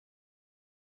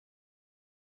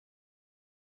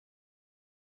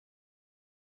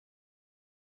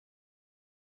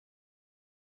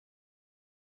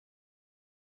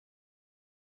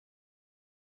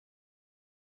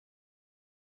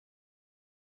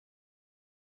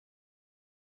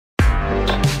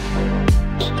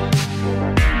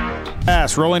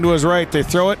Pass rolling to his right. They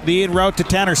throw it. The in route to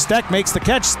Tanner. Steck makes the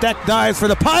catch. Steck dives for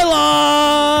the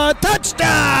pylon.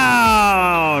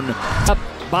 Touchdown! Up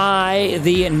by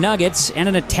the Nuggets and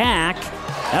an attack.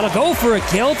 That'll go for a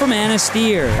kill from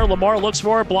Anasteer. Lamar looks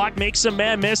for a block, makes a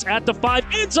man miss at the 5.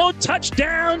 End zone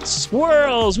touchdown.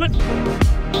 Swirls.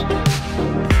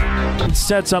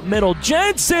 Sets up middle.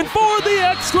 Jensen for the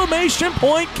exclamation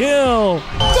point kill.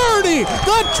 30,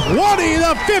 the 20,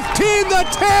 the 15, the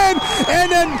 10,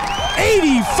 and an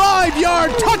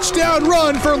 85-yard touchdown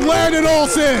run for Landon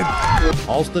Olsen.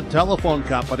 Ulster Telephone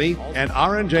Company and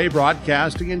R&J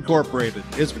Broadcasting Incorporated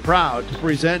is proud to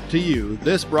present to you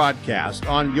this broadcast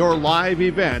on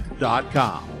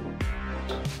YourLiveEvent.com.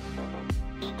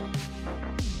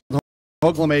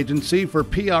 Hoagland Agency for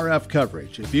PRF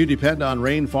coverage. If you depend on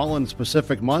rainfall in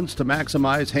specific months to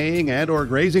maximize haying and or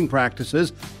grazing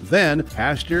practices, then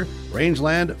pasture,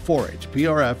 rangeland, forage.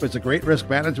 PRF is a great risk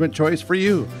management choice for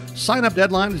you. Sign-up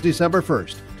deadline is December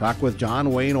 1st. Talk with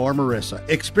John, Wayne, or Marissa.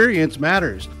 Experience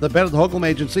matters. The Bennett Hoagland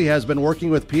Agency has been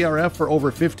working with PRF for over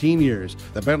 15 years.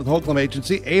 The Bennett Hoagland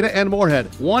Agency, Ada and Moorhead,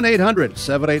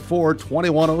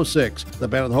 1-800-784-2106. The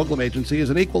Bennett Hoagland Agency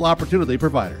is an equal opportunity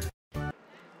provider.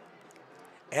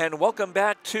 And welcome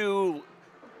back to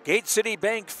Gate City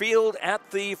Bank Field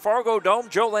at the Fargo Dome.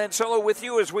 Joe Lancello with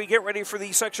you as we get ready for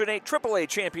the Section 8 AAA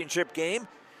Championship game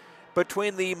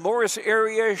between the Morris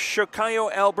area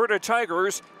Chokio-Alberta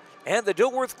Tigers and the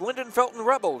Dilworth-Glyndon-Felton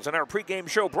Rebels. And our pregame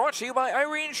show brought to you by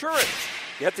Irie Insurance.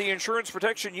 Get the insurance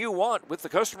protection you want with the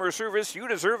customer service you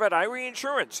deserve at Irie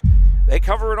Insurance. They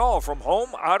cover it all from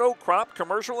home, auto, crop,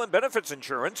 commercial, and benefits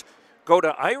insurance. Go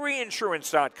to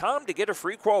IrieInsurance.com to get a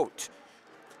free quote.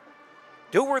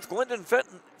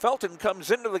 Dilworth-Glyndon-Felton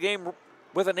comes into the game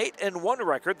with an 8-1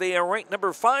 record. They are ranked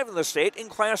number 5 in the state in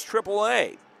Class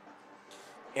AAA.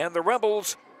 And the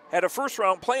Rebels had a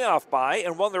first-round playoff bye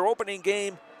and won their opening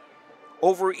game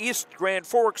over East Grand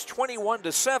Forks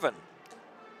 21-7.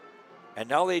 And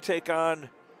now they take on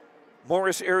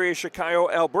Morris area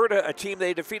Chokio-Alberta, a team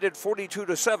they defeated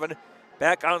 42-7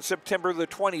 back on September the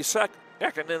 22nd,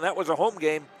 and that was a home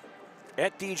game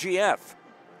at DGF.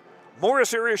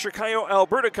 Morris area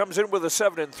Chokio-Alberta comes in with a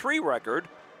 7-3 record.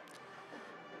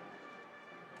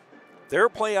 Their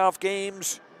playoff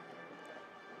games,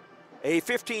 a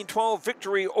 15-12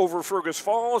 victory over Fergus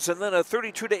Falls and then a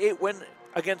 32-8 win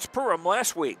against Perham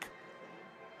last week.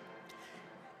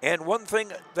 And one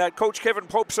thing that Coach Kevin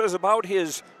Pope says about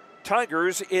his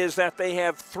Tigers is that they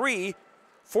have 3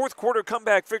 fourth-quarter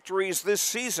comeback victories this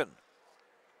season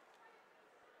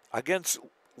against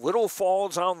Little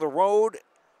Falls on the road,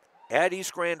 at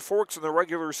East Grand Forks in the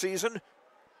regular season,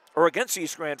 or against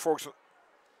East Grand Forks.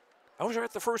 I was right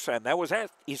the first time. That was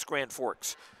at East Grand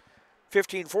Forks.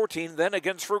 15-14, then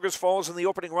against Fergus Falls in the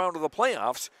opening round of the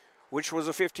playoffs, which was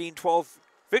a 15-12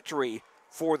 victory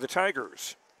for the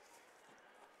Tigers.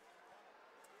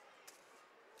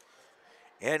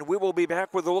 And we will be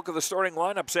back with a look at the starting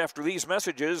lineups after these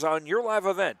messages on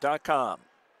YourLiveEvent.com.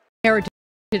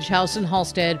 Heritage House in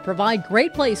Halstead provide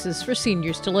great places for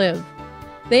seniors to live.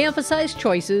 They emphasize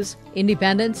choices,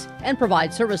 independence, and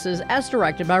provide services as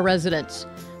directed by residents.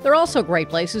 They're also great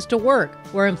places to work,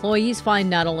 where employees find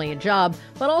not only a job,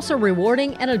 but also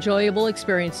rewarding and enjoyable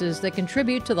experiences that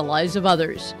contribute to the lives of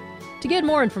others. To get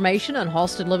more information on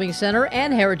Halstead Living Center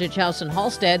and Heritage House in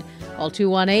Halstead, call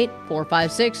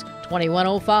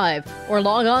 218-456-2105 or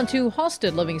log on to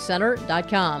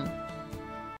halsteadlivingcenter.com.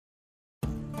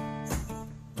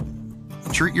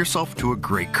 Treat yourself to a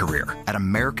great career at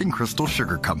American Crystal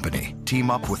Sugar Company.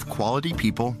 Team up with quality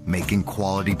people making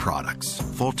quality products.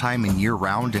 Full-time and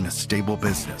year-round in a stable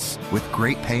business. With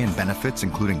great pay and benefits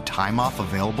including time off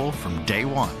available from day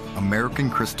one.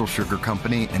 American Crystal Sugar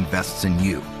Company invests in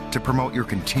you to promote your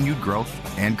continued growth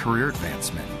and career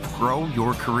advancement. Grow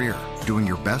your career doing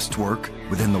your best work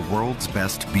within the world's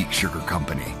best beet sugar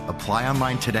company. Apply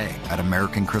online today at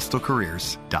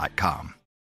AmericanCrystalCareers.com.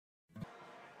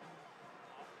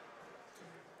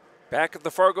 Back at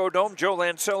the Fargo Dome, Joe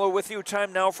Lancello with you.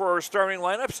 Time now for our starting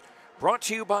lineups, brought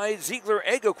to you by Ziegler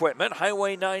Egg Equipment,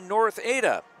 Highway 9 North,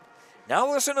 Ada.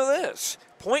 Now listen to this,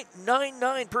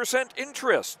 0.99%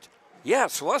 interest.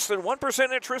 Yes, less than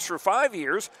 1% interest for 5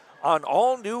 years on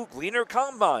all new Gleaner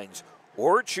combines,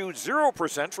 or choose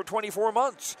 0% for 24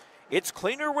 months. It's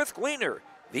cleaner with Gleaner.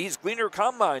 These Gleaner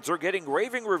combines are getting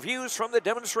raving reviews from the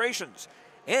demonstrations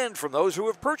and from those who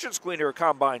have purchased Gleaner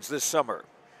combines this summer.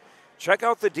 Check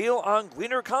out the deal on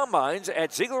Gleaner combines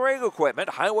at Ziegler Egg Equipment,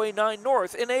 Highway 9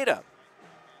 North in Ada.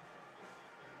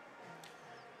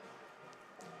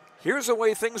 Here's the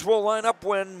way things will line up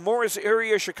when Morris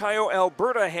area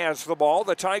Chokio-Alberta has the ball.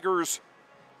 The Tigers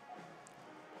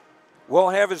will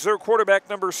have as their quarterback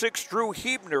number 6, Drew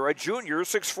Hebner, a junior,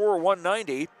 6'4",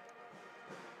 190.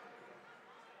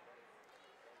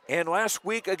 And last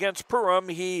week against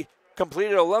Perham, he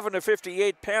completed 11 of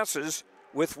 58 passes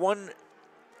with 1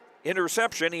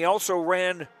 interception. He also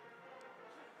ran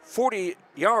 40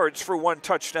 yards for 1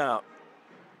 touchdown.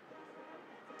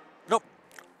 Nope,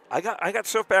 I got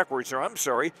stuff backwards there. I'm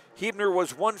sorry. Hebner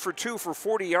was 1 for 2 for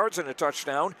 40 yards and a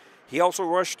touchdown. He also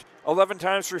rushed 11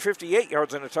 times for 58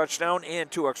 yards and a touchdown and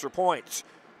 2 extra points.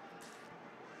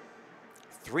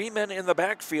 3 men in the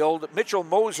backfield. Mitchell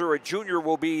Moser, a junior,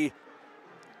 will be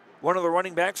one of the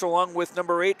running backs, along with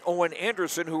number 8, Owen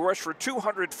Anderson, who rushed for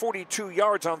 242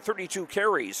 yards on 32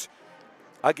 carries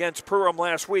against Perham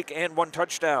last week and 1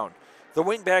 touchdown. The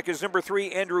wingback is number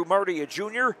 3, Andrew Marty, a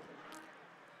junior.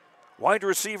 Wide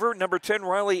receiver, number 10,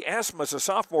 Riley Asmus, a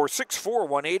sophomore, 6'4",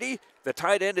 180. The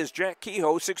tight end is Jack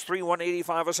Kehoe, 6'3",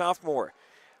 185, a sophomore.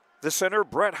 The center,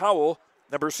 Brett Howell,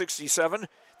 number 67.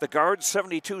 The guards,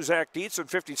 72, Zach Dietz, and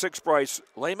 56, Bryce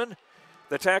Lehman.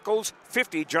 The tackles,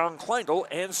 50, John Kleindl,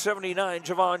 and 79,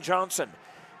 Javon Johnson.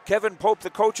 Kevin Pope, the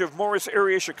coach of Morris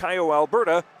area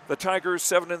Chokio-Alberta. The Tigers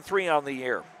 7-3 on the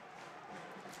year.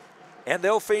 And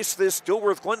they'll face this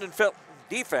Dilworth-Glyndon-Felton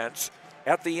defense.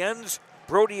 At the ends,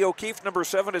 Brody O'Keefe, number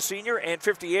 7, a senior, and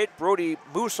 58, Brody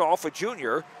Moosoff, a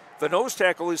junior. The nose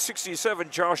tackle is 67,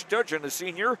 Josh Dudgeon, a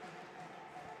senior.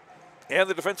 And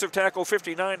the defensive tackle,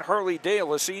 59, Harley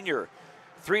Dale, a senior.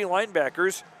 3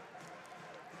 linebackers,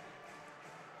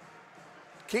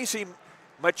 Casey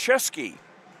Macheski,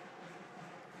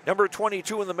 number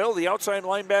 22 in the middle. The outside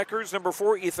linebackers, number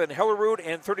 4, Ethan Hellerud,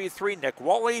 and 33, Nick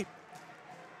Wally.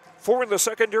 4 in the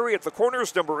secondary at the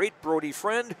corners, number 8, Brody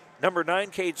Friend, number 9,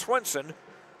 Cade Swenson,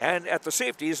 and at the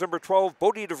safeties, number 12,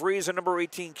 Bodie DeVries, and number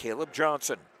 18, Caleb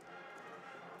Johnson.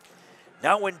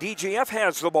 Now when DGF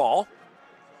has the ball,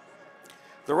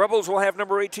 the Rebels will have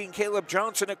number 18, Caleb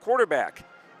Johnson, at quarterback.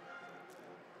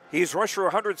 He's rushed for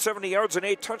 170 yards and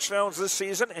 8 touchdowns this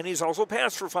season, and he's also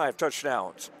passed for 5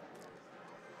 touchdowns.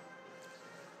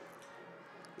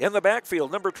 In the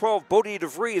backfield, number 12, Bodie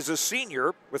DeVries, a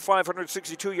senior, with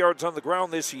 562 yards on the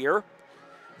ground this year.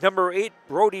 Number 8,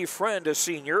 Brody Friend, a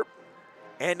senior.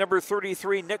 And number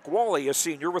 33, Nick Wally, a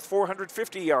senior, with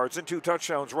 450 yards and 2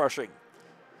 touchdowns rushing.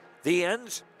 The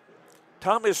ends,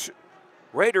 Thomas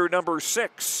Rader, number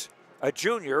 6, a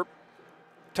junior.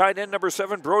 Tight end number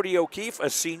 7, Brody O'Keefe, a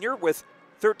senior, with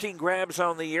 13 grabs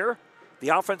on the year. The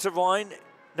offensive line,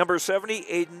 number 70,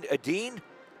 Aiden Adine.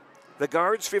 The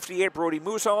guards, 58, Brody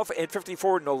Moosoff, and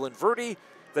 54, Nolan Verdi.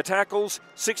 The tackles,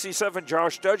 67,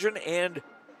 Josh Dudgeon, and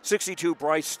 62,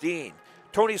 Bryce Steen.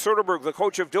 Tony Soderberg, the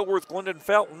coach of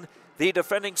Dilworth-Glyndon-Felton, the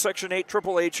defending Section 8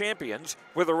 AAA champions,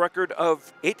 with a record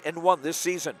of 8-1 this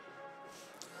season.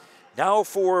 Now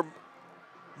for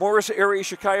Morris area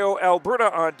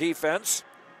Chokio-Alberta on defense.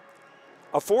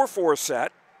 A 4-4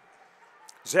 set.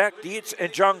 Zach Dietz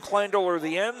and John Kleindl are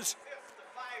the ends.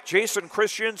 Jason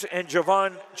Christians and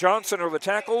Javon Johnson are the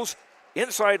tackles.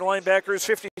 Inside linebackers,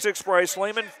 56, Bryce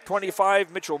Lehman,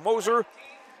 25, Mitchell Moser.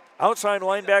 Outside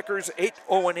linebackers, 8,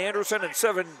 Owen Anderson, and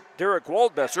 7, Derek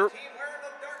Waldbesser.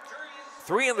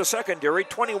 3 in the secondary,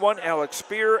 21, Alex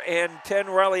Spear, and 10,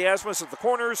 Riley Asmus at the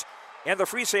corners. And the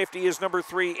free safety is number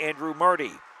 3, Andrew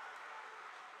Marty.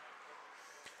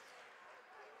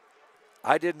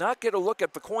 I did not get a look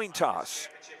at the coin toss.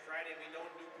 Friday, we don't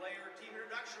do player team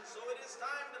introductions, so it is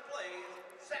time to play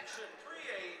Section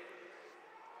 3A.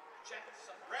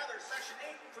 Section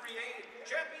 8, 3A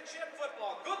championship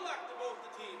football. Good luck to both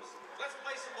the teams. Let's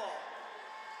play some ball.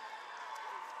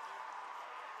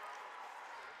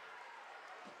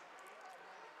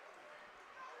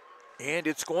 And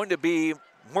it's going to be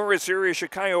Morris area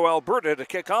Chokio-Alberta to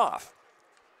kick off.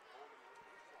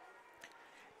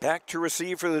 Back to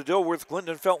receive for the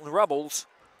Dilworth-Glyndon-Felton Rebels.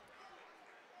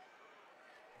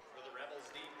 For the Rebels,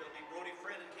 will be Brody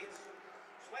Friend and Cade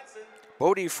Swenson.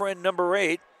 Bodie Friend, number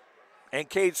 8, and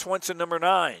Cade Swenson, number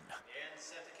 9. And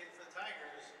set to kick for the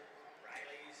Tigers,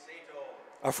 Riley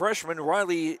Sato. A freshman,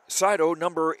 Riley Sato,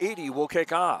 number 80, will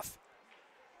kick off.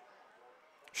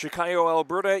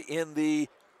 Chokio-Alberta in the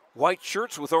white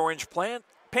shirts with orange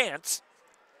pants,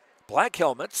 black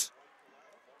helmets.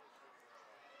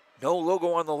 No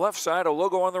logo on the left side, a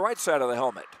logo on the right side of the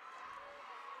helmet.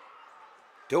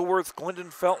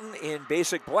 Dilworth-Glyndon-Felton in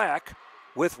basic black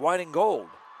with white and gold.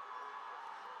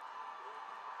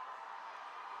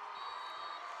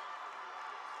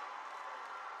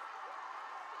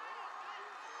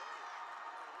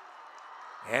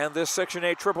 And this Section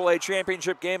 8 AAA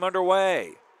championship game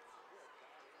underway.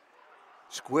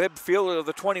 Squibb fielded at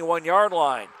the 21-yard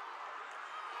line.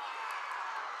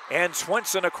 And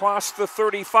Swenson across the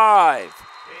 35.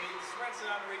 Swenson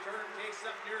on the return takes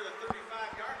up near the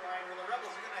 35-yard line where the Rebels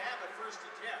are going to have it 1st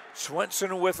and 10.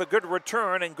 Swenson with a good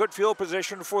return and good field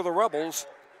position for the Rebels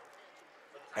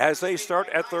as they start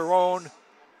at their own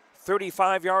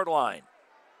 35-yard line.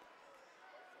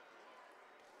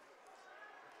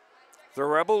 The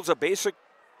Rebels, a basic,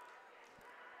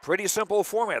 pretty simple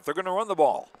format. They're going to run the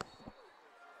ball.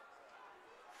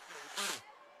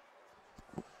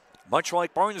 Much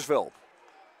like Barnesville.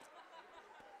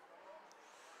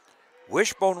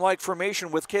 Wishbone-like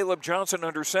formation with Caleb Johnson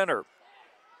under center.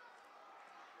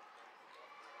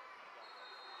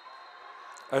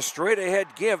 A straight-ahead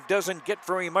give doesn't get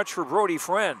very much for Brody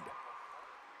Friend.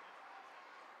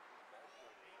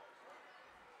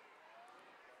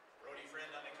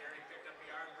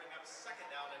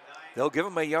 They'll give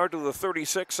him a yard to the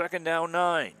 36, 2nd down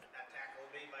 9. That tackle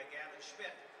made by Gavin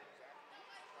Schmidt.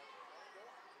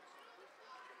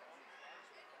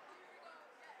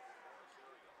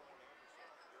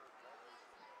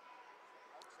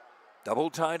 Double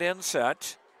tight end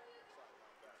set.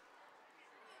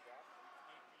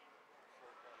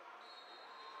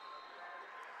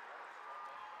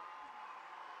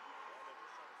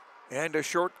 And a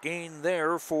short gain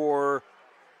there for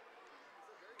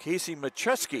Casey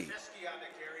Macheski.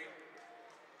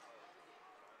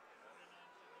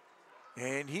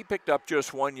 And he picked up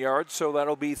just 1 yard, so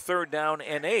that'll be 3rd down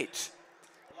and 8.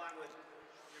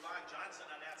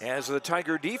 As the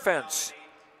Tiger defense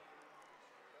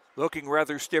looking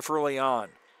rather stiff early on.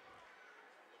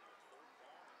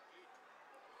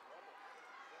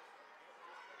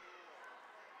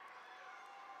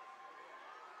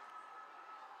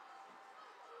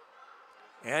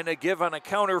 And a give on a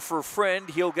counter for Friend.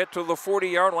 He'll get to the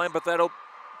 40-yard line, but that'll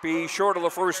be short of the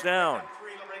 1st down.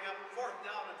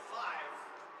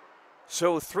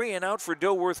 So 3 and out for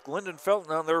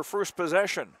Dilworth-Glyndon-Felton on their first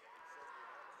possession.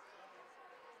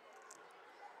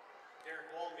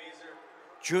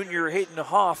 Junior Hayden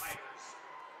Hoff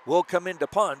will come in to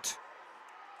punt.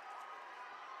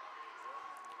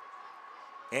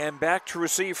 And back to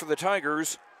receive for the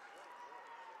Tigers,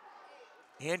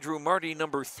 Andrew Marty,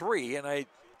 number 3, and I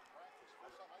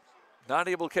not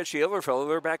able to catch the other fellow.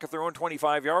 They're back at their own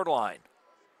 25-yard line.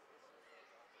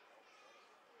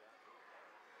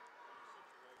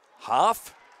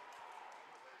 Hoff,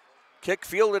 kick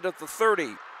fielded at the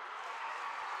 30.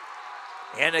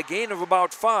 And a gain of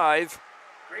about 5.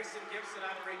 Grayson Gibson on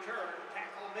the return.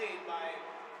 Tackle made by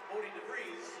Bodie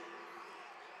DeVries.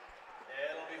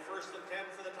 It'll be 1st and 10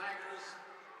 for the Tigers.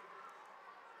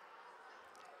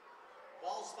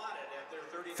 Ball spotted at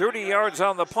their 30 yards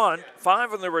on the punt,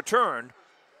 5 on the return.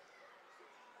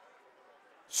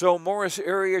 So Morris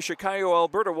area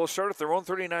Chokio-Alberta will start at their own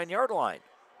 39-yard line.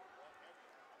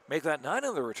 Make that 9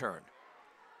 on the return.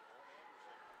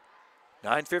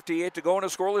 9:58 to go in a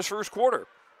scoreless first quarter.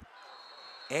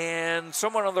 And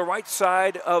someone on the right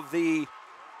side of the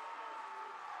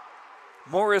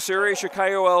Morris area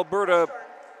Chokio-Alberta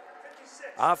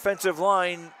offensive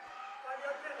line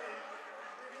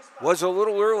was a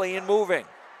little early in moving.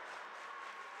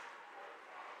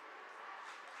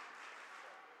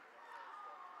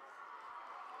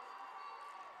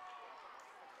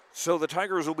 So the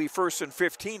Tigers will be 1st and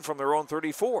 15 from their own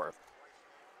 34.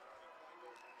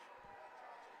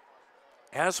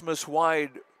 Asmus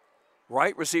wide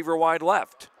right, receiver wide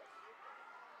left.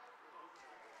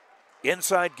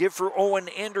 Inside give for Owen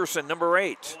Anderson, number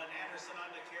 8. Owen Anderson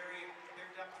on the carry,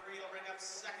 picked up 3, he'll bring up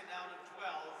 2nd down and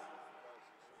 12.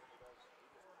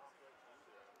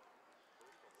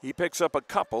 He picks up a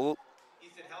couple,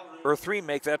 or 3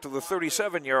 make that to the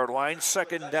 37-yard line,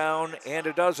 2nd down and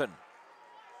a dozen.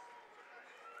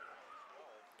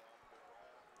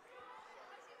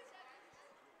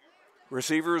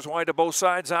 Receivers wide to both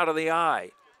sides out of the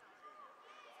eye.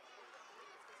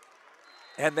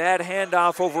 And that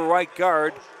handoff over right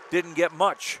guard didn't get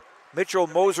much. Mitchell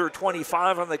Moser,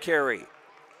 25 on the carry.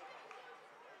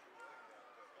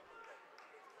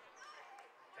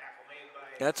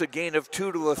 That's a gain of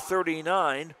 2 to the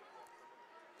 39.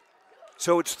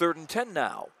 So it's 3rd and 10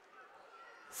 now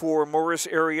for Morris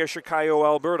area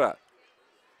Chokio-Alberta.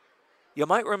 You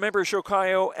might remember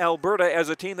Chokio-Alberta as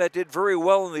a team that did very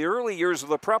well in the early years of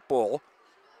the Prep Bowl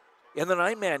in the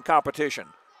 9-man competition.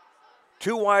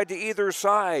 2 wide to either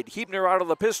side. Hebner out of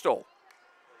the pistol.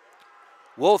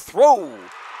 Will throw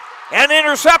and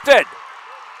intercepted.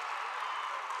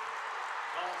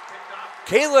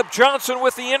 Caleb Johnson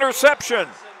with the interception.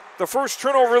 The first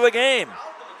turnover of the game.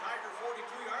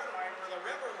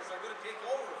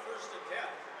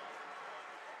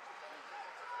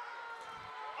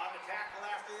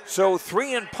 So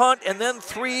 3 and punt, and then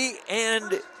 3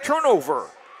 and turnover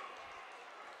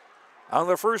on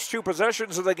the first 2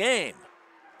 possessions of the game.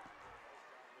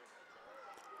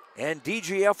 And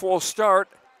DGF will start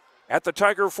at the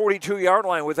Tiger 42-yard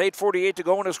line with 8:48 to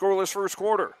go in a scoreless first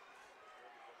quarter.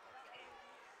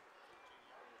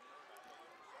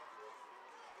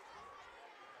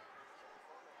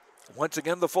 Once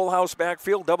again, the full house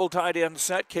backfield, double tight end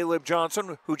set. Caleb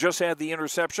Johnson, who just had the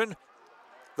interception,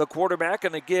 the quarterback,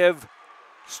 and a give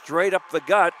straight up the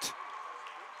gut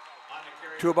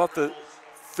to about the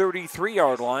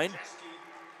 33-yard line.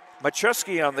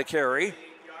 Macheski on the carry.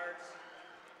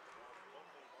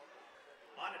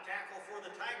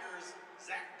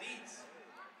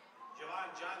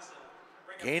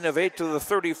 Gain of 8 to the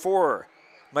 34.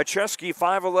 Macheski,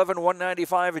 5'11",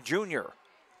 195, a junior.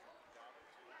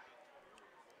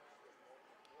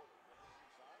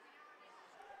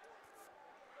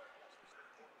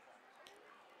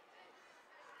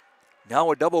 Now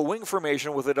a double wing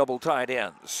formation with the double tight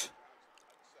ends.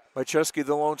 Macheski,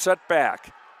 the lone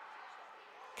setback.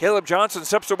 Caleb Johnson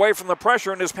steps away from the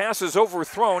pressure and his pass is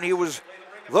overthrown. He was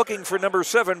looking for number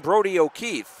 7, Brody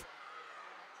O'Keefe.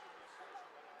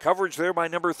 Coverage there by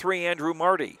number 3, Andrew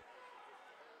Marty.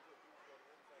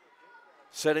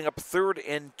 Setting up 3rd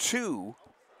and 2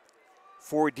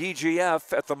 for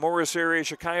DGF at the Morris area,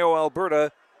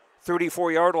 Chokio-Alberta,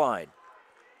 34-yard line.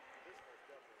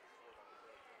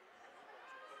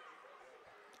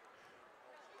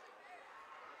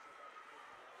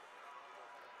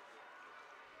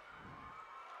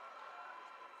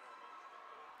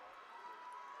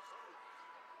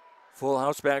 Full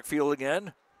house backfield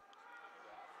again.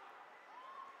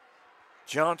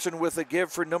 Johnson with a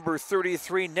give for number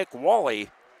 33, Nick Wally.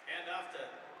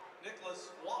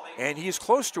 And he's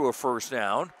close to a first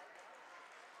down.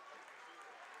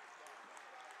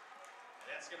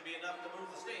 That's going to be enough to move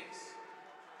the stakes.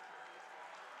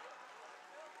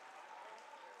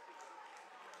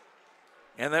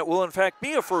 And that will, in fact,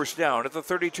 be a first down at the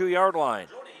 32-yard line.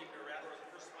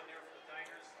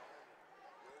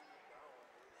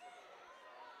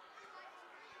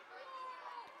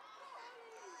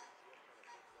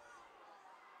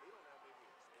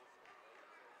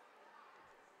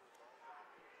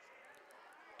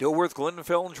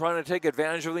 Dilworth-Glyndon-Felton trying to take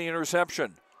advantage of the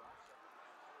interception.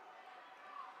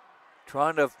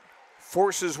 Trying to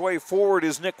force his way forward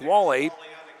is Nick Wally.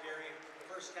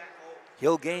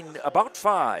 He'll gain about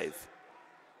 5.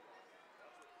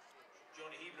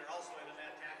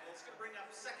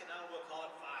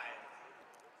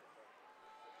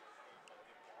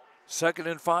 Second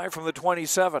and 5 from the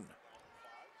 27.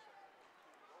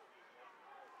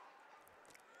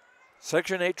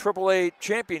 Section 8 AAA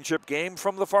championship game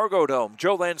from the Fargo Dome.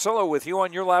 Joe Lancello with you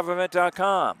on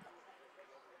YourLiveEvent.com.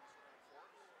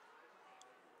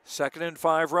 Second and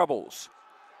 5 Rebels.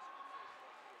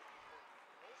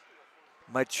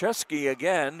 Macheski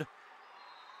again.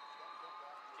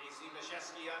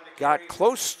 Got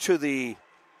close to the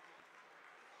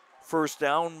first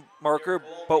down marker,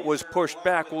 but was pushed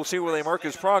back. We'll see where they mark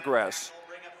his progress.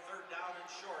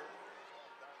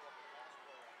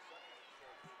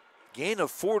 Gain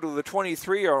of 4 to the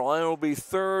 23-yard line. Will be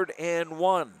 3rd and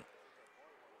 1.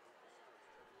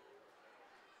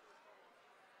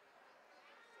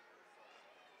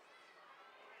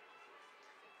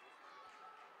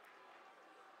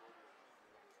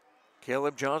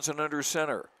 Caleb Johnson under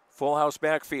center. Full house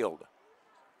backfield.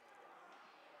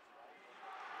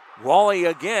 Wally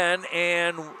again,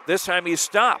 and this time he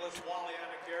stopped.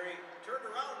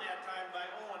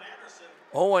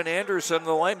 Owen Anderson,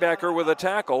 the linebacker, with a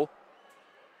tackle.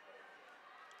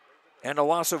 And a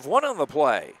loss of 1 on the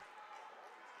play.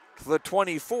 The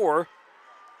 24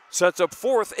 sets up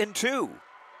 4th and 2.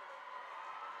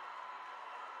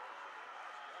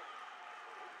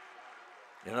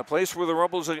 In a place where the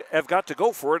Rebels have got to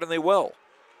go for it, and they will.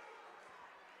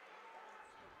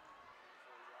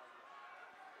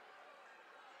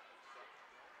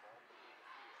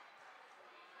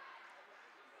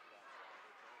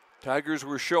 Tigers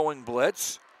were showing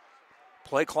blitz.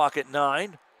 Play clock at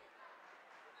 9.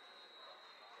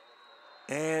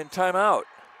 And timeout.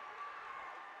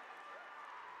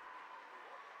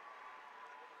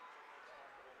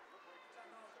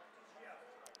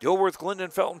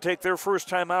 Dilworth-Glyndon-Felton take their first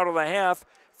time out of the half.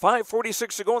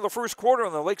 5:46 to go in the first quarter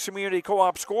on the Lakes Community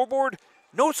Co-op scoreboard.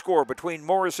 No score between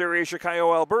Morris area,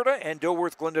 Chokio-Alberta and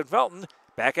Dilworth-Glyndon-Felton.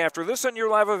 Back after this on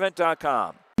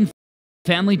YourLiveEvent.com.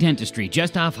 Family Dentistry,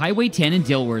 just off Highway 10 in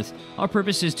Dilworth. Our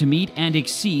purpose is to meet and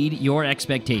exceed your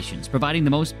expectations, providing the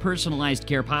most personalized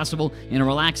care possible in a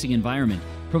relaxing environment.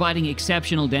 providing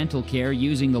exceptional dental care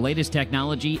using the latest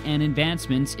technology and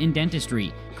advancements in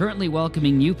dentistry. Currently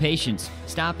welcoming new patients.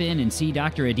 Stop in and see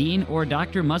Dr. Adine or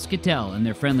Dr. Muscatel and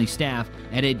their friendly staff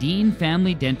at Adine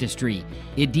Family Dentistry.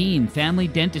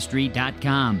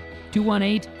 AdineFamilyDentistry.com.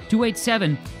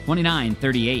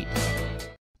 218-287-2938.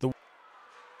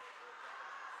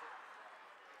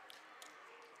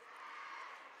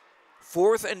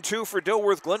 4th and 2 for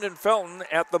Dilworth-Glyndon-Felton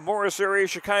at the Morris area,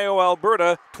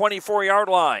 Chokio-Alberta 24-yard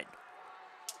line.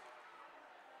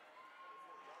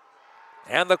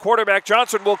 And the quarterback,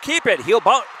 Johnson, will keep it. He'll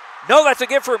bounce. No, that's a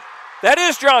gift for, that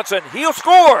is Johnson. He'll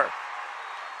score.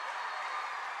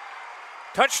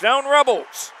 Touchdown,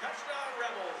 Rebels. Touchdown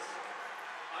Rebels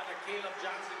on a Caleb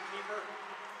Johnson keeper.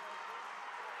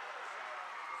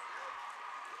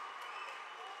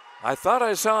 I thought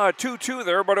I saw a 2-2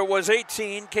 there, but it was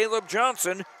 18. Caleb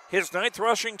Johnson, his 9th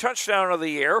rushing touchdown of the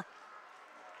year.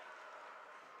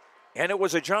 And it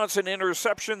was a Johnson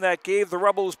interception that gave the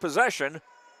Rebels possession.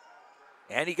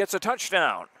 And he gets a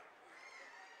touchdown.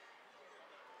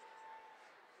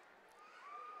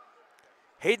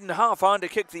 Hayden Hoff on to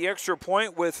kick the extra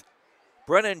point with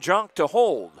Brennan Junk to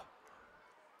hold.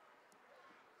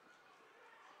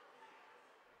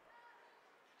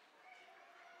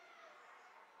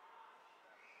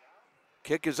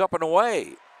 Kick is up and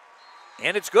away,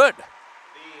 and it's good.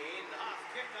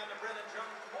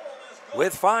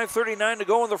 With 5:39 to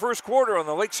go in the first quarter on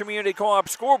the Lakes Community Co-op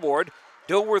scoreboard,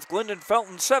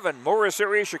 Dilworth-Glyndon-Felton 7, Morris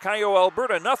area,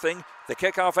 Chokio-Alberta nothing. The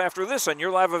kickoff after this on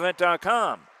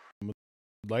YourLiveEvent.com.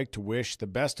 I'd like to wish the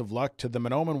best of luck to the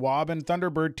Mahnomen Wob and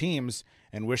Thunderbird teams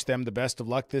and wish them the best of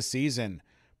luck this season.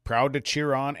 Proud to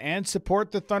cheer on and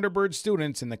support the Thunderbird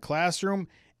students in the classroom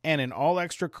and in all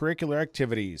extracurricular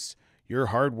activities. Your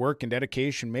hard work and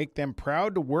dedication make them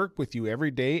proud to work with you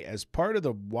every day as part of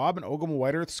the Wob and Ogama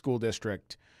White Earth School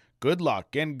District. Good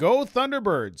luck and go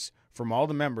Thunderbirds from all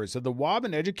the members of the Wob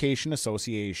Education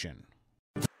Association.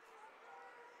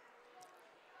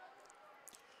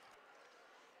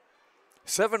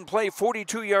 Seven-play,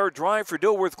 42-yard drive for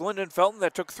Dilworth-Glyndon-Felton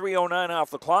that took 3:09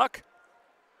 off the clock.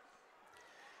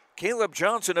 Caleb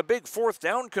Johnson, a big 4th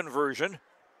down conversion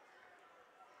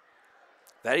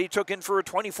that he took in for a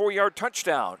 24-yard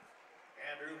touchdown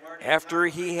after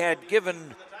he had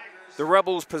given the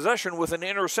Rebels possession with an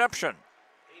interception.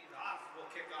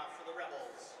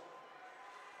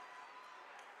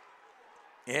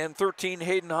 And 13,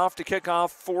 Hayden Hoff to kick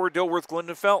off for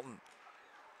Dilworth-Glyndon-Felton.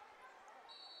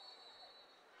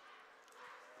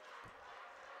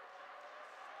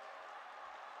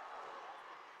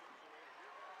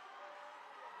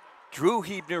 Drew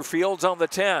Hebner-Fields on the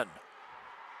 10.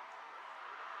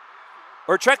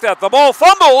 Or check that, the ball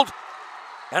fumbled,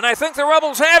 and I think the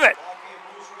Rebels have it.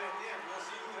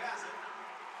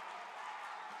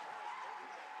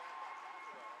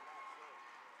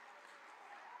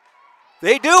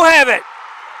 They do have it.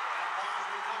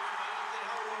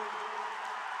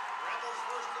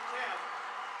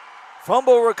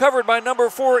 Fumble recovered by number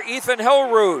 4, Ethan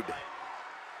Hellrud.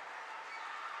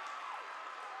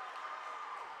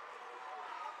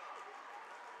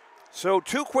 So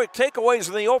 2 quick takeaways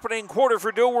in the opening quarter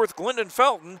for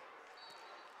Dilworth-Glyndon-Felton.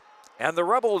 And the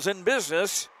Rebels in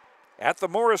business at the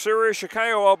Morris area,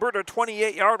 Chokio-Alberta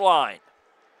 28-yard line.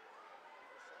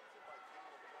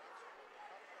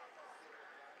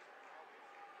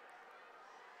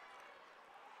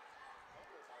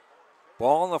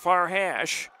 Ball on the far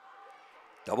hash.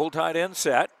 Double tight end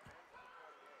set.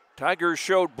 Tigers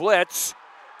showed blitz.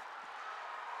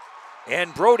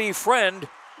 And Brody Friend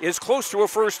is close to a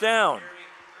first down.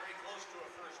 Very close to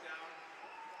a first down.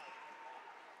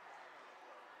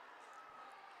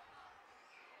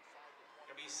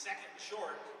 Gonna be 2nd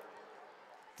short.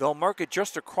 They'll mark it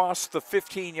just across the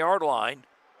 15-yard line.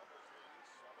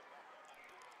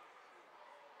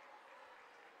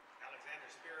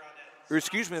 Or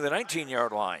excuse me, the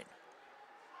 19-yard line.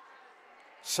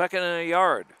 2nd and a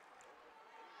yard.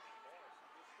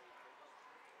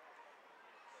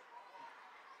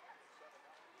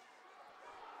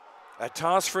 A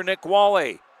toss for Nick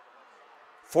Wally.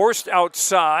 Forced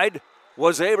outside,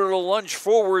 was able to lunge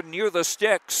forward near the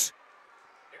sticks.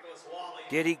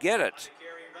 Did he get it?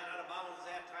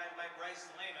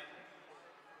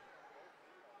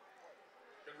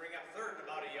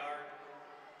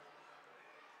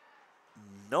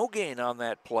 No gain on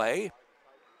that play.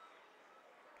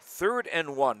 3rd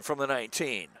and 1 from the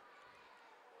 19.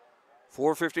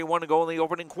 4:51 to go in the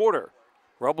opening quarter.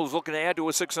 Rebels looking to add to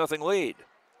a 6-0 lead.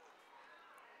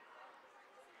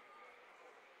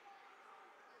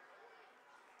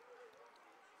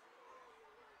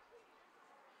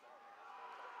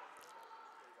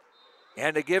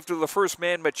 And a give to the first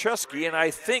man, Machuski, and I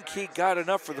think he got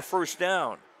enough for the first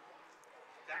down.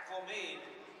 Tackle made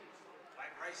by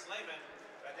Bryce Lehman,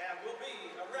 but that will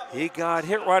be a Rebel. He got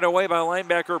hit right away by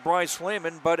linebacker Bryce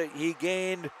Lehman, but he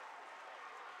gained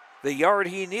the yard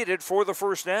he needed for the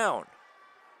first down.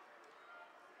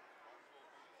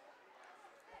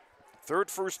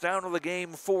 Third first down of the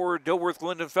game for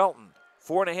Dilworth-Glyndon-Felton.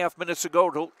 4.5 minutes to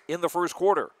go in the first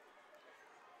quarter.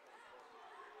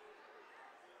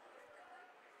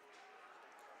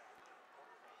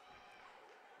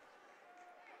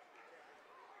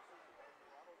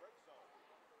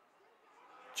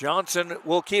 Johnson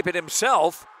will keep it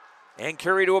himself and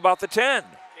carry to about the 10. Caleb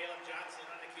Johnson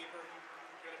on the keeper,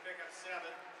 going to pick up 7.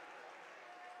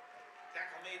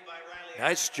 Tackle made by Riley.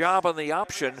 Nice job on the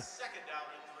option Second down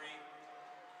and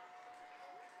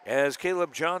 3. as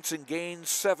Caleb Johnson gains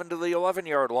 7 to the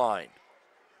 11-yard line.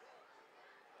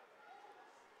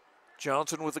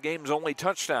 Johnson with the game's only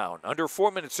touchdown. Under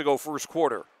 4 minutes to go first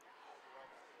quarter.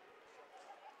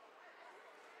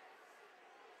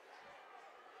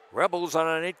 Rebels on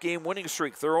an 8-game winning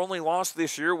streak. Their only loss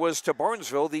this year was to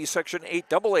Barnesville, the Section 8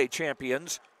 AA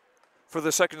champions, for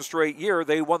the second straight year.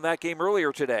 They won that game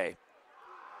earlier today.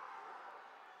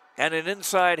 And an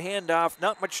inside handoff,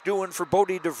 not much doing for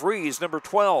Bodie DeVries, number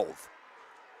 12.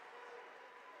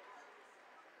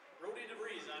 Brody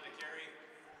DeVries on the carry.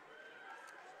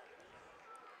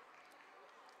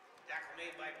 Tackle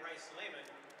made by Bryce Lehman.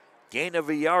 Gain of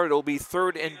a yard. It'll be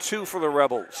 3rd and 2 for the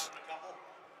Rebels.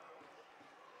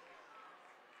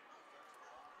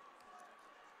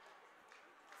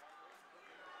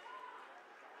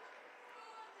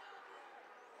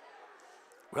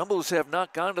 Rebels have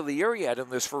not gone to the air yet in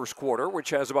this first quarter, which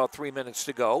has about 3 minutes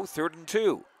to go. 3rd and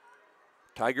 2.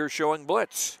 Tigers showing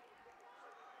blitz.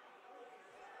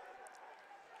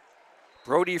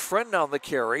 Brody Friend on the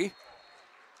carry.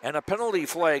 And a penalty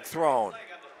flag thrown.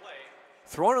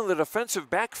 Thrown in the defensive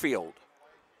backfield.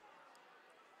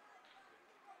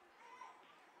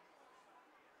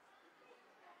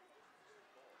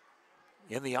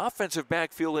 In the offensive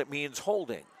backfield, it means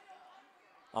holding.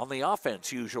 On the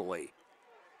offense, usually.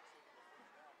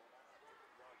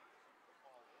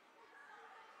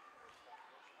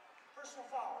 Personal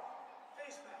foul.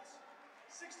 Face mask.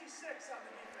 66 on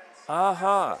the defense. Uh-huh.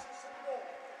 Also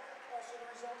the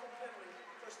result of penalty.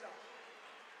 First down.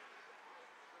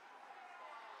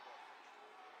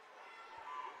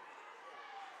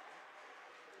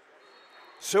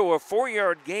 So a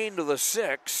 4-yard gain to the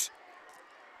 6.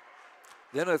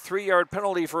 Then a 3-yard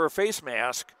penalty for a face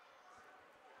mask.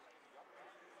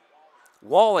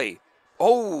 Wally.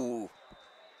 Oh.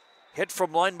 Hit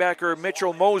from linebacker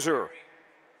Mitchell Moser.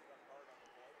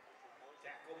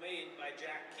 Tackle made by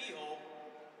Jack Kehoe.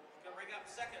 Gonna bring up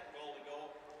second goal to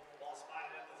go. Ball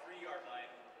spotted at the 3-yard line.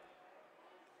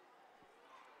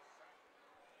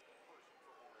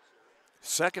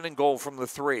 Second and goal from the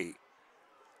 3.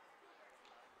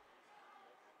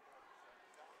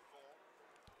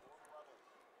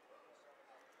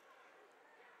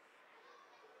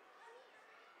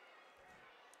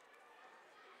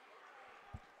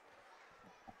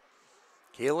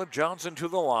 Caleb Johnson to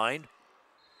the line.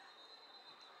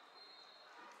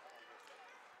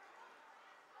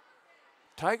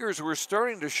 Tigers were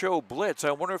starting to show blitz. I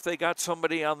wonder if they got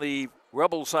somebody on the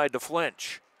Rebel side to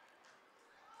flinch.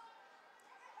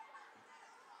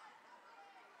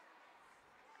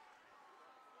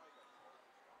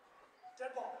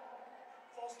 Dead ball.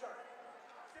 False start.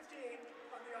 58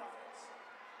 on the offense.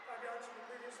 5 yards from the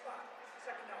previous spot.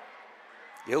 Second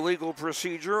down. Illegal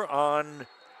procedure on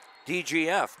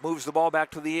DGF. Moves the ball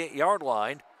back to the 8-yard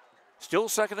line. Still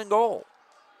second and goal.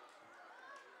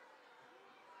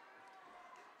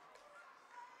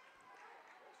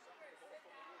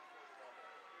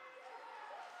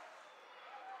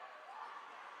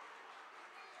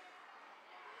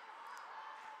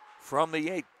 From the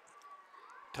 8.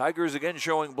 Tigers again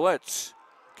showing blitz.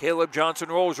 Caleb Johnson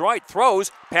rolls right,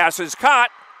 throws, passes caught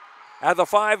at the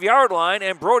 5-yard line,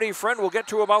 and Brody Friend will get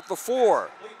to about the 4.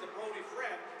 Complete to Brody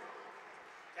Friend.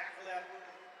 Tackle that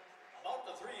about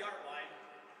the 3-yard line.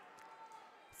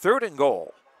 3rd and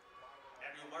goal.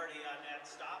 Andrew Marty on that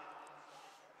stop.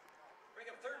 Bring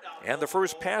up 3rd down. And the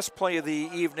first pass play of the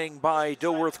evening by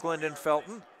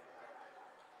Dilworth-Glyndon-Felton.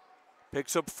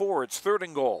 Picks up 4. It's 3rd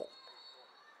and goal.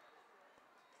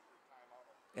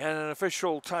 And an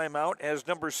official timeout as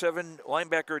number 7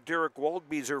 linebacker Derek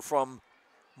Waldbeezer from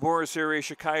Morris area,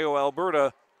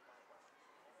 Chokio-Alberta,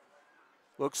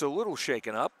 looks a little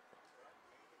shaken up.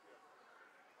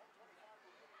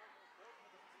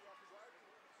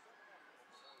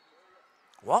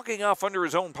 Walking off under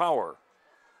his own power.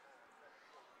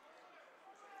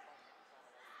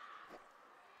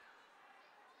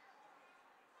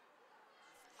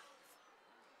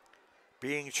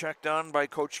 being checked on by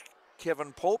Coach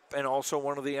Kevin Pope and also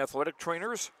one of the athletic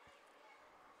trainers.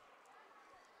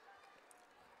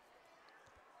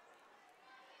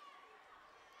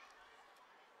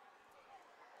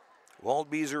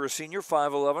 Waldbeezer, a senior,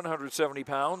 5'11", 170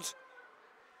 pounds.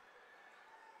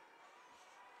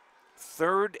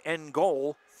 3rd and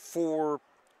goal for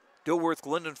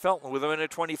Dilworth-Glyndon-Felton with a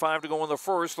minute 25 to go in the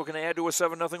first, looking to add to a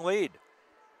 7-0 lead.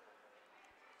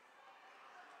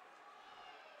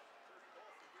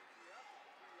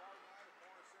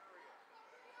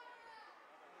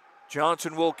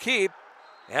 Johnson will keep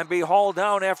and be hauled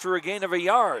down after a gain of a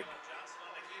yard.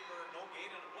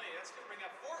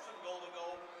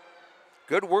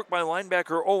 Good work by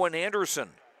linebacker Owen Anderson.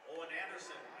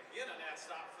 Again, a net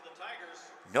stop for the Tigers.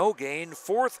 No gain,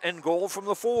 4th and goal from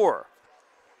the 4.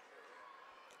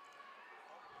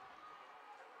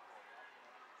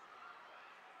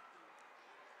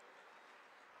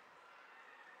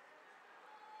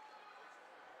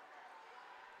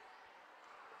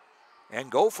 And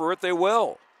go for it they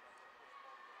will.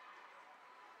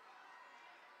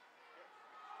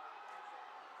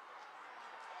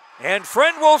 And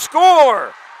Friend will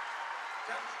score.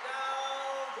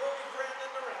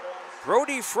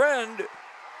 Brody Friend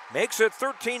makes it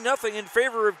 13-0 in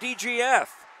favor of DGF.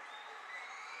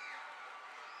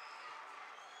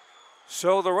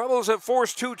 So the Rebels have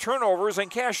forced 2 turnovers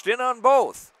and cashed in on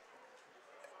both.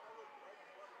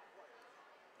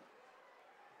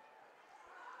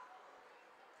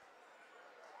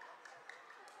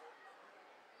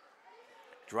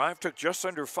 Drive took just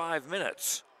under 5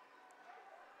 minutes.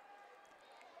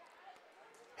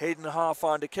 Hayden Hoff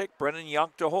on to kick, Brennan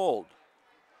Junk to hold.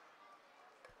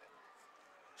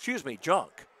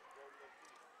 Junk.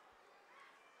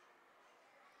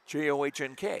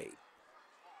 J-O-H-N-K.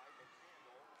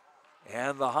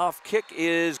 And the Hoff kick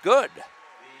is good. The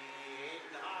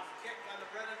Hoff kick on the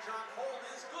Brennan Junk hold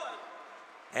is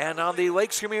good. And on the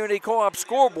Lakes Community Co-op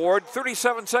scoreboard,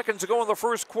 37 seconds to go in the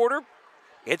first quarter.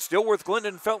 It's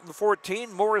Dilworth-Glyndon-Felton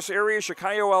 14, Morris area,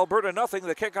 Chokio-Alberta nothing.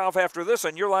 The kickoff after this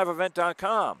on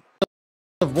YourLiveEvent.com.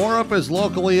 Borup is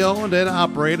locally owned and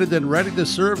operated and ready to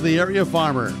serve the area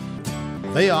farmer.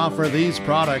 They offer these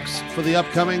products for the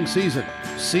upcoming season: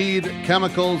 seed,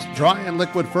 chemicals, dry and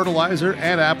liquid fertilizer,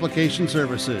 and application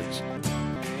services.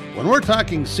 When we're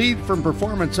talking seed from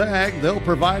Performance Ag, they'll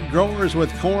provide growers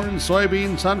with corn,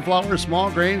 soybean, sunflower,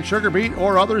 small grain, sugar beet,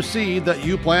 or other seed that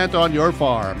you plant on your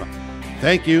farm.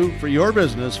 Thank you for your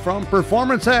business from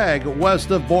Performance Ag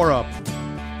west of Borup.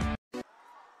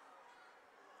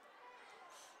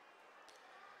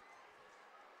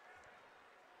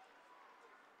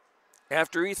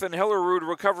 After Ethan Hillerud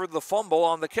recovered the fumble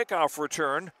on the kickoff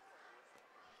return,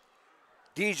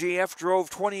 DGF drove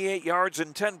 28 yards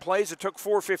in 10 plays. It took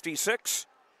 4:56.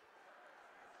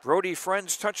 Brody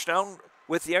Friend's touchdown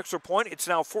with the extra point. It's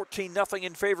now 14-0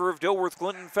 in favor of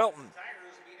Dilworth-Glyndon-Felton.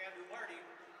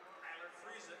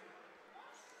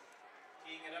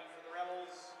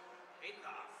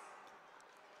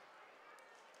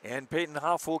 And Peyton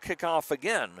Hoff will kick off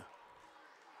again.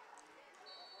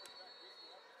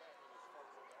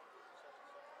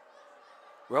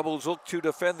 Rebels look to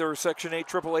defend their Section 8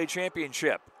 AAA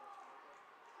championship.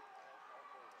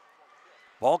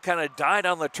 Ball kind of died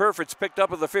on the turf. It's picked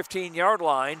up at the 15-yard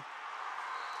line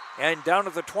and down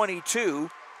at the 22.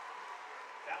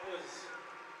 That was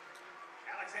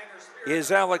Alexander Spear.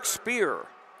 Is Alex Spear.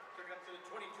 Took it up to the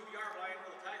 22-yard line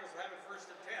where the Tigers will have it 1st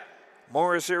and 10.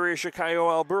 Morris area,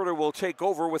 Chokio-Alberta will take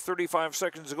over with 35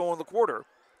 seconds to go in the quarter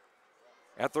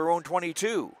at their own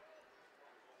 22.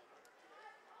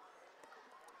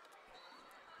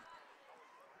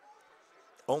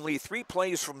 Only 3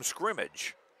 plays from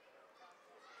scrimmage.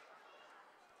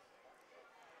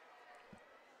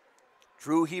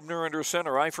 Drew Hebner under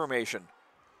center, I formation.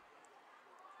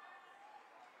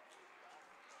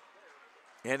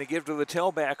 And a give to the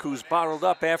tailback who's bottled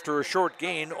up after a short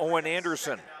gain, Owen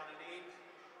Anderson.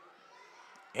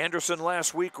 Anderson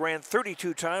last week ran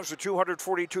 32 times for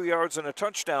 242 yards and a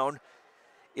touchdown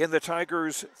in the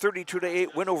Tigers'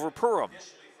 32-8 win over Perham.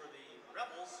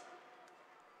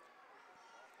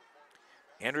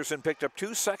 Anderson picked up 2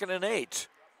 2nd and 8.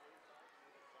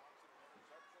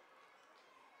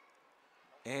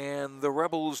 And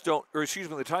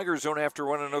the Tigers don't have to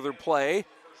run another play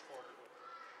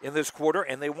in this quarter,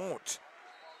 and they won't.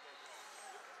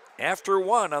 After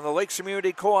 1 on the Lakes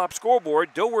Community Co-op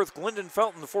scoreboard,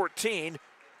 Dilworth-Glyndon-Felton 14,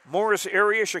 Morris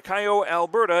area,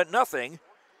 Chokio-Alberta nothing.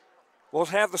 We'll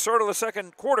have the start of the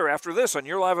second quarter after this on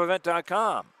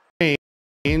YourLiveEvent.com.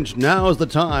 Now is the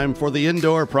time for the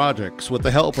indoor projects with the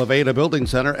help of Ada Building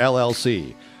Center,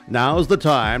 LLC. Now's the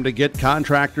time to get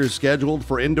contractors scheduled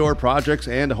for indoor projects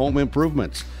and home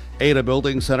improvements. Ada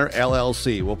Building Center,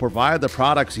 LLC will provide the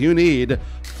products you need.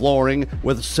 Flooring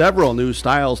with several new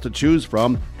styles to choose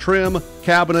from, trim,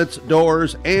 cabinets,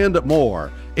 doors, and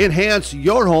more. Enhance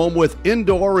your home with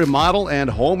indoor remodel and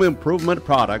home improvement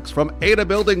products from Ada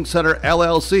Building Center,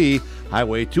 LLC,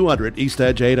 Highway 200, East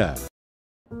Edge, Ada.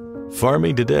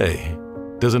 Farming today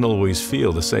doesn't always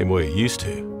feel the same way it used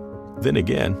to. Then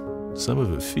again, some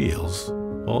of it feels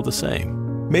all the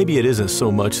same. Maybe it isn't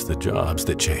so much the jobs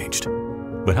that changed,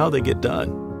 but how they get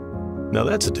done. Now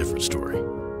that's a different story.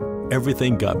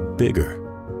 Everything got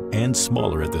bigger and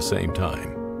smaller at the same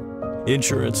time.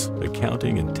 Insurance,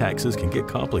 accounting, and taxes can get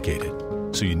complicated,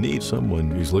 so you need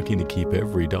someone who's looking to keep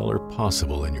every dollar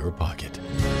possible in your pocket.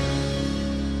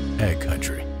 Ag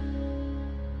Country.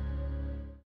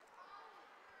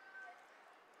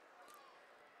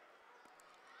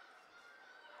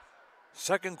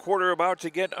 Second quarter about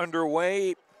to get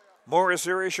underway. Morris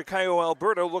area,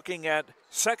 Chokio-Alberta looking at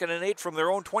 2nd and 8 from their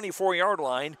own 24-yard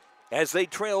line as they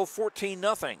trail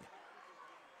 14-0.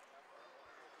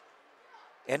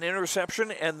 An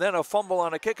interception and then a fumble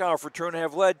on a kickoff return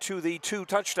have led to the 2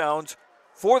 touchdowns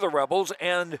for the Rebels,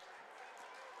 and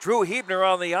Drew Hebner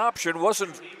on the option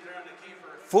wasn't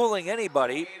fooling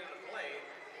anybody.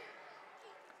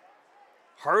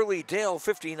 Harley Dale,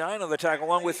 59 on the tackle,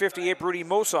 along with 58 Brody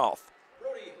Mosoff.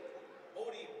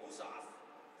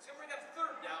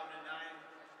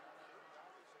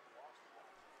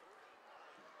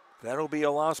 That'll be a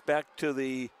loss back to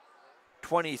the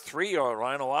 23-yard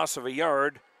line, a loss of a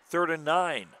yard, 3rd and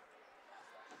 9.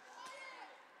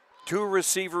 2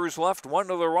 receivers left, one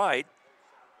to the right.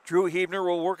 Drew Hebner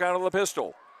will work out of the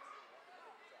pistol.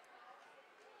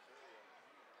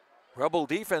 Rebel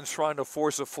defense trying to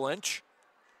force a flinch.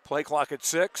 Play clock at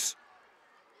 6.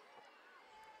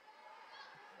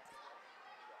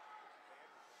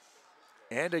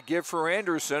 And a give for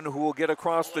Anderson, who will get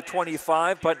across the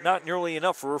 25, but not nearly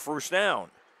enough for a first down.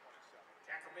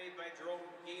 Tackle made by Jerome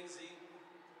Gainsey. He's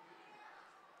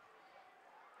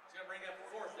going to bring up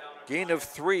 4th down. Gain of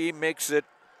 3 makes it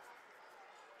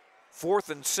 4th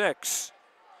and 6.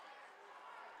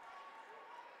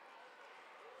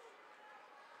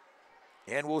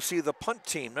 And we'll see the punt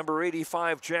team, number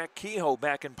 85, Jack Kehoe,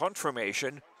 back in punt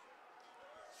formation,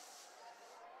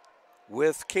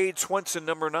 with Cade Swenson,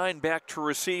 number 9, back to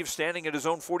receive, standing at his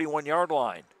own 41-yard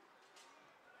line.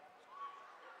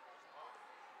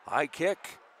 High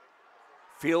kick.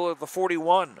 Field at the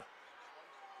 41.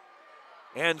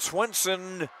 And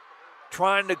Swenson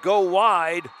trying to go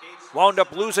wide, wound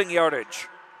up losing yardage.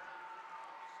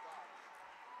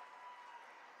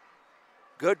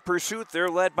 Good pursuit there,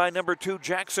 led by number 2,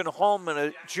 Jackson Holman,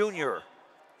 a junior.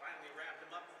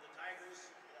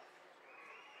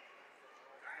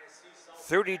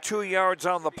 32 yards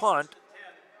on the punt.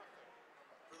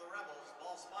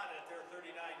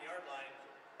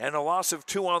 And a loss of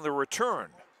 2 on the return.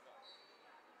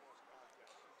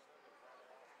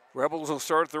 Rebels will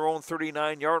start at their own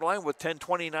 39-yard line with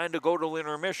 10:29 to go till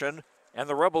intermission. And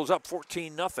the Rebels up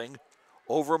 14-0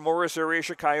 over Morris area,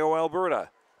 Chokio-Alberta.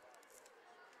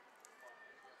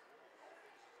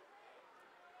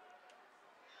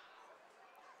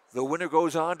 The winner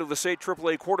goes on to the state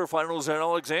AAA quarterfinals in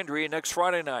Alexandria next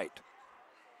Friday night.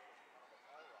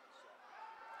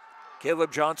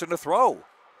 Caleb Johnson to throw.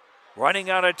 Running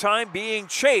out of time, being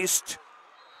chased.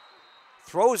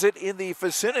 Throws it in the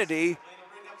vicinity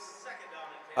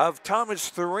of Thomas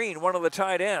Thureen, one of the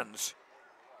tight ends.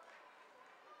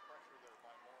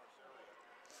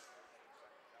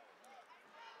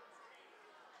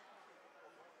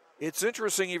 It's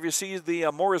interesting if you see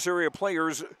the Morris area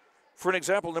players. For an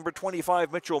example, number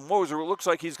 25, Mitchell Moser, it looks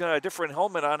like he's got a different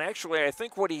helmet on. Actually, I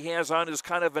think what he has on is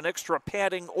kind of an extra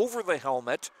padding over the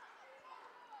helmet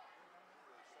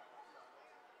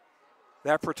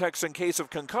that protects in case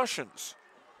of concussions.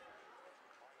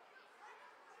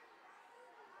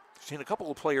 Seen a couple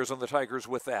of players on the Tigers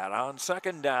with that. On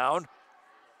 2nd down,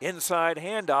 inside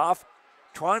handoff,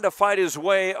 trying to fight his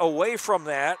way away from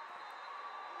that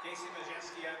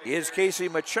is Casey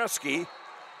Macheski.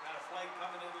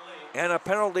 And a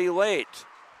penalty late.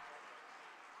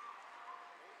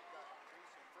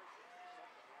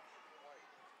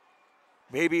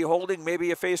 Maybe holding,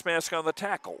 maybe a face mask on the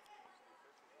tackle.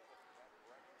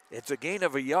 It's a gain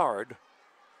of a yard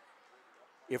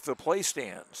if the play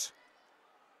stands,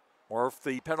 or if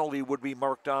the penalty would be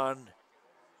marked on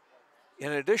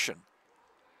in addition.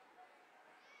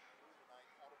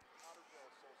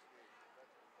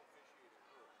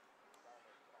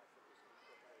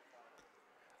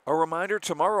 A reminder,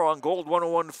 tomorrow on Gold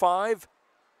 101.5,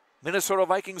 Minnesota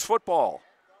Vikings football.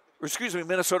 Or excuse me,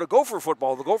 Minnesota Gopher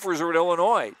football. The Gophers are at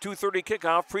Illinois. 2:30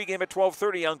 kickoff, pregame at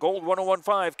 12:30 on Gold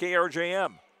 101.5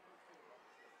 KRJM.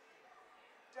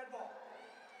 Dead ball.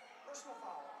 Personal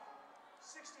foul.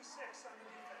 66 on the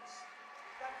defense.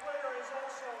 That player is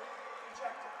also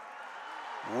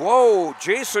ejected. Whoa,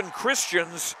 Jason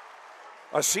Christians,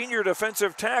 a senior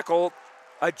defensive tackle,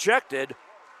 ejected.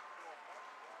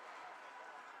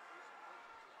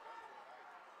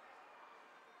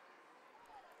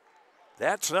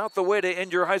 That's not the way to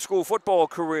end your high school football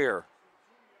career.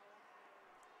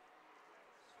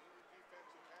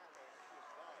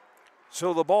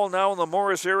 So the ball now in the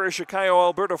Morris area,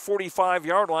 Chokio-Alberta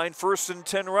 45-yard line, 1st and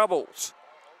 10 Rebels.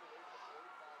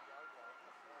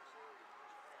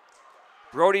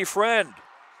 Brody Friend.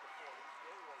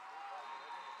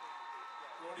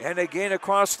 And again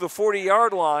across the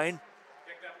 40-yard line.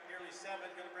 Picked up nearly 7,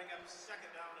 going to bring up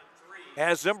 2nd down and 3.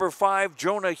 As number 5,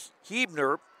 Jonah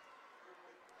Hebner,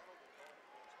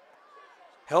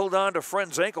 held on to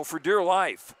Friend's ankle for dear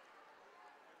life.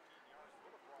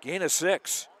 Gain of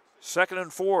 6, 2nd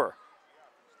and 4.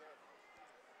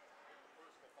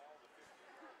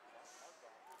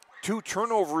 Two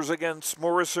turnovers against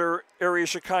Morris area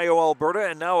Chokio-Alberta,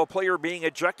 and now a player being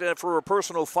ejected for a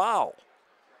personal foul.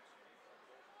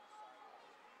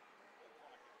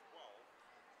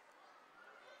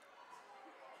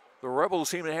 The Rebels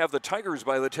seem to have the Tigers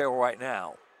by the tail right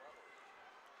now.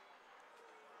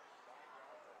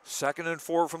 2nd and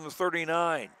 4 from the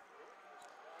 39.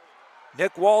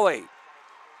 Nick Wally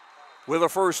with a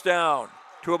 1st down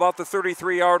to about the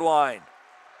 33-yard line.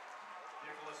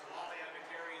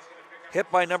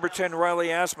 Hit by number 10, Riley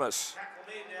Asmus.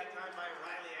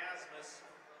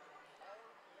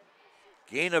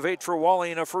 Gain of 8 for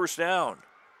Wally and a 1st down.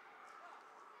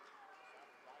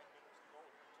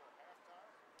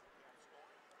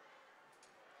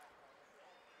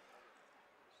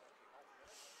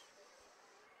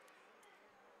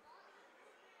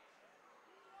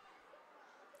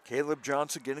 Caleb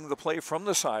Johnson getting the play from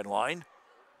the sideline.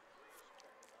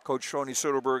 Coach Tony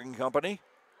Soderberg and company.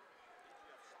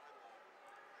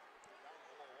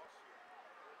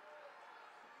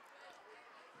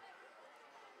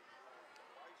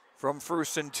 From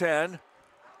 1st and 10.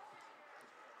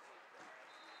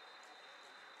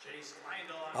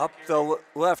 Up the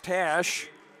left hash.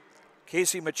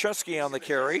 Casey Machuski on the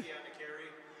carry.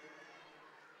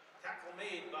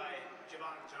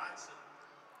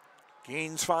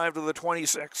 Gains 5 to the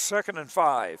 26, 2nd and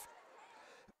 5.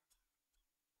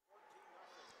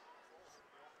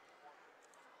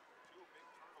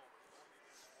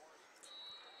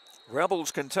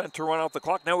 Rebels content to run out the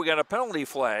clock. Now we got a penalty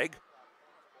flag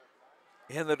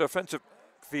in the defensive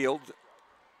field.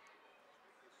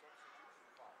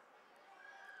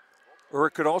 Or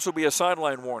it could also be a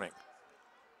sideline warning.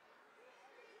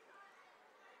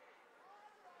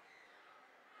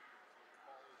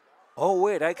 Oh,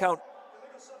 wait, I count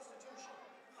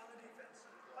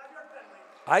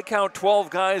 12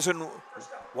 guys in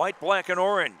white, black, and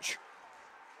orange.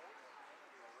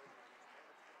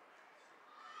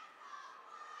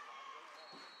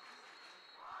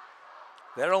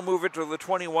 That'll move it to the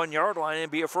 21-yard line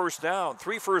and be a 1st down.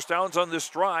 3 first downs on this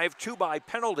drive, 2 by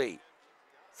penalty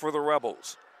for the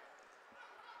Rebels.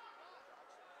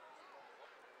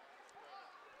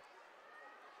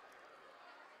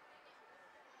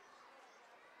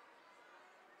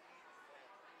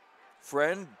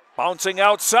 Friend bouncing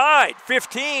outside,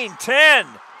 15, 10,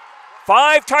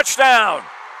 5, touchdown.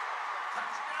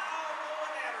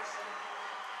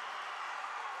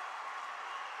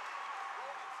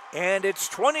 And it's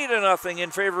 20-0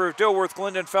 in favor of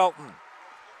Dilworth-Glyndon-Felton.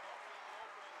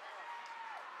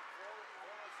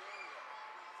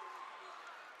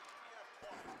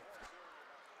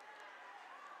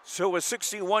 So a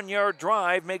 61-yard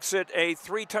drive makes it a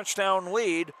 3-touchdown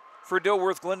lead for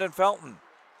Dilworth-Glyndon-Felton.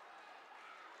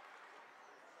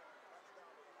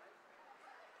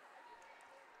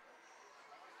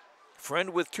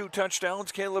 Friend with 2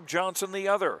 touchdowns, Caleb Johnson the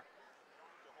other.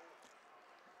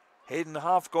 Hayden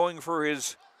Hoff going for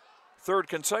his 3rd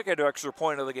consecutive extra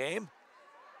point of the game.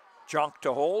 Junk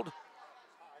to hold.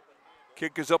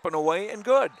 Kick is up and away and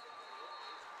good.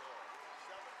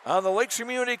 On the Lakes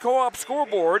Community Co-op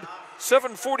scoreboard,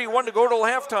 7:41 to go till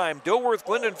halftime.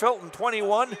 Dilworth-Glyndon-Felton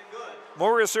 21.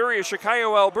 Morris area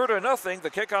Chokio-Alberta nothing.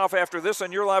 The kickoff after this on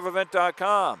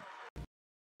YourLiveEvent.com.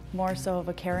 More so of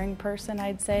a caring person,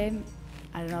 I'd say.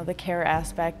 I don't know, the care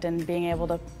aspect and being able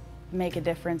to make a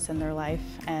difference in their life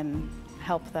and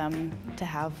help them to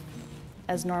have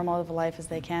as normal of a life as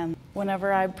they can.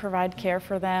 Whenever I provide care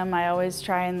for them, I always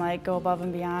try and like go above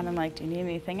and beyond and like, do you need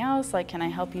anything else? Like, can I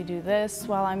help you do this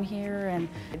while I'm here? And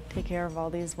I take care of all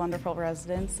these wonderful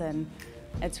residents, and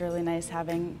it's really nice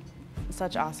having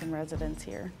such awesome residents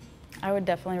here. I would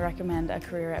definitely recommend a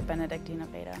career at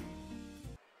Benedictine-Beta.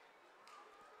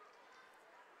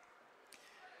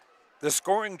 The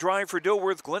scoring drive for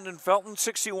Dilworth-Glyndon-Felton,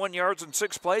 61 yards and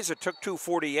 6 plays. It took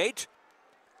 2:48.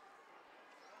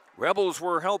 Rebels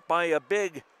were helped by a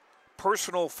big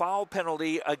personal foul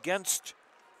penalty against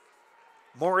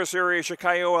Morris area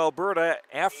Chokio-Alberta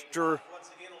after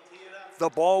the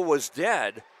ball was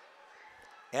dead,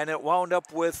 and it wound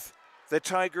up with the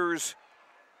Tigers'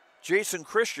 Jason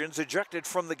Christians ejected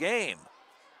from the game.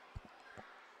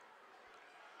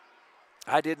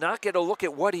 I did not get a look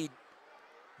at what he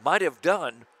might have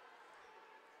done,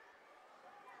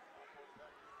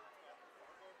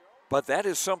 but that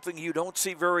is something you don't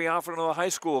see very often in a high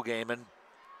school game, and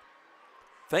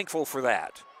thankful for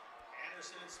that.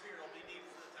 Anderson and Spear will be deep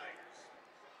for the Tigers.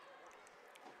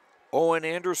 Owen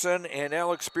Anderson and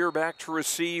Alex Spear back to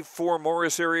receive for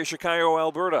Morris area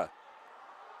Chokio-Alberta.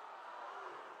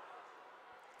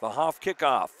 The Hoff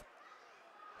kickoff.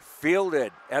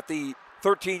 Fielded at the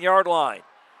 13-yard line.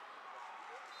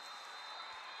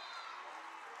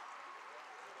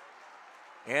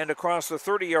 And across the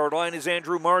 30-yard line is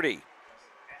Andrew Marty.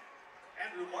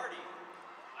 Andrew Marty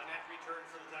on that return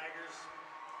for the Tigers.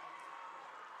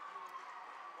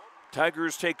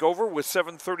 Tigers take over with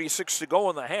 7:36 to go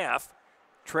in the half,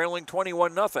 trailing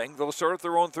 21-0. They'll start at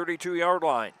their own 32-yard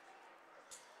line.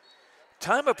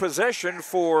 Time of possession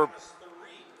for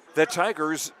the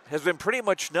Tigers has been pretty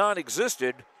much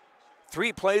non-existent.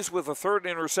 3 plays with a third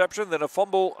interception, then a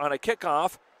fumble on a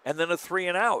kickoff, and then a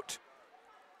 3-and-out.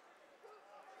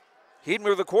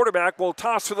 Heidmer, the quarterback, will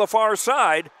toss to the far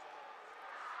side.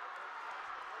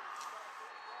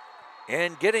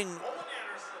 And getting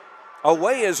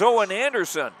away is Owen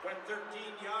Anderson. Went 13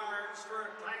 yards for a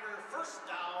Tiger first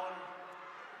down.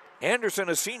 Anderson,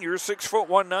 a senior, 6 foot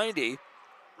 190.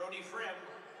 Brody Friend,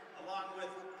 along with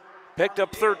Picked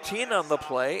up 13 on the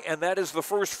play, and that is the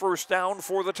first down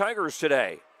for the Tigers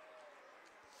today.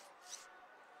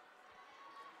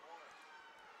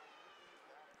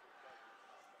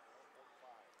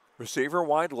 Receiver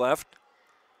wide left,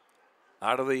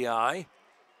 out of the eye.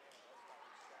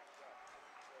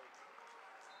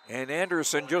 And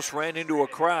Anderson just ran into a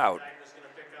crowd.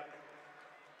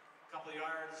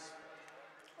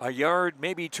 A yard,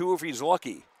 maybe 2 if he's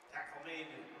lucky.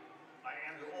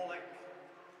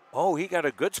 Oh, he got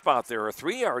a good spot there, a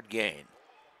 3-yard gain.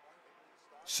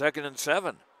 2nd and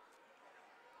 7.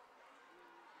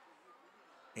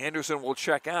 Anderson will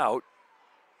check out.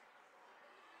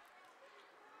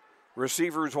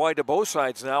 Receivers wide to both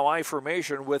sides now, I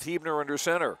formation with Heidmer under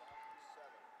center.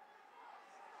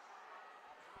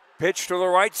 Pitch to the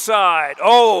right side.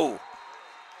 Oh!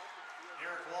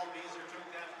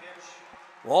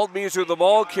 Waldmeiser, the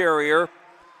ball carrier.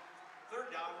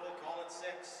 third down, we'll call it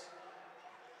 6.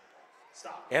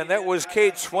 Stop. And that was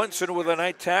Cade Swenson with a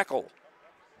nice tackle.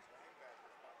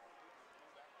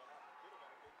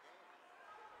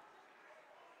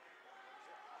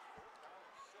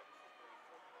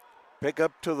 Pick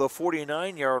up to the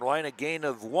 49-yard line, a gain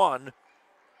of 1.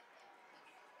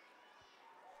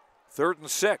 3rd and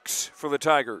 6 for the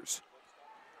Tigers.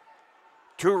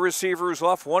 2 receivers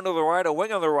left, 1 to the right, a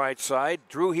wing on the right side.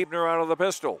 Drew Heidmer out of the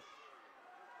pistol.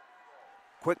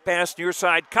 Quick pass near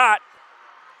side, caught.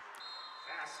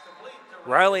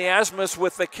 Riley Asmus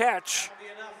with the catch.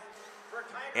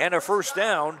 And a first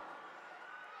down.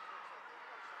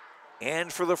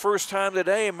 And for the first time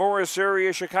today, Morris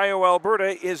area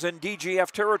Chokio-Alberta is in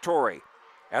DGF territory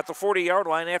at the 40-yard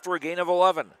line after a gain of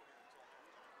 11.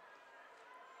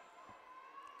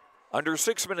 Under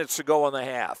 6 minutes to go in the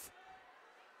half.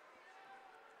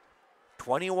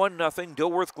 21-0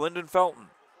 Dilworth-Glyndon-Felton.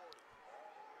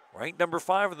 Ranked number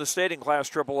 5 in the state in Class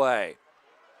AAA.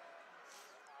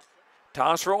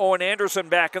 Toss for Owen Anderson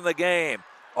back in the game.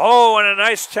 Oh, and a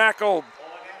nice tackle.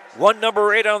 One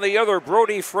number 8 on the other.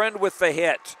 Brody Friend with the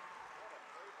hit.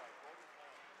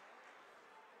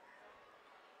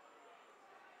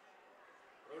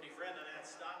 Brody Friend on that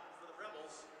stop for the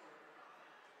Rebels.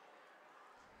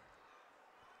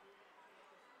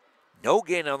 No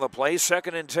gain on the play,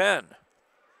 2nd and 10.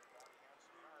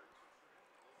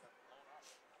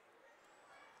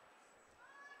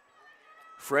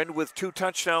 Friend with 2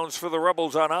 touchdowns for the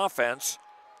Rebels on offense.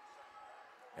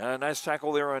 And a nice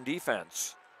tackle there on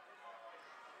defense.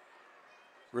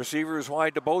 Receivers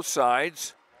wide to both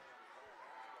sides.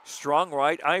 Strong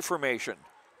right, I formation.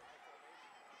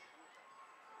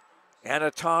 And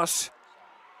a toss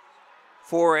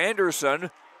for Anderson,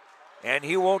 and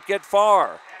he won't get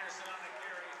far.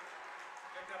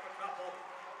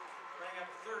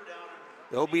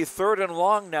 It'll be 3rd and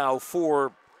long now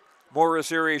for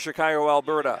Morris Area,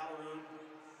 Chokio-Alberta.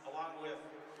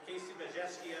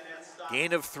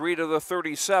 Gain of 3 to the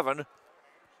 37.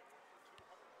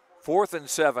 4th and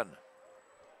 7.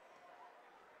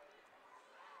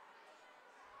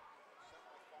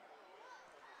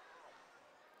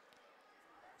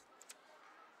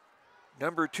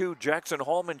 Number 2, Jackson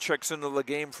Hallman checks into the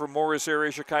game for Morris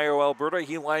Area, Chokio-Alberta.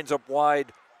 He lines up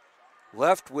wide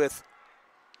left with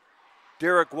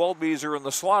Derek Waldbieser in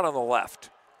the slot on the left.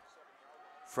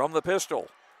 From the pistol,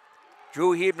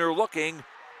 Drew Hebner looking,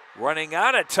 running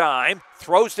out of time,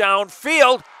 throws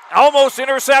downfield, almost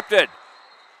intercepted.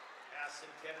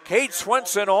 Cade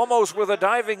Swenson almost with a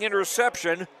diving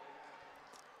interception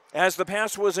as the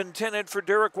pass was intended for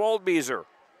Derek Waldbieser.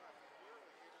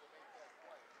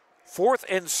 4th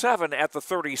and 7 at the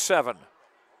 37.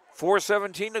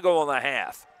 4:17 to go in the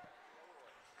half.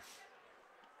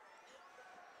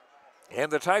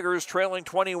 And the Tigers trailing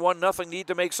 21-0, need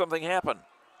to make something happen.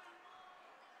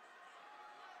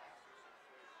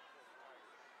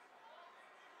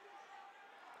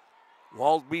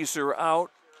 Waldbieser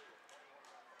out.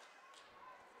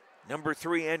 Number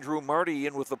 3, Andrew Marty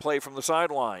in with the play from the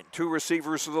sideline. 2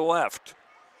 receivers to the left.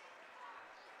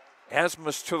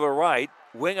 Asmus to the right,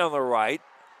 wing on the right.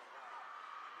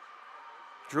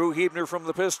 Drew Hebner from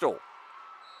the pistol.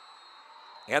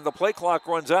 And the play clock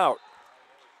runs out.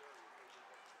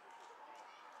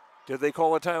 Did they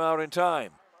call a timeout in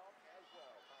time?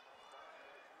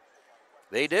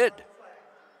 They did.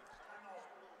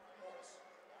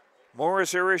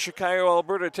 Morris Area,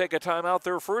 Chokio-Alberta take a timeout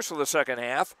there first of the second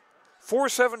half.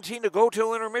 4:17 to go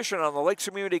till intermission on the Lakes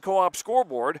Community Co-op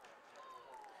scoreboard.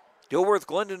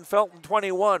 Dilworth-Glyndon-Felton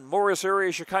 21, Morris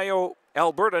Area,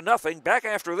 Chokio-Alberta nothing. Back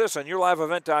after this on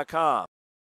YourLiveEvent.com.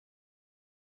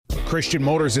 Christian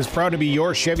Motors is proud to be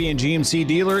your Chevy and GMC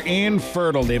dealer in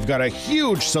Fertile. They've got a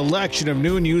huge selection of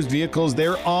new and used vehicles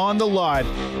there on the lot.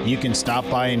 You can stop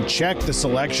by and check the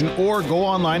selection or go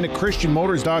online to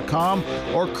christianmotors.com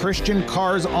or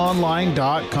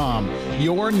christiancarsonline.com.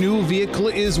 Your new vehicle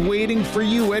is waiting for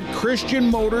you at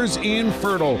Christian Motors in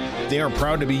Fertile. They are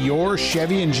proud to be your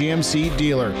Chevy and GMC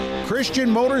dealer.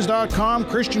 christianmotors.com,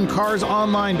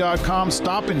 christiancarsonline.com.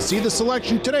 Stop and see the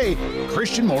selection today.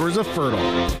 Christian Motors of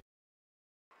Fertile.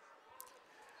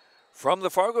 From the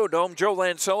Fargo Dome, Joe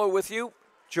Lancello with you.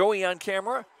 Joey on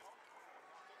camera.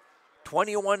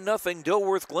 21-0,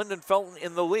 Dilworth-Glyndon-Felton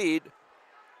in the lead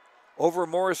over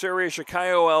Morris Area,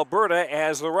 Chokio-Alberta,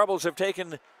 as the Rebels have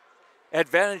taken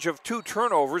advantage of 2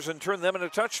 turnovers and turned them into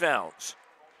touchdowns.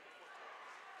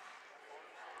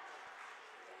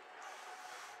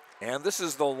 And this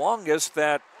is the longest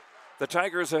that the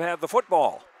Tigers have had the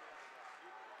football.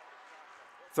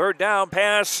 3rd down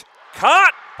pass,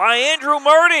 caught by Andrew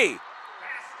Marty.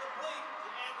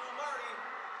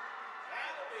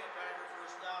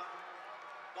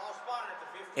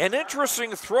 An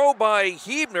interesting throw by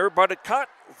Hebner, but it caught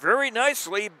very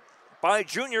nicely by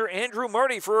junior Andrew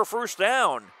Marty for a first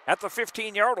down at the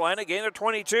 15-yard line, a gain of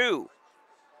 22.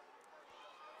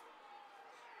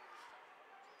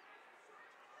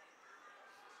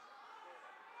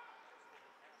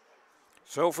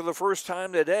 So for the first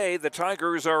time today, the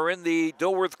Tigers are in the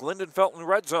Dilworth-Glyndon-Felton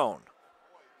red zone.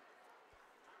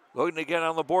 Looking to get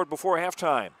on the board before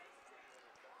halftime.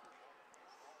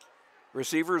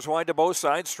 Receivers wide to both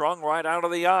sides, strong right out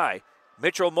of the eye.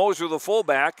 Mitchell Moser, the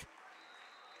fullback,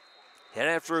 and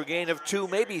after a gain of 2,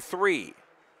 maybe 3.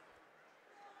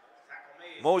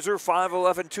 Moser,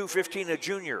 5'11", 215, a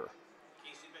junior.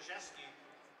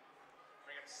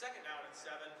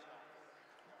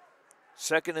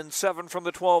 Second and 7 from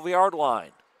the 12-yard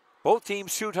line. Both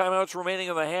teams 2 timeouts remaining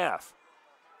in the half.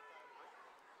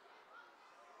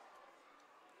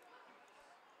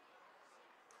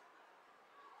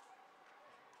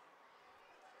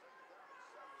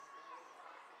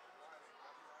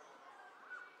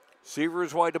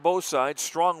 Receivers wide to both sides,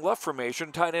 strong left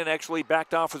formation. Tight end actually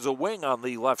backed off as a wing on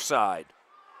the left side.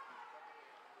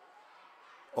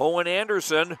 Owen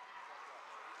Anderson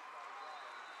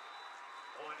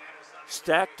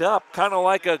stacked up, kind of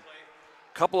like a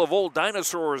couple of old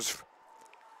dinosaurs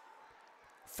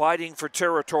fighting for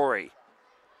territory.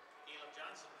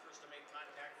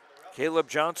 Caleb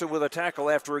Johnson with a tackle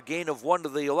after a gain of 1 to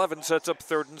the 11, sets up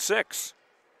 3rd and 6.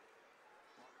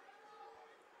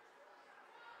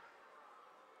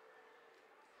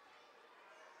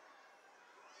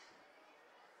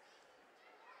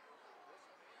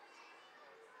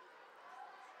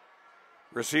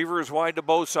 Receivers wide to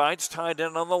both sides, tied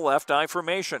in on the left, I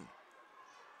formation.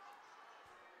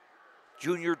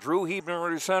 Junior Drew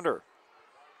Hebner to center.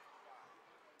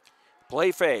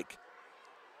 Play fake.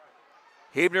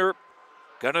 Hebner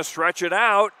gonna stretch it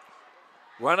out.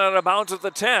 Run out of bounds at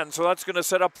the 10, so that's gonna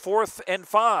set up 4th and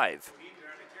 5.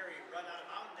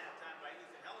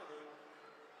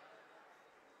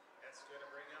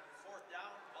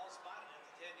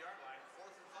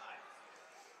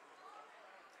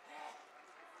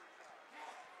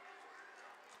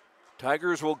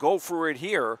 Tigers will go for it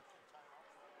here.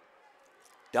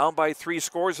 Down by 3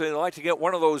 scores, they'd like to get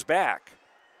one of those back.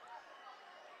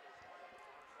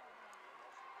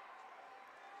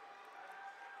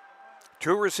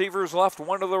 Two receivers left,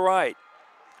 one to the right.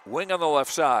 Wing on the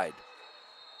left side.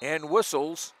 And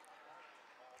whistles.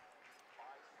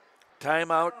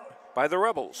 Timeout by the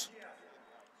Rebels.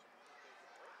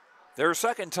 Their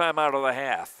second timeout of the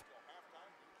half.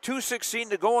 2:16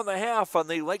 to go in the half on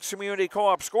the Lakes Community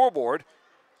Co-op scoreboard.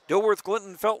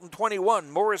 Dilworth-Glyndon-Felton 21,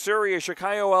 Morris Area,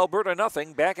 Chokio-Alberta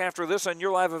nothing. Back after this on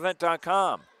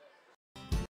YourLiveEvent.com.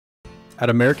 At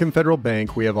American Federal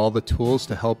Bank, we have all the tools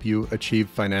to help you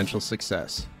achieve financial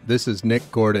success. This is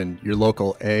Nick Gordon, your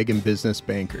local ag and business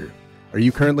banker. Are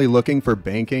you currently looking for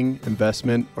banking,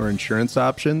 investment, or insurance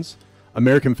options?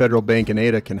 American Federal Bank in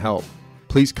Ada can help.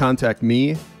 Please contact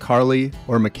me, Carly,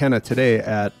 or McKenna today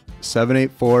at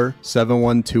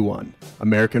 784-7121.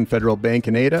 American Federal Bank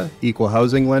in Ada, Equal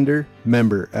Housing Lender,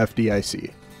 member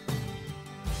FDIC.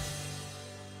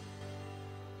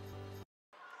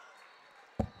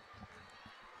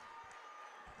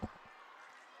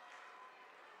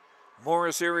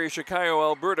 Morris Area,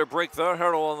 Chokio-Alberta break the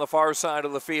huddle on the far side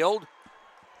of the field.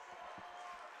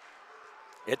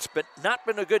 It's not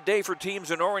been a good day for teams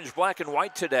in orange, black, and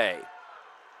white today.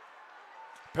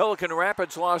 Pelican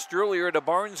Rapids lost earlier to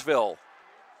Barnesville,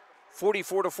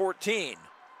 44-14.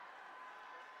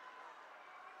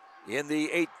 In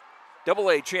the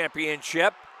 8AA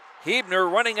championship,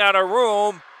 Hebner running out of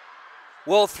room,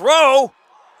 will throw.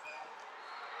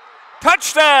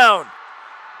 Touchdown!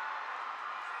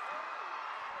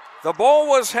 The ball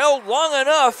was held long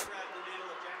enough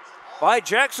by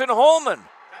Jackson Holman.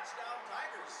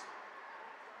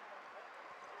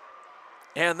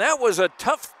 And that was a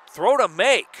tough throw to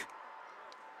make.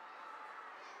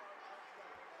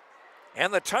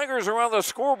 And the Tigers are on the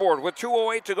scoreboard with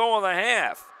 2:08 to go in the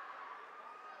half.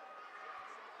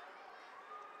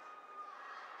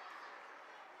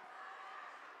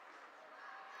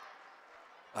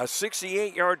 A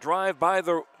 68-yard drive by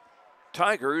the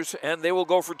Tigers, and they will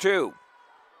go for 2.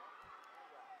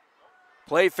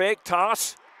 Play fake,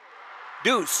 toss,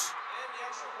 deuce.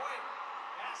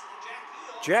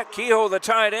 Jack Kehoe, the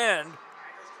tight end.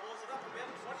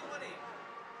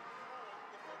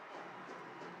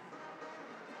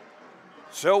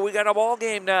 So we got a ball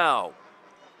game now.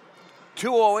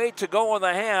 2:08 to go in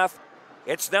the half.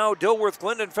 It's now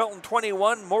Dilworth-Glyndon-Felton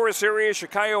 21, Morris Area,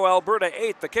 Chokio-Alberta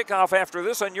 8. The kickoff after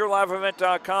this on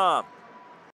YourLiveEvent.com.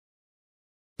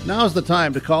 Now's the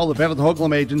time to call the Bennett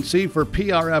Hoagland Agency for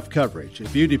PRF coverage.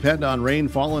 If you depend on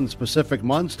rainfall in specific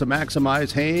months to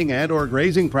maximize haying and or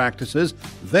grazing practices,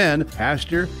 then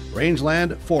pasture,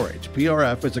 rangeland, forage.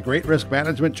 PRF is a great risk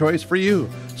management choice for you.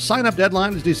 Sign-up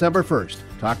deadline is December 1st.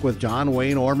 Talk with John,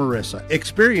 Wayne, or Marissa.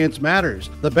 Experience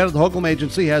matters. The Bennett Hoagland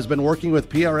Agency has been working with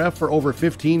PRF for over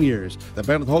 15 years. The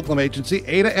Bennett Hoagland Agency,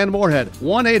 Ada and Moorhead,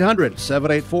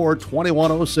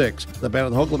 1-800-784-2106. The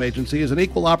Bennett Hoagland Agency is an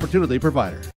equal opportunity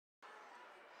provider.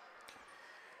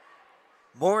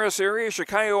 Morris Area,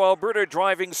 Chokio-Alberta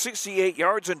driving 68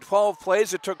 yards in 12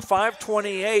 plays. It took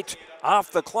 5:28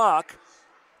 off the clock.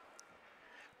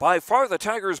 By far the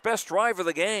Tigers' best drive of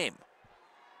the game.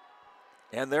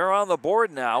 And they're on the board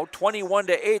now,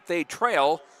 21-8. They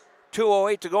trail,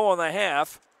 2:08 to go in the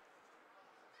half.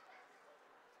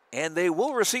 And they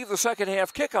will receive the second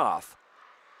half kickoff.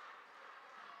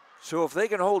 So if they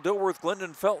can hold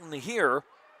Dilworth-Glyndon-Felton here,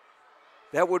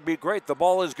 that would be great. The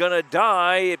ball is going to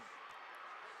die.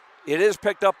 It is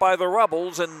picked up by the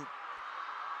Rebels and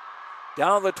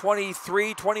down the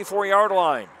 23, 24-yard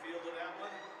line.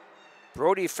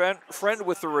 Brody Friend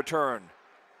with the return.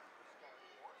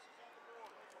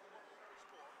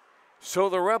 So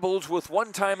the Rebels with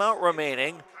one timeout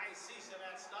remaining.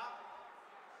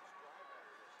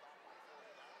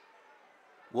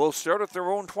 Will start at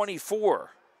their own 24.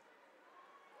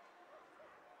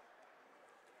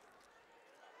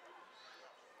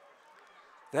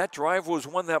 That drive was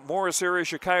one that Morris Area,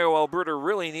 Chokio-Alberta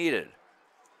really needed.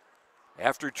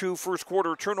 After 2 first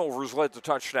quarter turnovers led to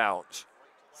touchdowns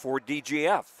for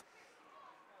DGF.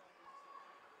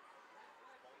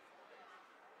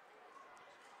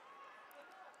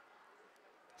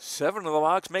 7 in the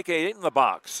box, make 8 in the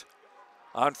box.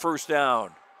 On first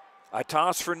down, a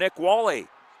toss for Nick Wally.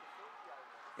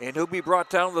 And he'll be brought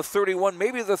down the 31,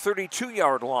 maybe the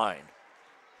 32-yard line.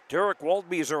 Derek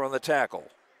Waldbeezer on the tackle.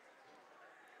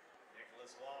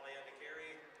 Nicholas Wally on the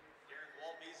carry. Derek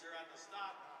Waldbeezer on the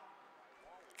stop.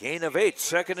 Gain of 8,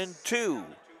 2nd and 2.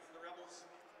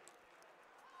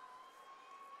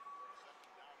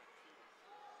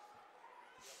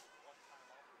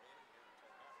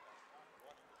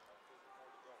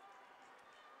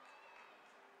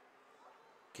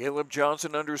 Caleb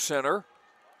Johnson under center.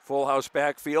 Full house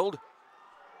backfield.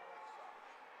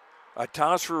 A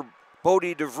toss for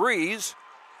Bodie DeVries,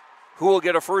 who will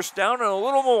get a first down and a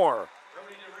little more.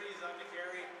 Bodie DeVries on the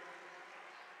carry.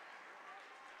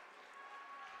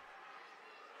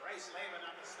 Bryce Lehman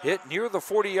on the stop. Hit near the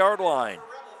 40-yard line.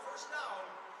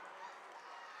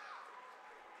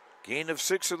 Gain of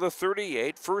 6 of the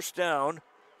 38, first down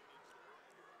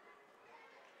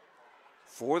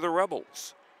for the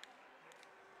Rebels.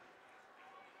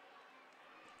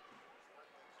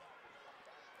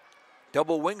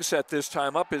 Double wing set this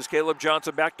time up is Caleb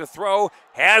Johnson back to throw.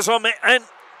 Has him, and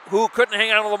who couldn't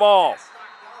hang on to the ball?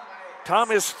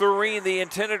 Thomas Thureen, the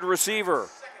intended receiver.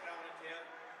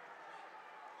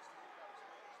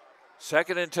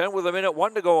 2nd and 10 with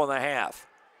 1:01 to go in the half.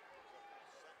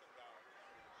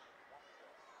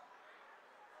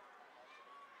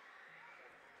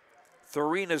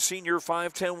 Thureen, a senior,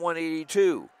 5'10",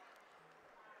 182.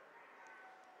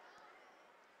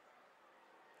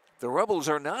 The Rebels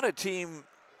are not a team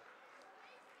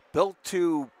built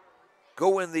to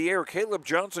go in the air. Caleb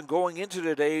Johnson going into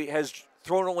today has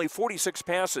thrown only 46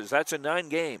 passes. That's in 9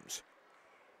 games.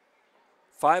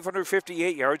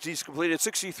 558 yards. He's completed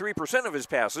 63% of his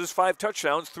passes, 5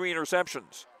 touchdowns, 3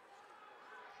 interceptions.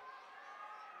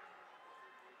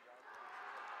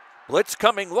 Blitz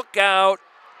coming, look out.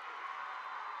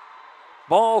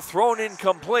 Ball thrown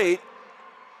incomplete.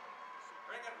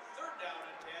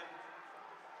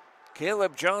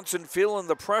 Caleb Johnson feeling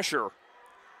the pressure.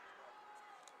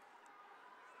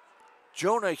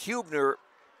 Jonah Hubner,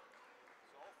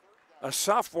 a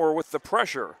sophomore, with the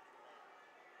pressure.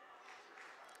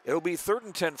 It'll be 3rd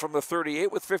and 10 from the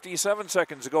 38 with 57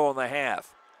 seconds to go in the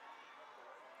half.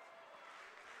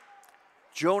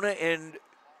 Jonah and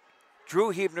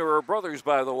Drew Hubner are brothers,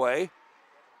 by the way.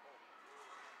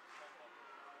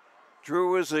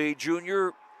 Drew is a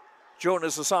junior,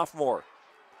 Jonah's a sophomore.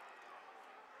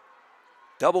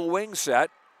 Double wing set.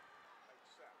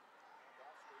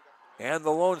 And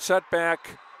the lone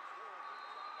setback,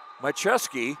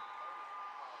 Macheski,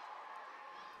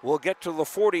 will get to the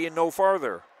 40 and no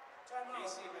farther.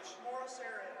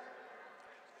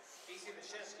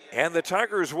 And the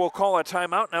Tigers will call a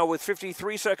timeout now with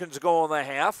 53 seconds to go in the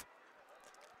half.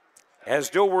 As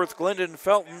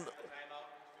Dilworth-Glyndon-Felton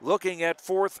looking at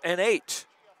 4th and 8.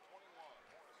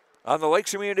 On the Lakes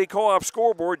Community Co-op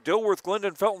scoreboard,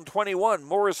 Dilworth-Glyndon-Felton 21,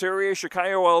 Morris area,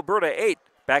 Chokio-Alberta 8.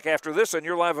 Back after this on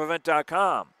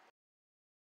YourLiveEvent.com.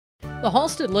 The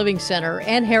Halstead Living Center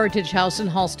and Heritage House in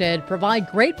Halstead provide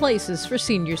great places for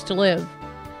seniors to live.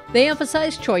 They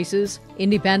emphasize choices,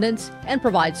 independence, and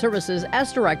provide services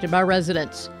as directed by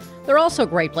residents. They're also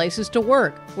great places to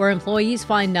work, where employees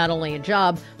find not only a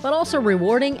job, but also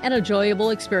rewarding and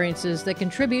enjoyable experiences that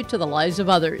contribute to the lives of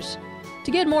others. To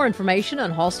get more information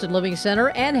on Halstead Living Center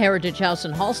and Heritage House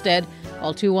in Halstead,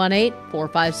 call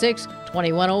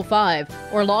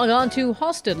 218-456-2105 or log on to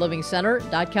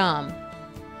halsteadlivingcenter.com.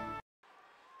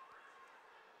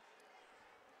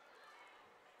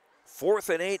 4th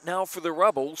and 8 now for the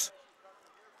Rebels.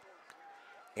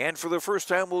 And for the first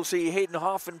time, we'll see Hayden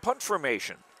Hoff in punt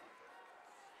formation.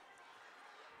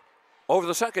 Over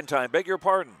the second time, beg your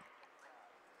pardon.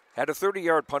 Had a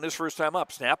 30-yard punt his first time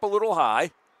up. Snap a little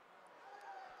high.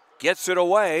 Gets it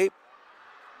away.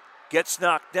 Gets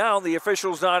knocked down. The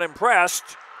official's not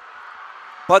impressed.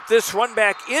 But this run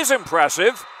back is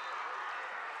impressive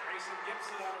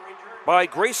by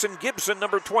Grayson Gibson,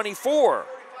 number 24.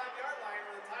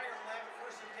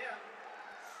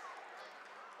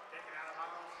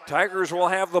 Tigers will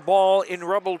have the ball in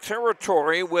Rebel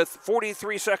territory with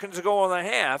 43 seconds to go in the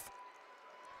half.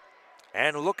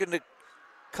 And looking to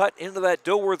cut into that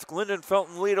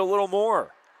Dilworth-Glyndon-Felton lead a little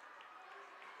more.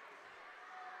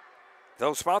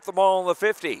 They'll spot the ball on the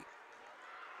 50.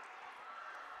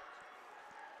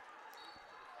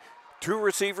 2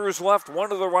 receivers left, 1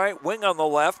 to the right, wing on the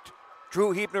left.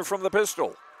 Drew Hubner from the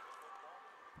pistol.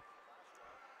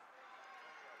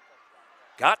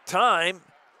 Got time,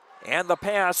 and the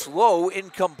pass low,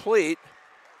 incomplete.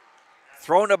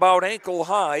 Thrown about ankle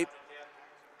high,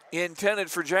 intended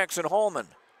for Jackson Hallman.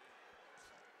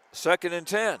 2nd and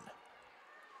 10.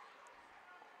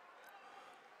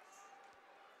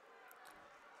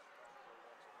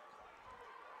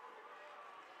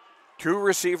 Two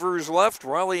receivers left,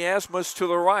 Riley Asmus to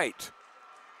the right.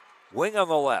 Wing on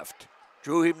the left.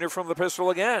 Drew Hebner from the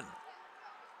pistol again.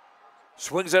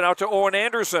 Swings it out to Owen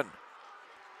Anderson,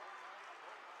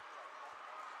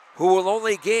 who will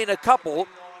only gain a couple.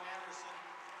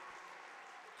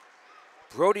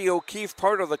 Brody O'Keefe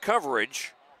part of the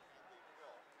coverage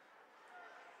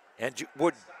and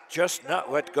would just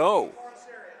not let go.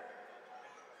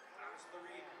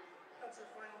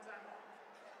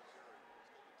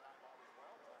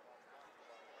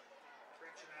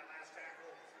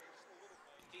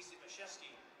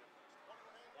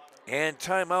 And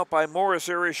timeout by Morris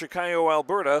area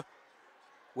Chokio-Alberta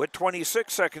with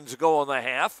 26 seconds to go in the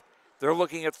half. They're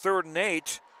looking at 3rd and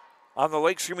 8 on the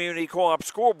Lakes Community Co-op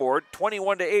scoreboard.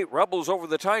 21-8 Rebels over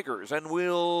the Tigers, and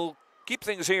we'll keep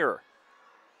things here.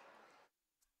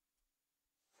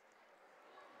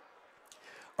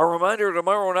 A reminder,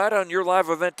 tomorrow night on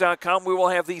YourLiveEvent.com, we will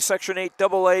have the Section 8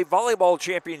 AA Volleyball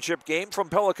Championship game from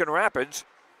Pelican Rapids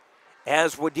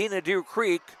as Wadena Deer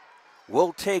Creek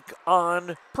will take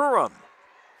on Perham.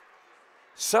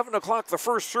 7 o'clock, the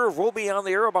first serve will be on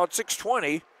the air about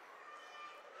 6:20.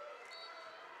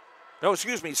 No,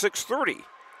 excuse me, 6:30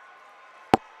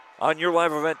 on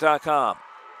YourLiveEvent.com.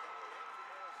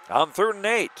 On 3rd and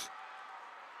 8.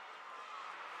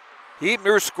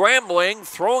 Hebner scrambling,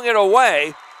 throwing it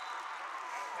away.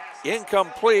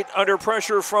 Incomplete under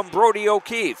pressure from Brody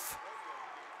O'Keefe.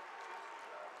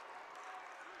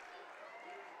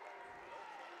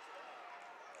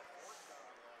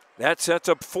 That sets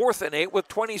up 4th and 8 with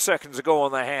 20 seconds to go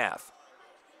in the half.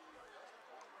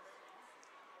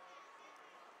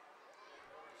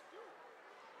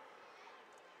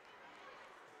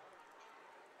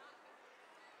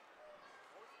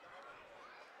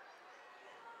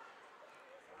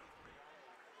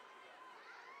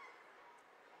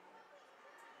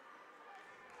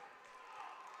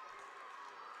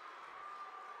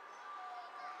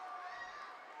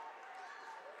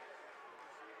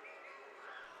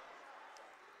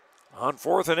 On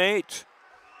 4th and 8.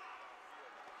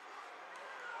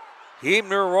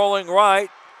 Hebner rolling right,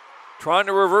 trying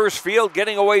to reverse field,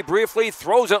 getting away briefly,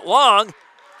 throws it long,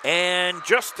 and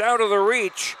just out of the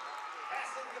reach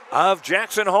of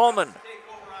Jackson Holman.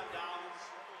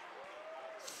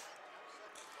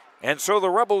 And so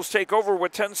the Rebels take over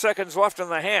with 10 seconds left in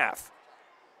the half.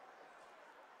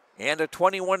 And a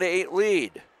 21-8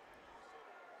 lead.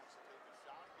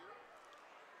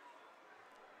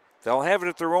 They'll have it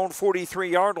at their own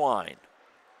 43-yard line.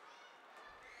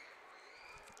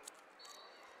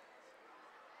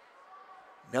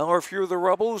 Now, if you're the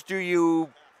Rebels, do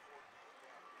you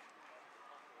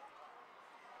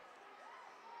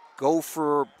go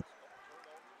for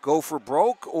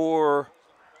broke or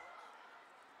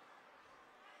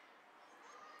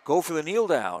go for the kneel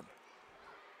down?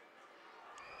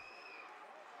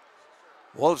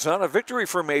 Well, it's not a victory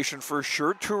formation for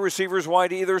sure. 2 receivers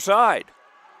wide either side.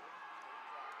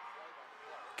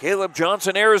 Caleb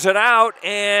Johnson airs it out,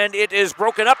 and it is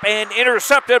broken up and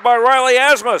intercepted by Riley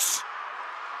Asmus.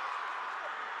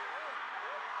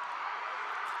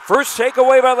 First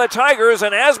takeaway by the Tigers,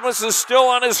 and Asmus is still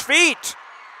on his feet.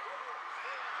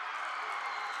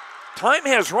 Time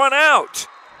has run out.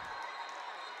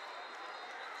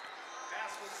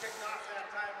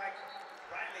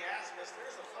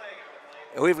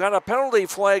 We've got a penalty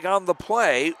flag on the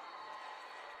play.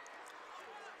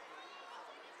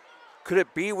 Could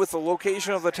it be with the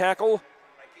location of the tackle?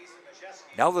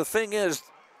 Now the thing is,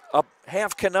 a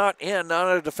half cannot end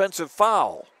on a defensive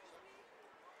foul.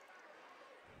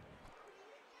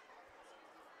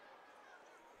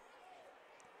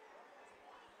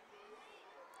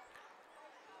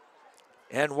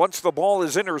 And once the ball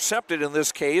is intercepted in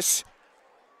this case,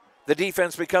 the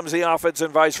defense becomes the offense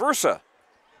and vice versa.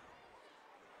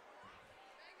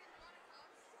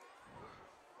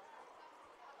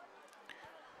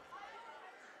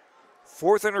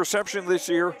 Fourth interception this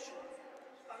year.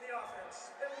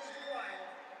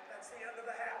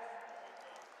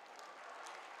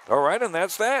 All right, and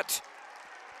that's that.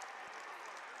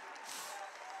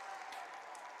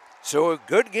 So a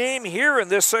good game here in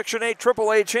this Section 8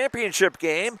 AAA championship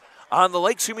game on the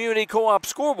Lakes Community Co-op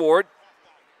scoreboard.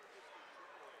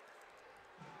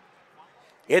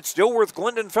 It's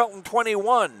Dilworth-Glyndon-Felton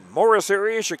 21, Morris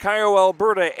area,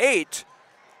 Chokio-Alberta 8.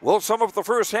 We'll sum up the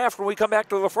first half when we come back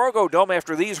to the Fargo Dome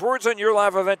after these words on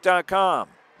YourLiveEvent.com.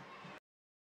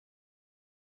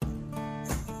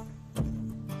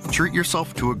 Treat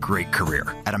yourself to a great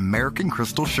career at American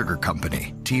Crystal Sugar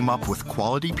Company. Team up with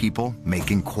quality people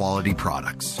making quality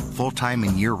products. Full-time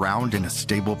and year-round in a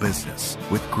stable business.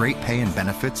 With great pay and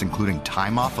benefits including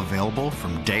time off available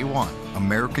from day one.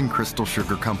 American Crystal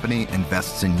Sugar Company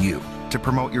invests in you to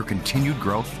promote your continued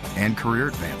growth and career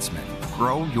advancement.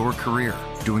 Grow your career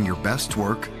doing your best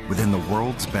work within the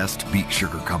world's best beet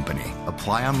sugar company.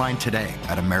 Apply online today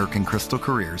at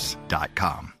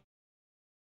AmericanCrystalCareers.com.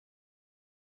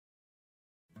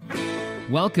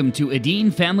 Welcome to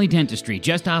Edeen Family Dentistry,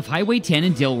 just off Highway 10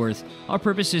 in Dilworth. Our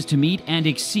purpose is to meet and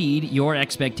exceed your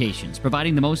expectations,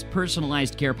 providing the most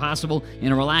personalized care possible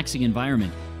in a relaxing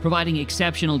environment, providing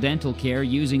exceptional dental care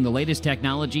using the latest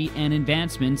technology and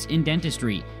advancements in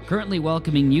dentistry. Currently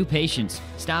welcoming new patients.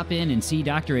 Stop in and see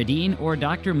Dr. Edeen or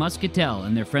Dr. Muscatel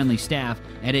and their friendly staff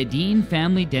at Edeen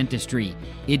Family Dentistry.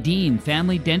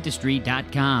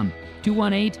 EdeenFamilyDentistry.com.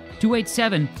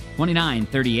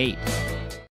 218-287-2938.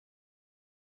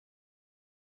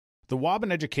 The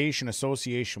Waban Education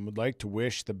Association would like to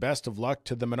wish the best of luck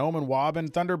to the Mahnomen Waban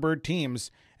Thunderbird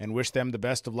teams and wish them the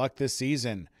best of luck this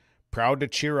season. Proud to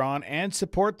cheer on and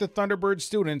support the Thunderbird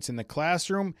students in the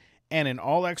classroom and in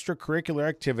all extracurricular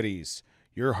activities.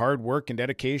 Your hard work and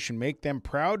dedication make them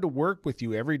proud to work with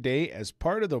you every day as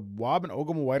part of the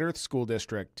Waban-Ogama-White Earth School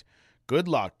District. Good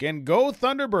luck and go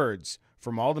Thunderbirds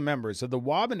from all the members of the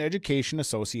Waban Education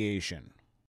Association.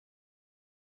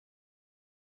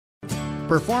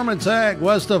 Performance Ag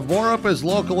west of Borup is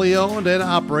locally owned and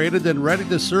operated and ready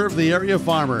to serve the area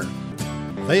farmer.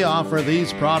 They offer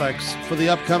these products for the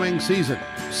upcoming season: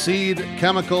 seed,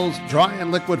 chemicals, dry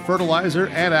and liquid fertilizer,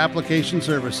 and application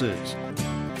services.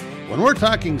 When we're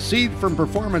talking seed from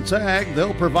Performance Ag,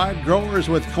 they'll provide growers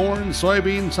with corn,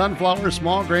 soybean, sunflower,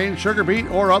 small grain, sugar beet,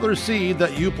 or other seed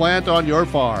that you plant on your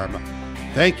farm.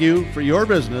 Thank you for your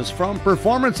business from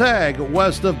Performance Ag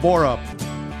west of Borup.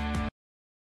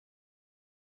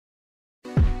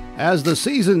 As the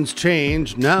seasons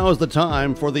change, now is the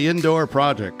time for the indoor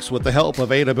projects with the help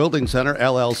of Ada Building Center,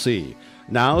 LLC.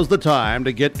 Now's the time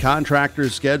to get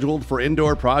contractors scheduled for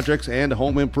indoor projects and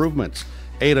home improvements.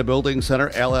 Ada Building Center,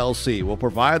 LLC will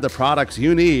provide the products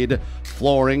you need: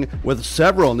 flooring with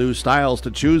several new styles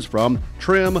to choose from,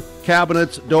 trim,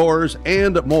 cabinets, doors,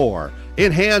 and more.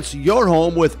 Enhance your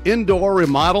home with indoor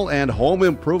remodel and home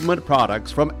improvement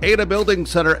products from Ada Building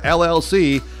Center,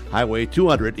 LLC, Highway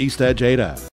 200, East Edge,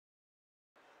 Ada.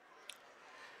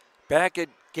 Back at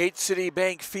Gate City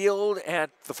Bank Field at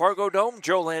the Fargo Dome,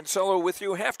 Joe Lancello with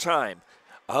you. Halftime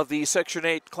of the Section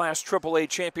 8 Class AAA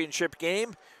Championship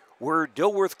game, where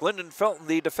Dilworth-Glyndon-Felton,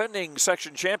 the defending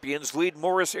section champions, lead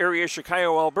Morris area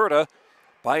Chokio-Alberta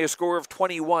by a score of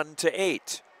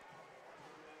 21-8.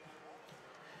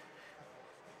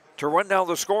 To run down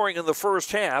the scoring in the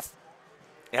first half,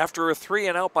 after a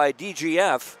 3-and-out by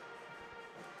DGF,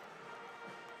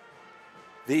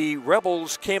 the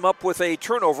Rebels came up with a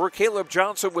turnover. Caleb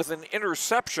Johnson with an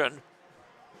interception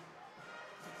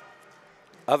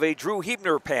of a Drew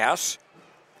Hebner pass.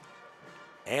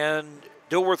 And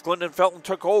Dilworth-Glyndon-Felton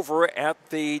took over at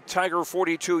the Tiger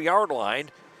 42-yard line.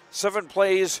 7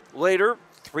 plays later,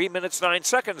 3 minutes, 9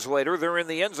 seconds later, they're in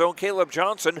the end zone. Caleb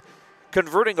Johnson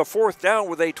converting a 4th down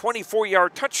with a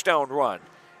 24-yard touchdown run.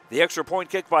 The extra point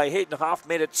kick by Hayden Hoff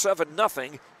made it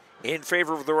 7-0. In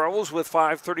favor of the Rebels with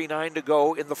 5:39 to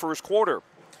go in the first quarter.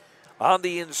 On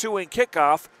the ensuing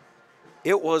kickoff,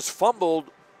 it was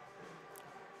fumbled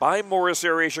by Morris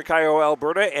area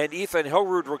Chokio-Alberta, and Ethan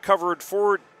Hillrud recovered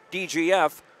for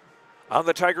DGF on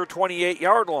the Tiger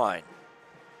 28-yard line.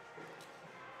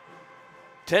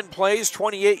 10 plays,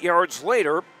 28 yards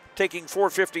later, taking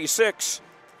 4:56.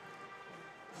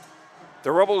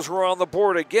 The Rebels were on the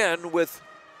board again with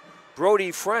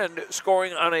Brody Friend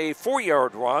scoring on a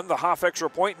 4-yard run. The Hoff extra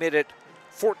point made it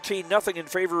 14-0 in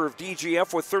favor of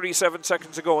DGF with 37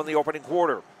 seconds to go in the opening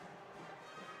quarter.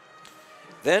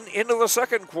 Then into the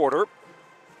second quarter,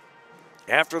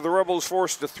 after the Rebels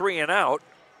forced a 3-and-out,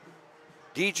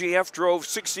 DGF drove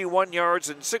 61 yards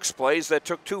in 6 plays. That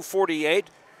took 2:48.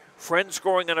 Friend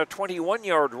scoring on a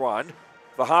 21-yard run.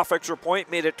 The Hoff extra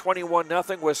point made it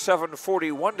 21-0 with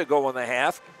 7:41 to go in the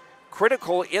half.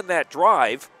 Critical in that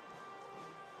drive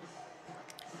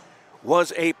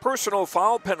was a personal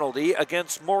foul penalty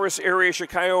against Morris area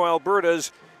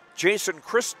Chokio-Alberta's Jason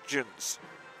Christians.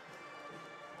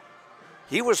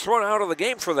 He was thrown out of the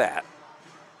game for that.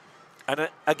 And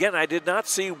again, I did not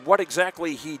see what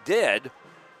exactly he did.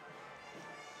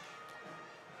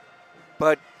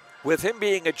 But with him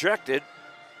being ejected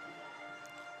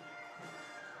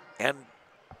and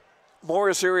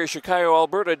Morris area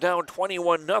Chokio-Alberta down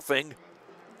 21-0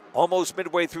 almost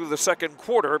midway through the second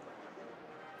quarter,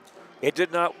 it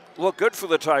did not look good for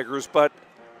the Tigers, but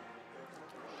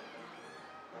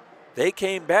they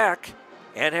came back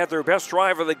and had their best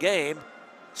drive of the game.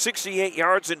 68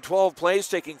 yards in 12 plays,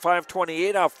 taking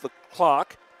 5:28 off the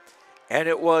clock. And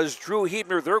it was Drew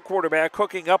Hebner, their quarterback,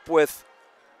 hooking up with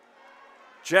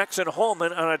Jackson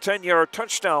Holman on a 10-yard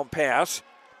touchdown pass.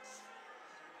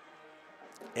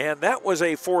 And that was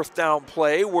a 4th down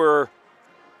play where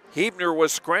Hebner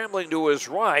was scrambling to his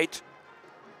right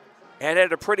and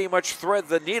had to pretty much thread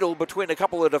the needle between a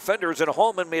couple of defenders, and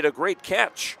Holman made a great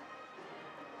catch.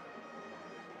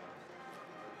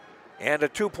 And a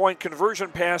 2-point conversion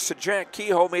pass to Jack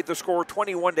Kehoe made the score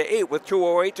 21-8 with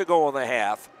 2:08 to go in the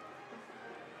half.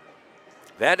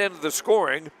 That ended the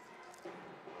scoring.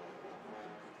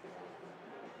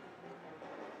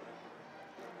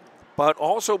 But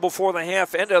also before the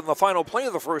half ended, on the final play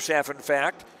of the first half, in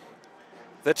fact,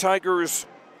 the Tigers'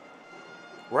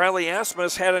 Riley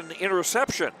Asmus had an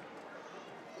interception.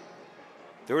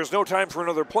 There was no time for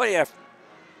another play after.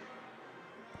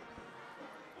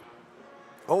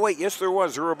 Oh, wait, yes, there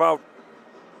was. There were about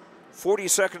 40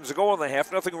 seconds to go in the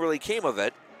half. Nothing really came of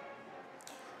it.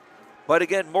 But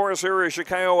again, Morris area,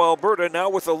 Chokio-Alberta, now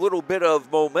with a little bit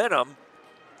of momentum,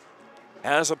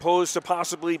 as opposed to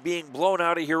possibly being blown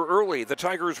out of here early. The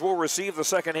Tigers will receive the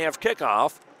second half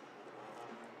kickoff,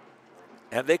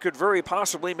 and they could very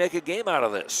possibly make a game out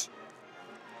of this.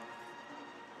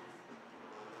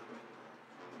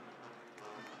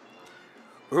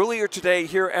 Earlier today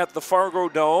here at the Fargo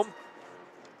Dome,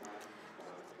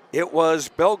 it was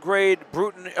Belgrade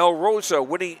Bruton El Rosa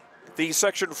winning the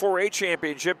Section 4A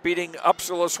championship, beating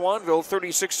Uppsala Swanville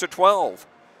 36-12.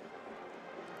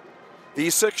 The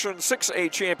Section 6A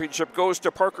championship goes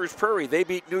to Parker's Prairie. They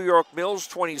beat New York Mills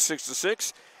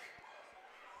 26-6.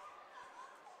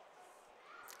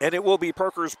 And it will be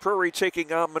Parker's Prairie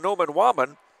taking on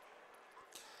Mahnomen-Waban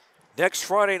next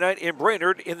Friday night in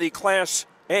Brainerd in the Class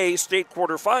A state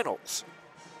quarterfinals.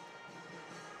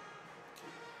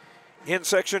 In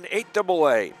Section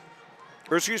 6AA,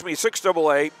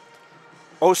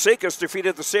 Osakis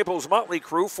defeated the Staples Motley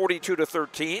Crew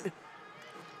 42-13.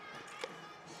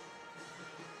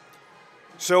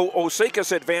 So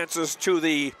Osakis advances to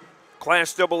the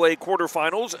Class AA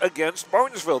quarterfinals against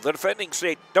Barnesville, the defending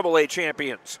state AA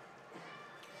champions.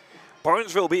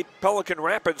 Barnesville beat Pelican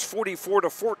Rapids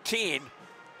 44-14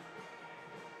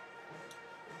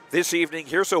 this evening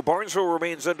here, so Barnesville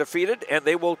remains undefeated, and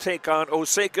they will take on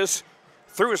Osakis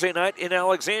Thursday night in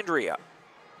Alexandria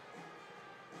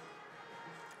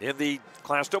in the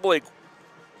Class AA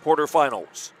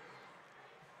quarterfinals.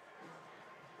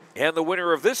 And the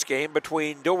winner of this game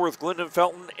between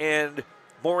Dilworth-Glyndon-Felton and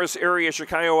Morris area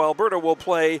Chokio-Alberta will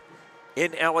play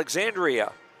in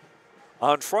Alexandria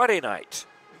on Friday night.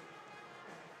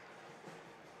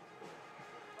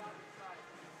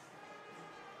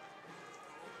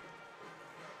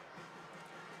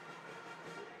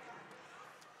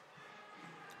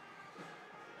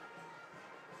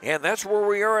 And that's where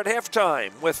we are at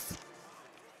halftime, with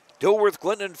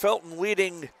Dilworth-Glyndon-Felton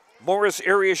leading Morris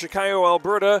area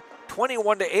Chokio-Alberta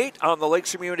 21-8 on the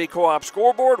Lakes Community Co-op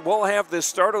scoreboard. We'll have this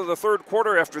start of the third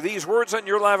quarter after these words on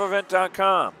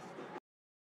YourLiveEvent.com.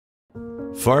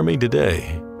 Farming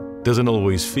today doesn't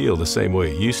always feel the same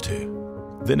way it used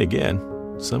to. Then again,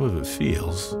 some of it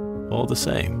feels all the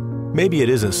same. Maybe it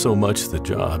isn't so much the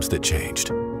jobs that changed,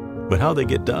 but how they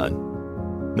get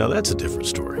done. Now that's a different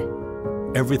story.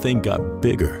 Everything got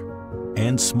bigger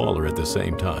and smaller at the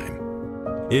same time.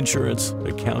 Insurance,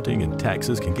 accounting, and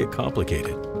taxes can get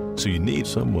complicated, so you need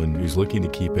someone who's looking to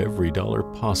keep every dollar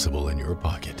possible in your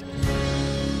pocket.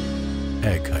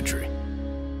 Ag Country.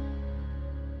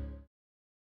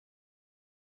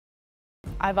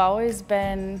 I've always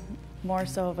been more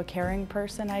so of a caring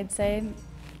person, I'd say.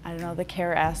 I don't know, the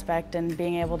care aspect and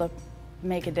being able to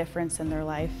make a difference in their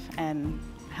life and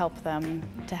help them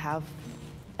to have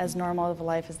as normal of a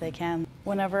life as they can.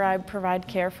 Whenever I provide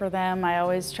care for them, I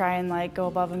always try and go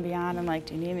above and beyond and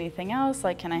do you need anything else?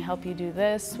 Can I help you do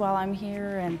this while I'm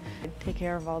here? And I take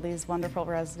care of all these wonderful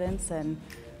residents, and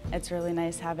it's really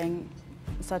nice having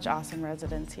such awesome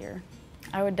residents here.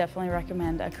 I would definitely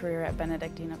recommend a career at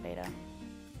Benedictine of Beta.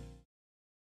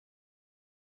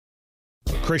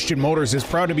 Christian Motors is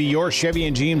proud to be your Chevy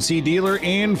and GMC dealer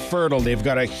in Fertile. They've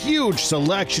got a huge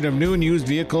selection of new and used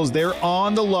vehicles there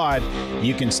on the lot.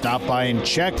 You can stop by and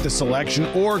check the selection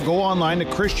or go online to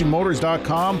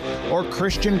christianmotors.com or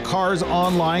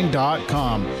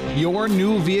christiancarsonline.com. Your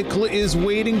new vehicle is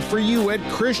waiting for you at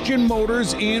Christian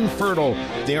Motors in Fertile.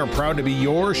 They are proud to be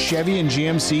your Chevy and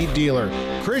GMC dealer.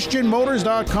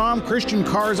 christianmotors.com,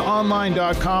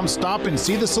 christiancarsonline.com. Stop and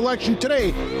see the selection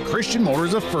today. Christian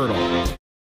Motors of Fertile.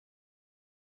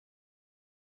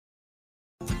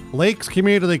 Lakes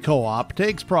Community Co-op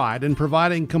takes pride in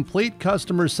providing complete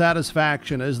customer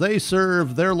satisfaction as they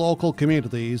serve their local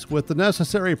communities with the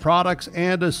necessary products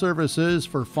and services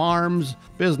for farms,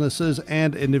 businesses,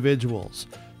 and individuals.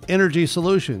 Energy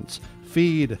solutions,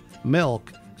 feed,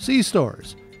 milk,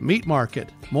 C-stores, meat market,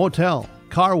 motel,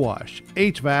 car wash,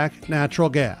 HVAC, natural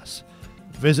gas.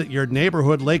 Visit your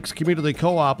neighborhood Lakes Community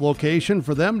Co-op location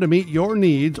for them to meet your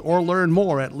needs or learn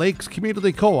more at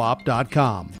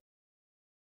lakescommunitycoop.com.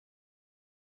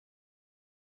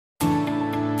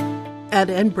 At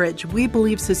Enbridge, we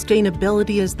believe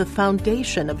sustainability is the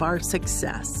foundation of our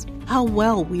success. How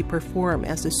well we perform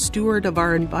as a steward of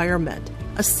our environment,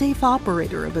 a safe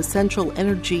operator of essential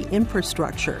energy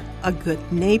infrastructure, a good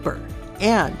neighbor,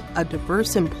 and a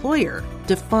diverse employer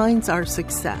defines our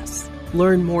success.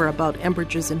 Learn more about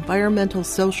Enbridge's environmental,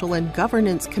 social, and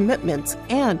governance commitments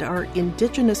and our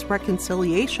Indigenous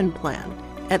Reconciliation Plan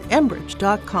at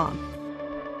enbridge.com.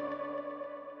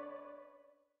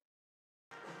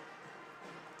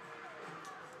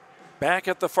 Back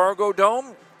at the Fargo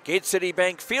Dome, Gate City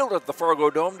Bank Field at the Fargo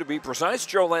Dome to be precise.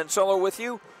 Joe Lancello with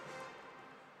you.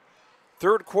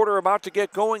 Third quarter about to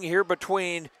get going here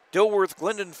between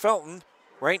Dilworth-Glyndon-Felton,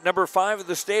 ranked number 5 of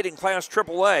the state in Class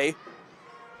AAA,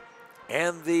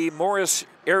 and the Morris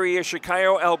area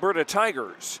Chokio-Alberta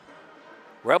Tigers.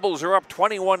 Rebels are up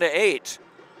 21-8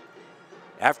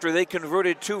 after they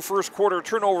converted 2 first quarter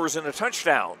turnovers into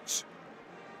touchdowns.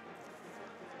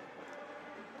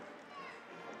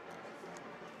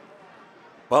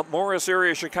 But Morris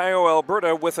area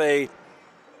Chokio-Alberta with a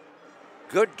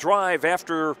good drive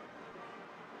after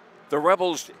the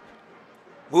Rebels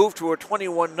moved to a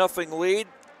 21-0 lead.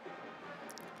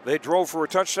 They drove for a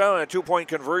touchdown and a 2-point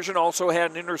conversion. Also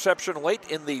had an interception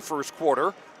late in the first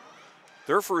quarter.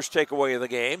 Their first takeaway of the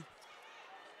game.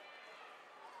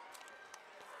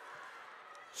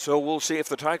 So we'll see if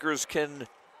the Tigers can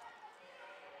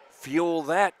fuel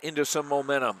that into some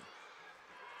momentum.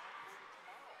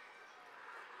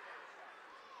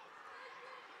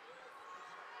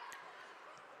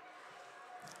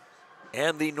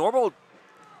 And the normal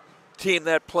team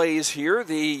that plays here,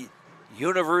 the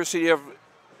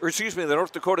the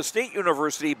North Dakota State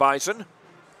University Bison,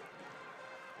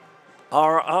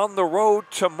 are on the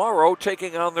road tomorrow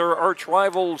taking on their arch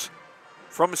rivals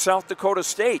from South Dakota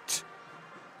State.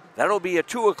 That'll be a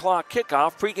 2 o'clock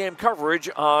kickoff. Pregame coverage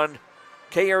on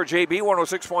KRJB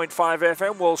 106.5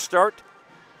 FM will start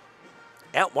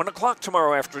at 1 o'clock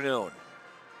tomorrow afternoon.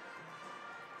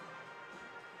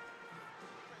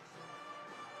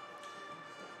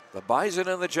 The Bison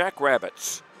and the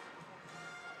Jackrabbits.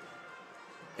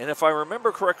 And if I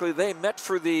remember correctly, they met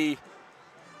for the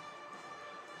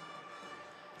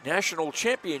national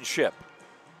championship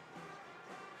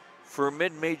for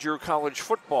mid-major college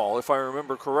football, if I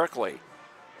remember correctly.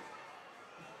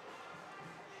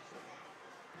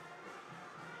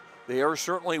 They are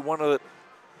certainly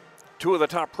two of the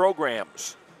top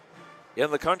programs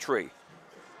in the country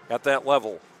at that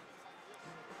level.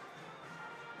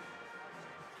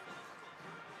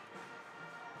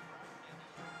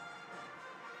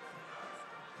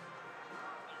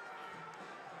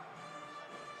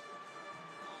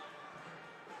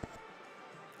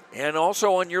 And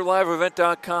also on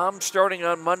YourLiveEvent.com, starting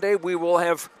on Monday, we will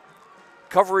have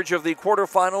coverage of the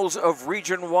quarterfinals of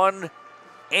Region 1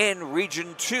 and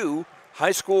Region 2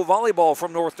 high school volleyball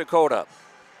from North Dakota.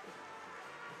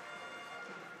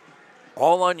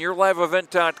 All on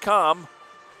YourLiveEvent.com.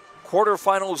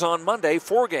 Quarterfinals on Monday,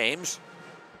 4 games.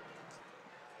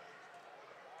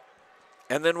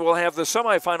 And then we'll have the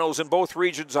semifinals in both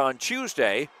regions on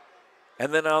Tuesday.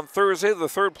 And then on Thursday, the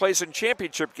third place and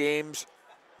championship games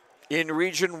in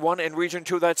Region 1 and Region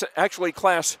 2. That's actually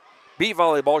Class B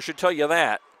volleyball, should tell you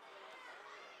that.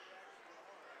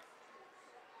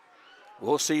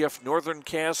 We'll see if Northern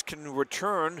Cass can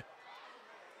return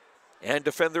and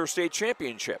defend their state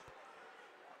championship.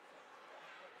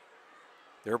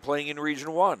 They're playing in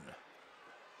Region 1.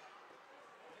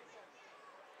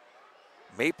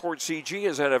 Mayport CG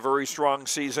has had a very strong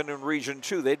season in Region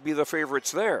 2. They'd be the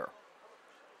favorites there.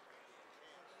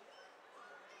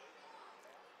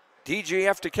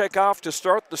 DGF to kick off to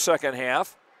start the second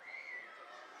half.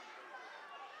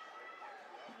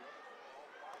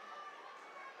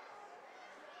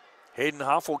 Hayden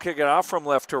Hoff will kick it off from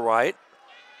left to right.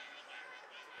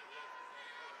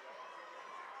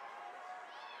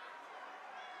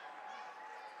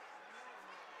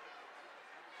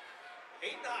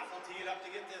 Hayden Hoff will tee it up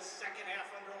to get this second half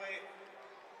underway.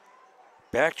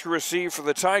 Back to receive for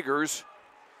the Tigers.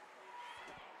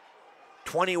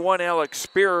 21, Alex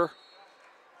Spear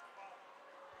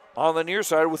on the near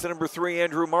side with the number 3,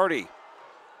 Andrew Marty.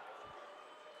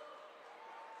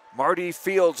 Marty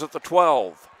fields at the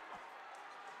 12.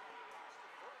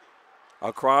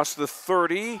 Across the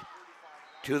 30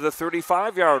 to the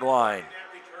 35-yard line.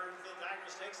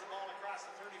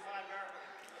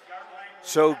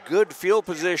 So good field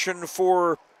position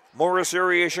for Morris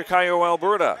area,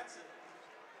 Chokio-Alberta,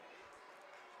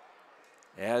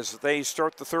 as they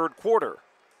start the third quarter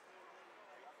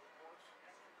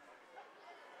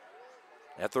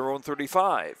at their own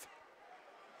 35.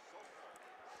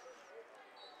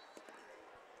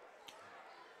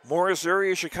 Morris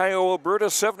area, Chokio-Alberta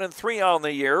 7-3 on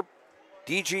the year.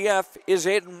 DGF is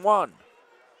 8-1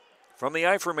 from the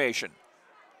I formation.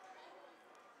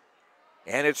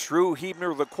 And it's Drew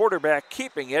Hebner, the quarterback,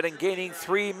 keeping it and gaining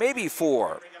 3, maybe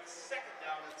 4.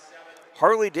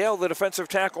 Harley Dale, the defensive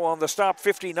tackle on the stop,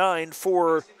 59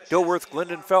 for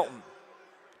Dilworth-Glyndon-Felton.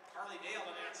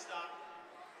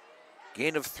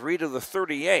 Gain of 3 to the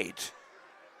 38.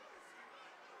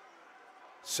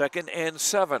 2nd and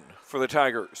 7 for the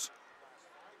Tigers.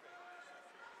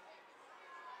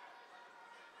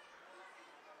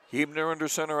 Hebner under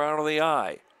center out of the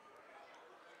I.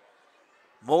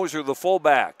 Moser, the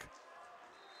fullback,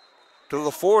 to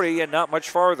the 40 and not much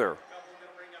farther.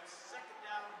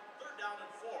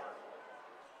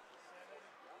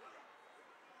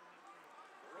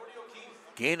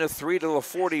 Gain of 3 to the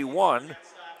 41.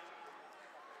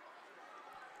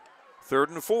 3rd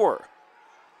and 4.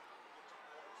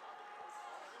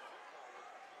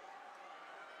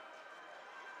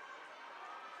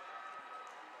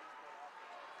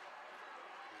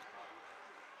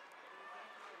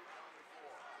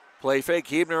 Play fake,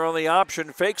 Hebner on the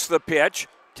option, fakes the pitch,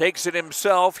 takes it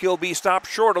himself. He'll be stopped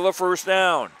short of the first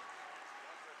down.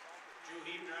 Drew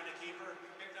Hebner on the keeper,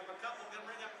 picked up a couple, gonna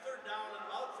bring up 3rd down and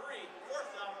about 3.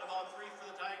 4th down and about 3 for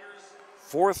the Tigers.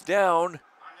 4th down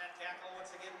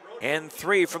and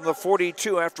 3 from the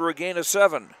 42 after a gain of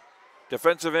 7.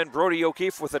 Defensive end Brody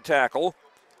O'Keefe with a tackle,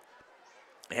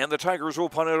 and the Tigers will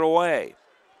punt it away.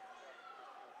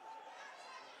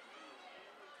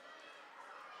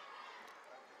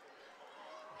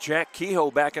 Jack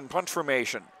Kehoe back in punt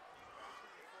formation.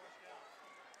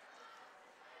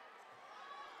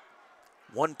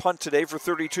 1 punt today for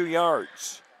 32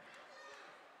 yards.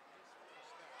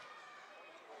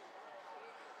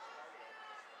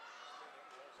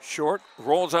 Short,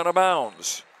 rolls out of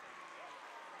bounds.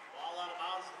 Ball out of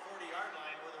bounds at the 40-yard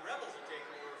line where the Rebels will take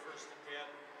over 1st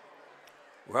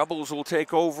and 10. Rebels will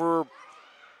take over.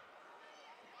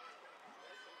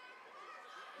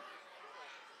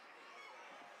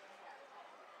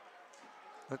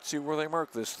 Let's see where they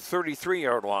mark this, the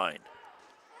 33-yard line.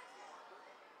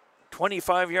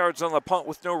 25 yards on the punt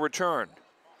with no return.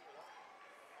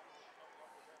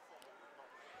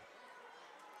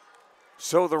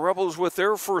 So the Rebels with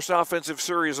their first offensive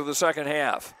series of the second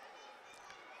half.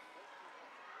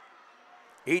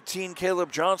 18,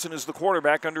 Caleb Johnson is the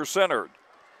quarterback under center.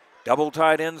 Double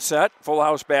tight end set, full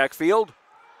house backfield.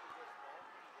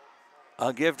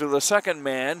 I'll give to the second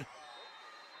man,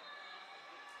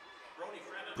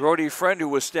 Brody Friend, who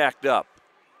was stacked up.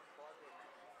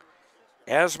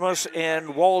 Asmus and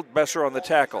Waldbesser on the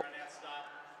tackle.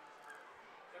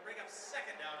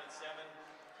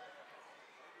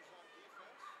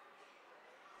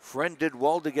 Friend did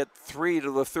well to get 3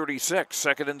 to the 36,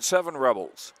 2nd and 7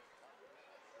 Rebels.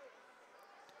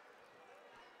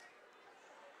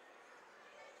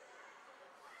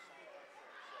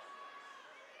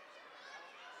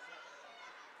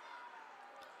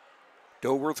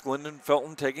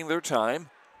 Dilworth-Glyndon-Felton taking their time.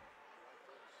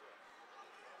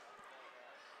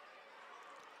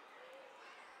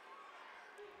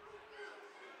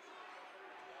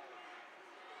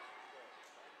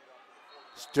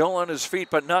 Still on his feet,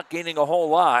 but not gaining a whole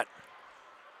lot.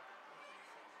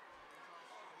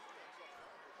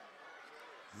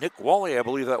 Nick Wally, I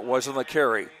believe that was, on the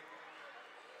carry.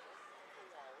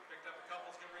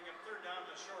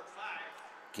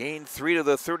 Gain 3 to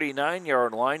the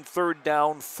 39-yard line. 3rd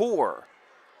down, 4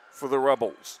 for the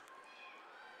Rebels.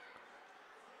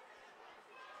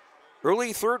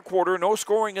 Early third quarter, no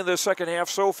scoring in the second half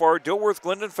so far.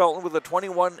 Dilworth-Glyndon-Felton with a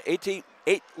 21-8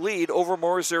 lead over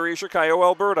Morris area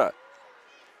Chokio-Alberta.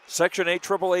 Section 8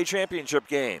 AAA championship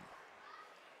game.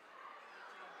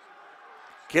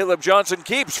 Caleb Johnson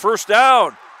keeps first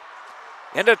down.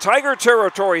 Into Tiger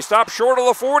territory, stopped short of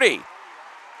the 40. Caleb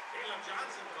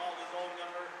Johnson called his own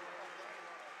number.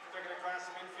 Took it across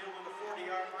the midfield to the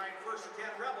 40-yard line. First and 10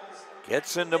 Rebels.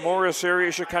 Gets into Morris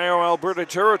area Chokio-Alberta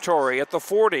territory at the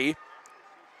 40.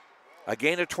 A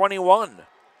gain of 21.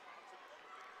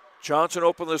 Johnson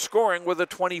opened the scoring with a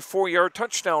 24-yard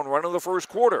touchdown run in the first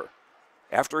quarter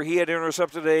after he had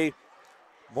intercepted a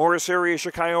Morris area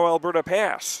Chokio-Alberta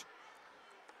pass.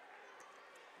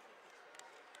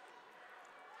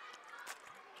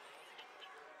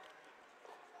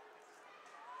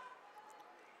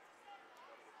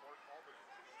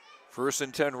 First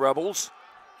and 10 Rebels.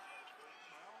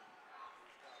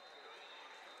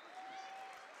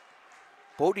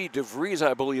 Bodie DeVries,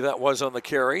 I believe that was on the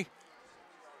carry.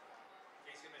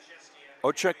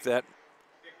 Oh, check that.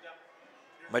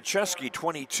 Macheski,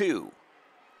 22.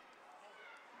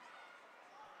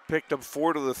 Picked up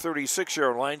 4 to the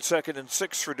 36-yard line. 2nd and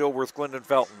 6 for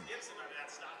Dilworth-Glyndon-Felton.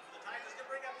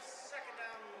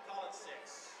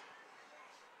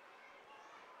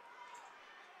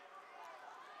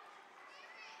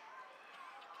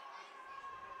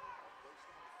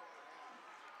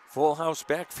 Full house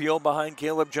backfield behind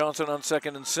Caleb Johnson on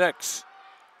 2nd and 6.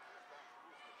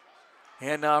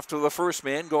 Hand off to the first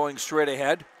man going straight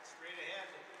ahead.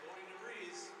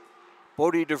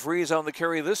 Bodie DeVries on the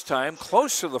carry this time,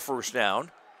 close to the first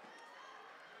down.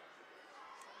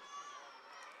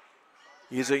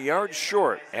 He's a yard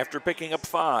short after picking up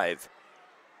 5.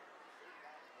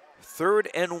 3rd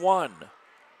and 1.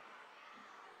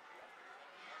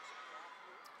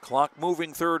 Clock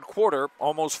moving third quarter,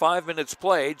 almost 5 minutes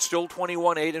played, still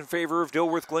 21-8 in favor of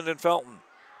Dilworth-Glyndon-Felton.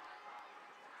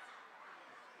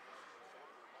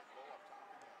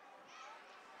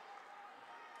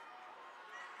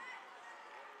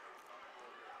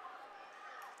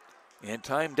 And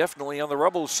time definitely on the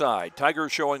Rebels side.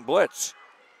 Tigers showing blitz.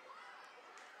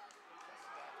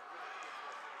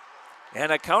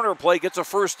 And a counter play gets a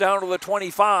first down to the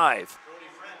 25.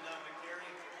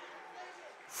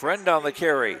 Friend on the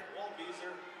carry.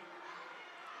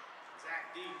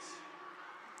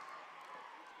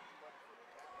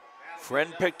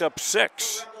 Friend picked up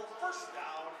 6.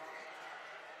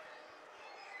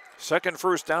 Second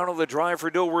first down of the drive for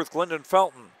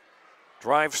Dilworth-Glyndon-Felton.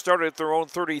 Drive started at their own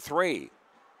 33.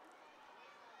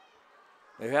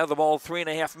 They've had the ball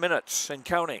 3.5 minutes and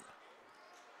counting.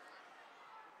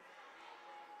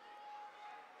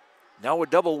 Now a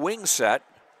double wing set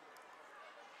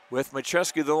with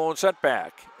Macheski the lone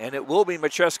setback. And it will be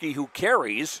Macheski who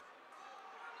carries.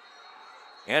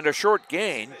 And a short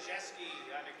gain. Macheski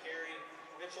on the carry.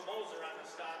 Mitchell Moser on the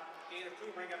stop. Gain of 2,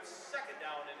 bring up 2nd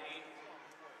down and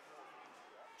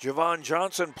 8. Javon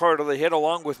Johnson part of the hit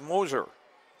along with Moser.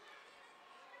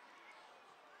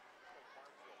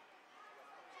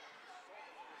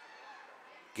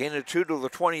 Gain of 2 to the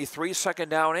 23, 2nd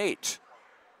down 8.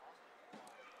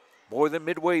 More than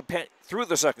midway through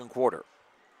the second quarter.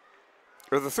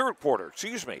 Or the third quarter,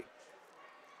 excuse me.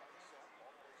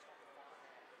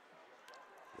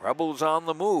 Rebels on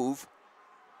the move.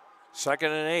 2nd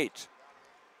and 8.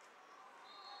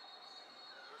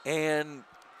 And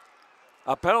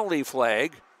a penalty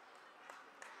flag.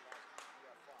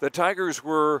 The Tigers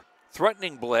were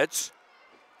threatening blitz.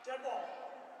 Dead ball.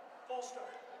 False start.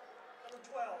 Number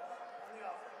 12 on the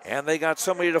offense. And they got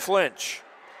somebody to flinch.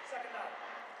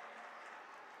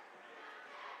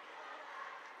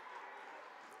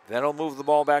 Then he'll move the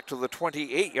ball back to the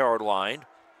 28-yard line.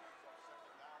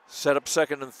 Set up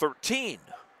 2nd and 13.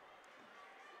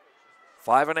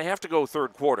 5.5 to go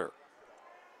third quarter.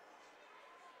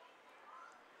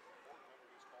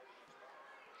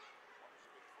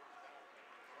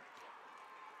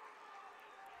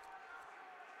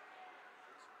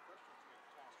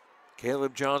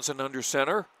 Caleb Johnson under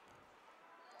center.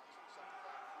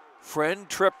 Friend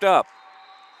tripped up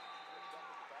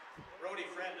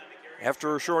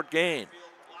after a short gain.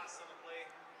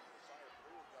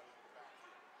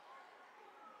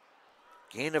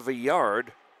 Gain of a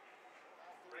yard,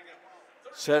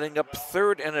 setting up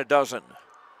 3rd and a dozen.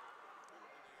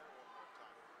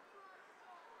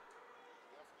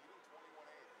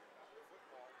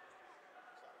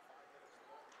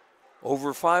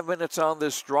 Over 5 minutes on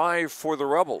this drive for the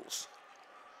Rebels.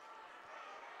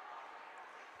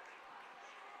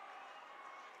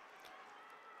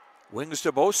 Wings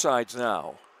to both sides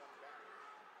now.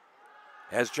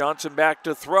 Has Johnson back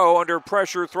to throw, under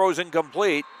pressure, throws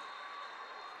incomplete.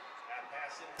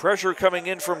 Pressure coming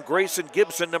in from Grayson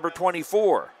Gibson, number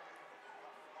 24.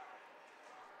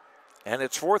 And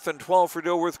it's 4th and 12 for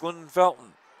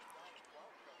Dilworth-Glyndon-Felton.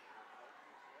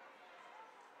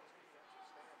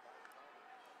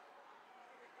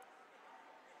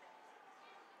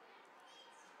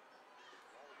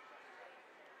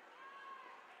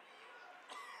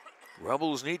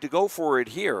 Rebels need to go for it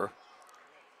here.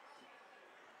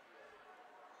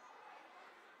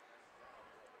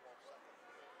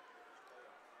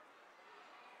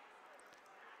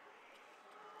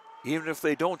 Even if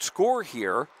they don't score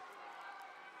here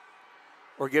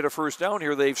or get a first down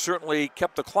here, they've certainly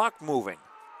kept the clock moving.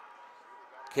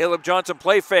 Caleb Johnson,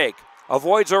 play fake,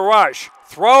 avoids a rush,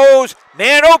 throws,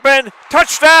 man open,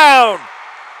 touchdown!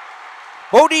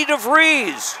 Bodie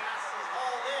DeVries.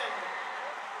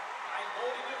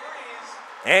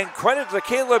 And credit to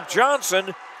Caleb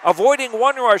Johnson, avoiding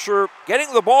one rusher,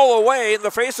 getting the ball away in the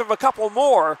face of a couple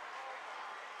more.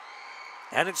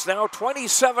 And it's now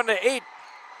 27-8.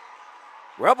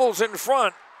 Rebels in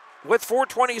front with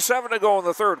 4:27 to go in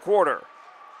the third quarter.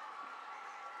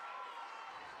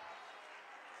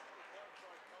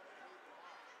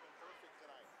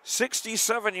 A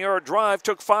 67-yard drive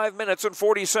took 5 minutes and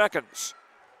 40 seconds.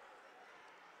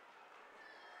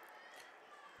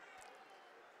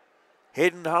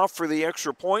 Hayden Hoff for the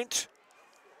extra point.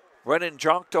 Brennan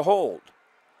Jock to hold.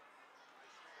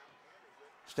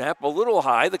 Snap a little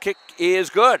high. The kick is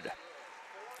good.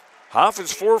 Hoff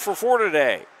is 4 for 4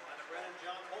 today.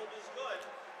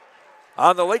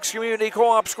 On the Lakes Community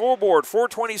Co-op scoreboard,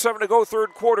 4:27 to go,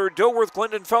 third quarter.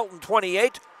 Dilworth-Glyndon-Felton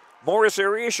 28, Morris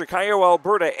Area,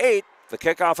 Chokio-Alberta 8. The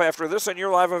kickoff after this on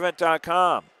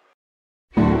YourLiveEvent.com.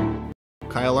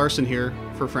 Kyle Larson here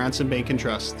for Franson Bank and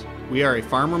Trust. We are a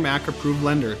Farmer Mac approved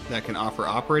lender that can offer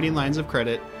operating lines of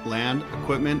credit, land,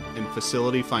 equipment, and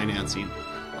facility financing.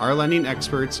 Our lending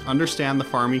experts understand the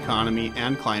farm economy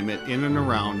and climate in and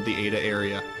around the Ada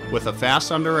area. With a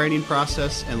fast underwriting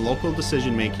process and local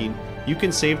decision making, you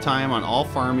can save time on all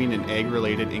farming and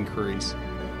ag-related inquiries.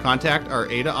 Contact our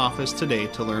Ada office today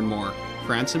to learn more.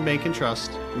 Franson Bank and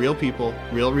Trust, real people,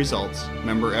 real results.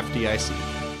 Member FDIC.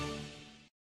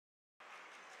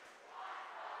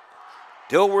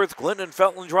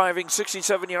 Dilworth-Glyndon-Felton driving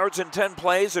 67 yards in 10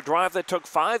 plays, a drive that took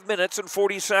 5 minutes and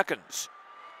 40 seconds.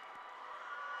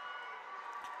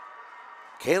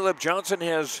 Caleb Johnson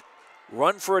has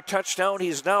run for a touchdown.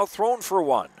 He's now thrown for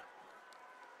one.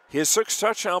 His 6th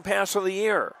touchdown pass of the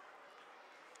year.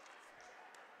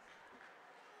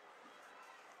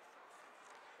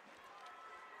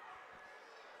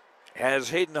 As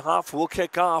Hayden Hoff will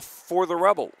kick off for the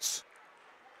Rebels.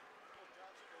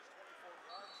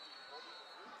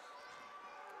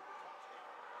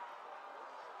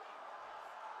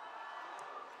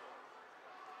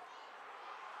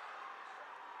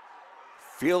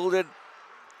 Fielded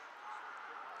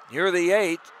near the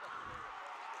 8.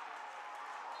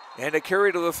 And a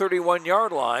carry to the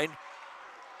 31-yard line.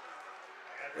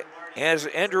 As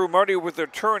Andrew Marty with the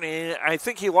turning, I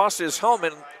think he lost his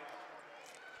helmet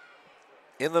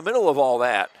in the middle of all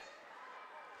that.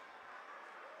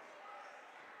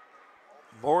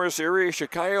 Morris Area,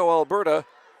 Chokio-Alberta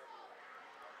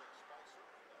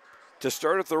to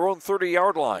start at their own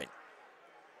 30-yard line.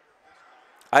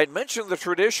 I'd mentioned the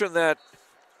tradition that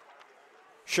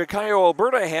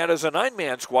Chokio-Alberta had as a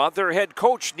 9-man squad. Their head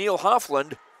coach, Neil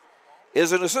Hoffland,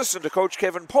 is an assistant to Coach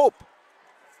Kevin Pope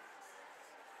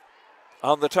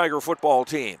on the Tiger football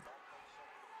team.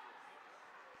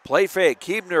 Play fake,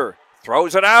 Keebner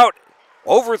throws it out,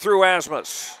 overthrew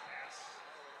Asmus.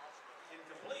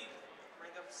 Incomplete.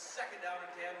 Bring up 2nd down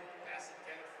and 10. Pass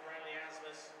intended for Riley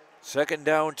Asmus. 2nd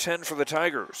down, 10 for the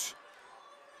Tigers.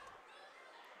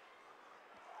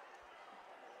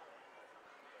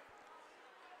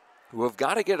 Who have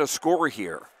got to get a score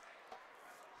here.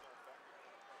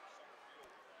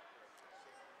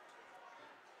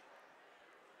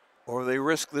 Or they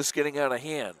risk this getting out of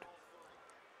hand.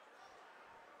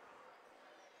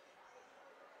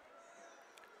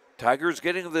 Tigers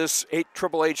getting this 8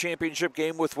 AAA championship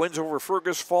game with wins over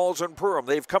Fergus Falls and Perham.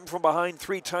 They've come from behind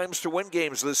 3 times to win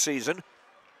games this season.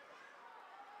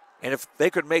 And if they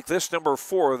could make this number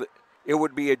 4, it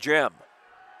would be a gem.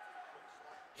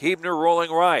 Heebner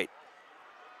rolling right.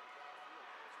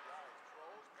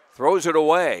 Throws it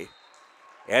away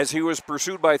as he was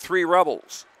pursued by 3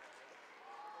 Rebels.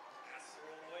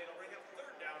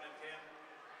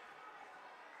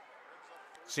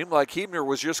 Seemed like Heebner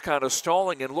was just kind of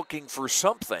stalling and looking for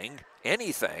something,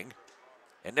 anything,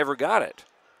 and never got it.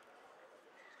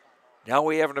 Now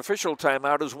we have an official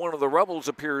timeout as one of the Rebels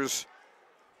appears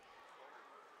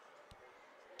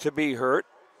to be hurt.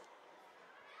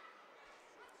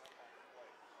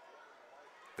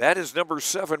 That is number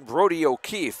 7, Brody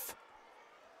O'Keefe,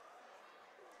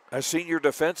 a senior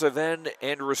defensive end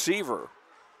and receiver,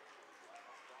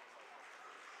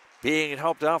 being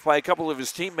helped out by a couple of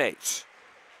his teammates.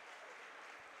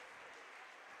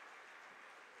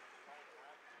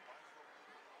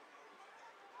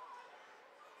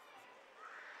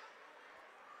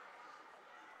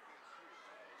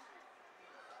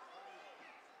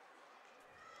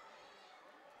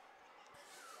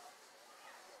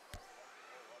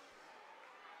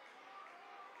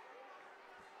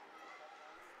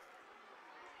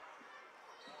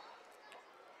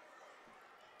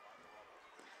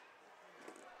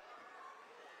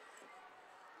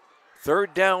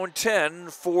 Third down 10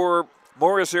 for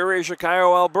Morris area,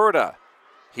 Chokio-Alberta.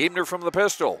 Hebner from the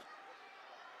pistol.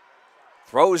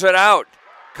 Throws it out.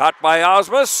 Caught by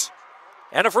Osmus.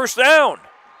 And a first down.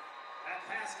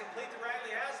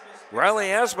 Riley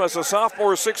Asmus, a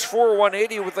sophomore, 6'4",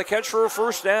 180 with the catch for a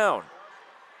first down.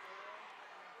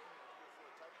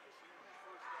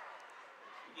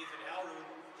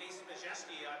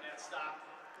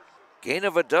 Gain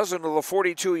of a dozen to the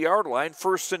 42-yard line.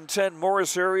 1st and 10,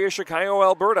 Morris area,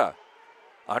 Chokio-Alberta.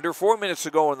 Under 4 minutes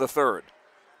to go in the third.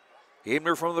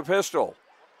 Hebner from the pistol.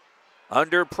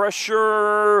 Under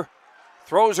pressure.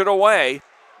 Throws it away.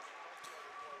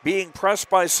 Being pressed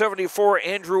by 74,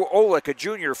 Andrew Olick, a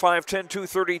junior, 5'10",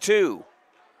 232.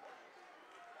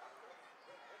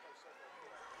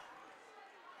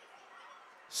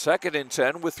 Second and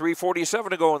 10 with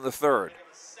 3:47 to go in the third.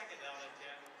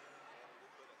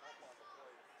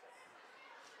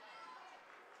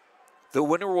 The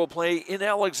winner will play in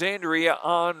Alexandria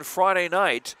on Friday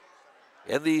night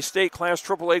in the state class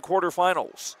AAA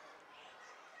quarterfinals.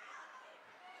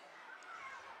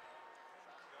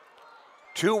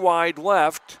 2 wide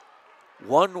left,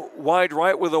 1 wide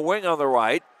right with a wing on the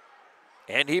right,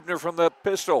 and Hebner from the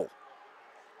pistol.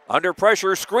 Under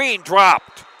pressure, screen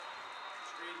dropped.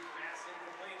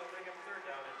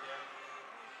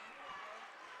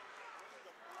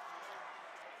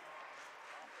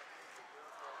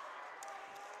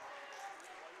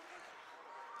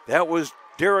 That was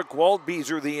Derek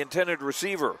Waldbeezer, the intended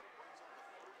receiver.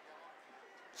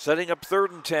 Setting up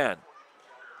 3rd and 10.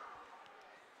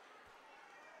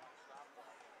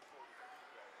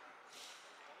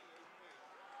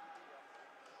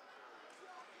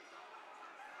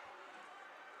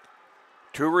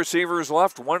 Two receivers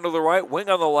left, one to the right, wing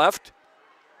on the left.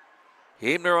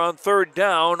 Hebner on 3rd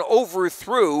down,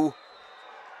 overthrew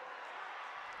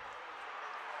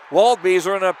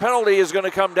Waldbeezer, and a penalty is going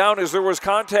to come down as there was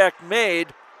contact made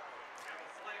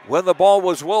when the ball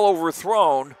was well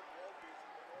overthrown.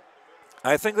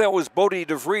 I think that was Bodie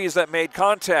DeVries that made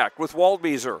contact with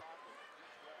Waldbeezer.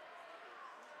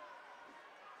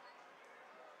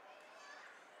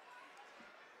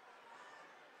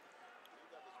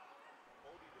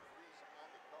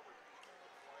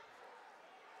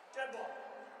 Dead ball.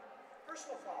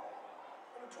 Personal foul.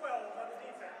 Number 12 on the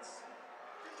defense.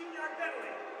 15-yard penalty.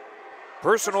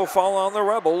 Personal foul on the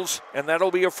Rebels, and that'll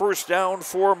be a first down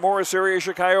for Morris area,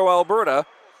 Chokio-Alberta.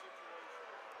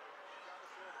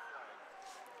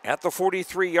 At the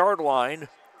 43-yard line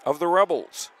of the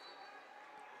Rebels.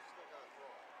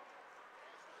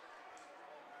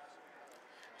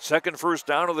 Second first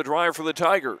down of the drive for the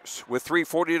Tigers with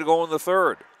 3:40 to go in the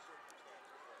third.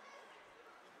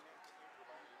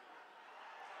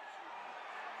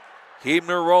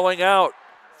 Hebner rolling out,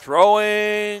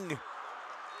 throwing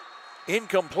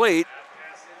incomplete,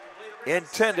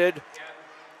 intended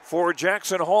for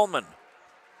Jackson Hallman.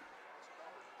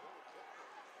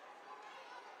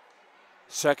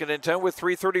 2nd and 10 with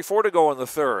 3:34 to go in the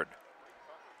third.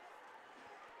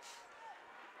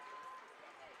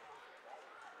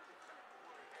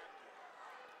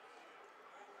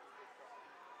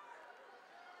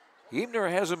 Hebner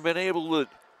hasn't been able to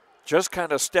just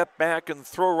kind of step back and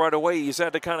throw right away. He's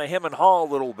had to kind of hem and haw a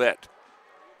little bit.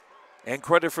 And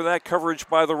credit for that coverage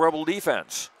by the Rebel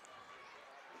defense.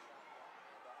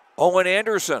 Owen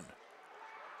Anderson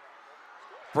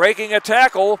breaking a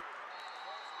tackle,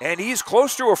 and he's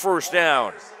close to a first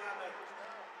down.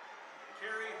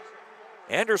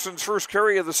 Anderson's first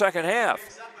carry of the second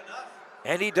half.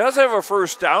 And he does have a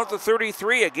first down at the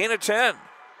 33, a gain of 10.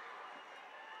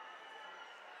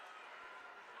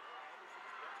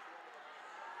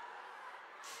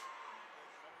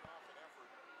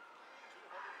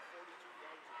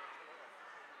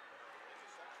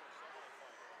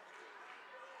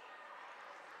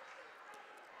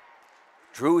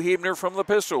 Drew Hebner from the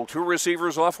pistol. 2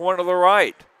 receivers left, 1 to the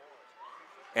right.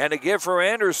 And a give for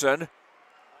Anderson.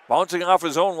 Bouncing off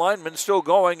his own lineman, still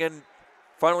going, and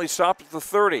finally stopped at the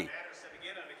 30.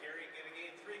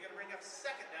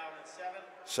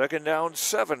 Second down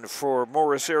 7 for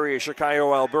Morris area,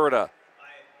 Chokio-Alberta.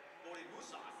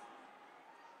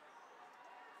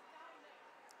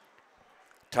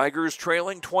 Tigers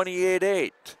trailing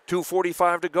 28-8.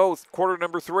 2:45 to go, quarter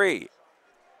number 3.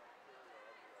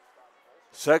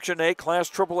 Section A Class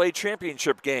AAA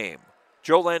Championship game.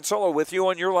 Joe Lansolo with you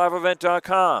on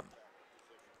YourLiveEvent.com.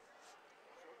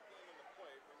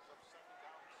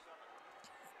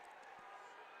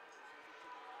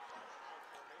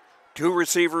 Two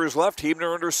receivers left,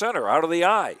 Huebner under center, out of the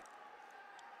eye.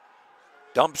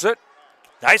 Dumps it.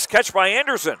 Nice catch by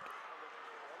Anderson.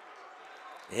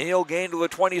 And he'll gain to the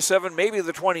 27, maybe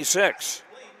the 26.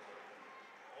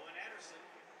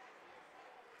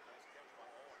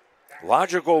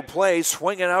 Logical play,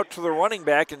 swinging out to the running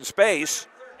back in space.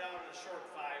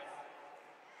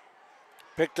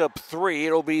 Picked up 3,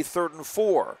 it'll be 3rd and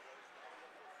 4.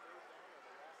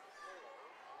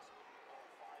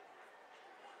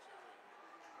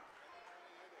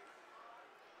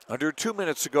 Under 2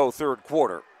 minutes to go, third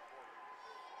quarter.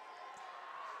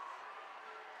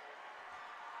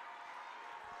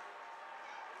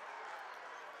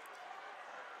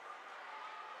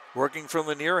 Working from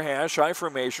the near hash, I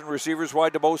formation, receivers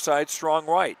wide to both sides, strong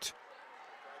right.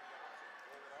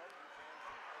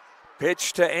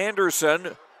 Pitch to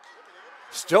Anderson,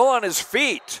 still on his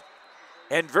feet,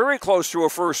 and very close to a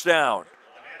first down.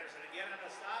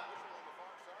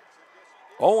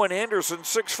 Owen Anderson,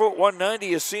 6 foot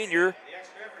 190, a senior,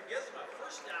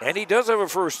 and he does have a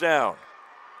first down.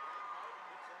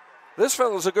 This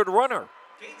fellow's a good runner.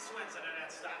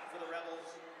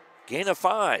 Gain of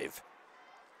 5.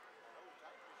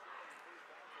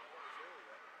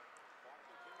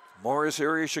 Morris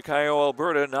area,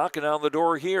 Chokio-Alberta knocking on the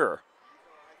door here.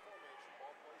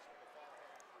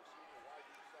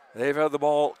 They've had the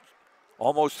ball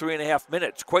almost 3.5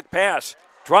 minutes. Quick pass,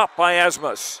 dropped by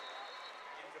Asmus.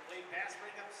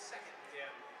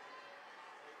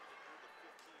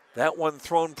 That one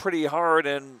thrown pretty hard,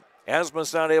 and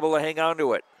Asmus not able to hang on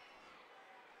to it.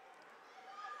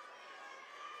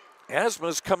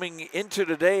 Asmus coming into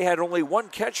today had only 1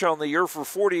 catch on the year for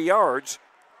 40 yards,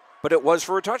 but it was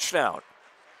for a touchdown.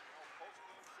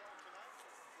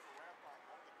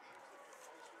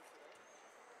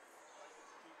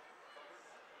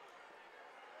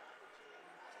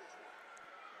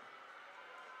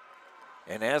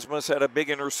 And Asmus had a big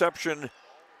interception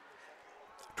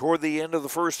toward the end of the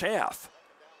first half.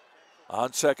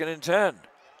 On 2nd and 10.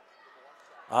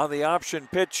 On the option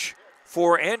pitch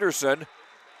for Anderson,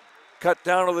 cut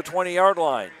down to the 20-yard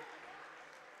line.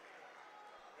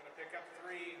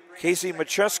 Casey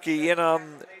Macheski in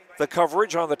on the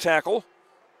coverage on the tackle.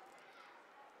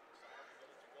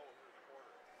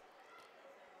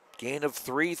 Gain of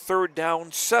 3, 3rd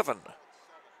down 7.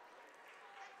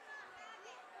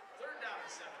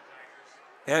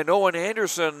 And Owen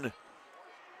Anderson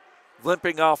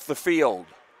limping off the field.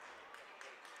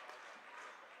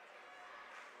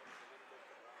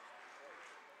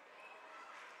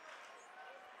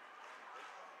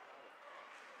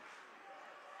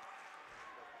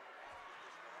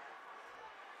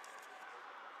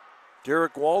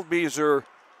 Derek Waldbeezer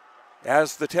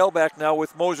as the tailback now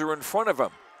with Moser in front of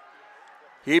him.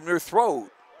 Huebner throw.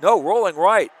 No, rolling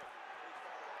right.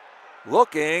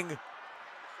 Looking.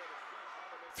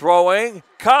 Throwing.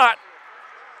 Caught.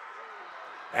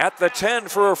 At the 10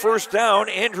 for a first down,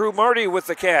 Andrew Marty with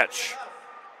the catch.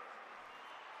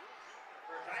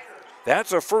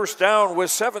 That's a first down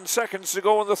with 7 seconds to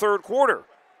go in the third quarter.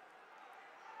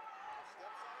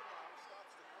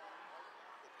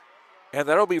 And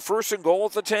that'll be 1st and goal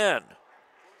at the 10.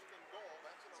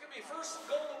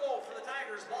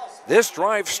 This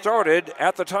drive started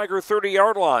at the Tiger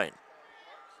 30-yard line.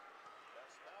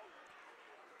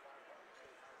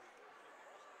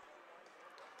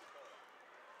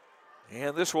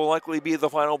 And this will likely be the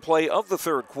final play of the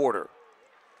third quarter.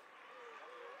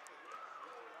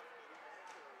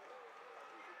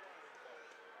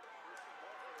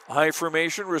 High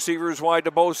formation, receivers wide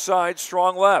to both sides,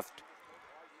 strong left.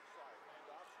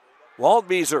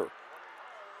 Waldbeezer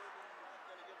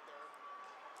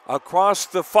across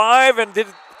the 5, and did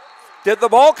the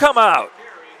ball come out?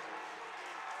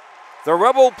 The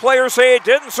Rebel players say it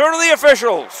didn't, so do the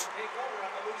officials.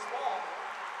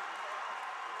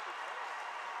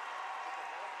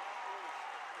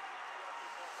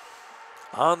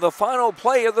 On the final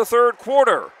play of the third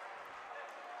quarter.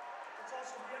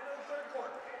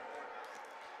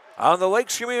 On the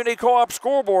Lakes Community Co-op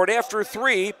scoreboard after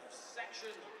 3,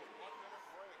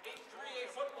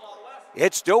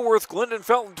 it's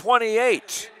Dilworth-Glyndon-Felton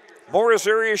 28. Morris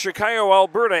area,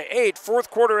 Chokio-Alberta 8.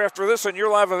 Fourth quarter after this on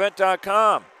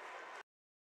YourLiveEvent.com.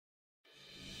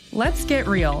 Let's get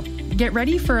real. Get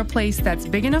ready for a place that's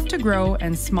big enough to grow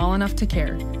and small enough to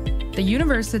care. The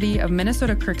University of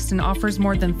Minnesota Crookston offers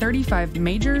more than 35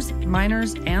 majors,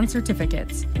 minors, and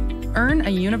certificates. Earn a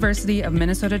University of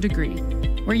Minnesota degree,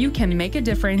 where you can make a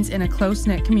difference in a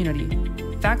close-knit community.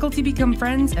 Faculty become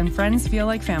friends and friends feel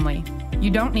like family.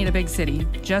 You don't need a big city,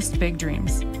 just big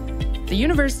dreams. The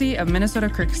University of Minnesota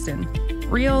Crookston.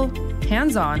 Real,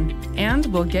 hands-on, and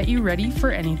will get you ready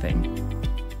for anything.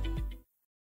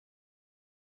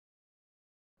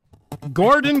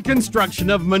 Gordon Construction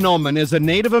of Mahnomen is a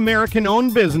Native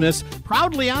American-owned business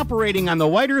proudly operating on the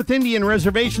White Earth Indian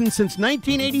Reservation since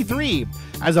 1983.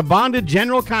 As a bonded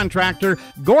general contractor,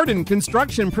 Gordon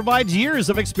Construction provides years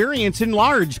of experience in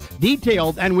large,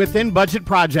 detailed, and within-budget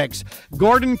projects.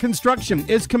 Gordon Construction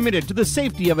is committed to the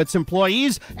safety of its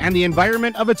employees and the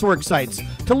environment of its work sites.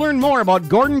 To learn more about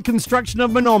Gordon Construction of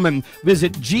Mahnomen,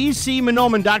 visit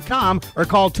gcmahnomen.com or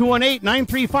call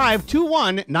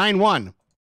 218-935-2191.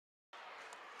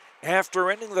 After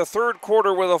ending the third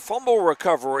quarter with a fumble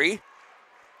recovery,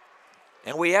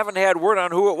 and we haven't had word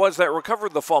on who it was that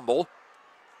recovered the fumble,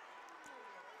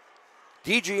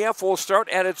 DGF will start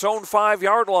at its own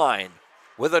 5-yard line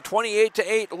with a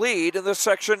 28-8 lead in the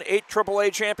Section 8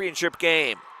 AAA championship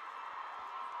game.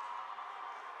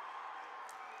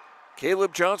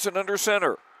 Caleb Johnson under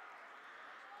center.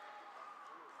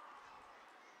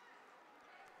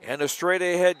 And a straight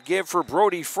ahead give for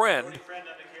Brody Friend.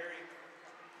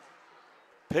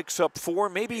 Picks up 4,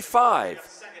 maybe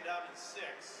 5.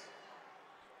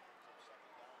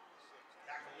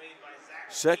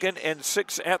 Second and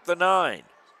 6 at the 9.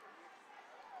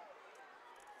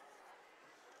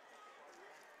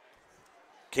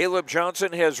 Caleb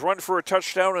Johnson has run for a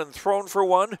touchdown and thrown for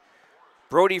 1.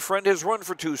 Brody Friend has run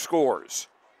for 2 scores.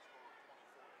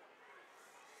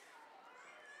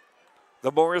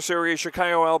 The Morris area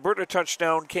Chokio-Alberta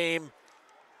touchdown came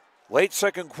late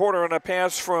second quarter on a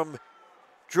pass from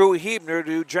Drew Hebner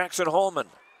to Jackson Holman.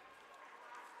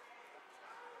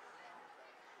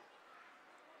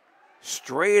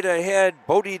 Straight ahead,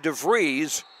 Bodie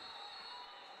DeVries.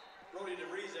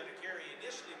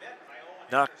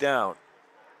 Knocked down.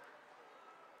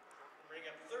 Bring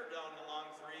up third down and long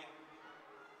 3.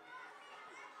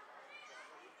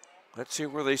 Let's see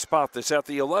where they spot this. At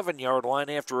the 11-yard line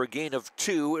after a gain of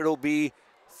 2, it'll be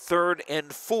 3rd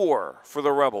and 4 for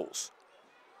the Rebels.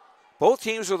 Both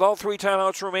teams with all 3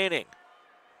 timeouts remaining.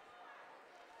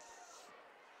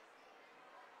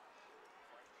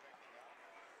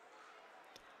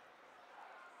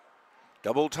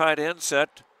 Double tight end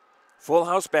set. Full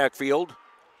house backfield.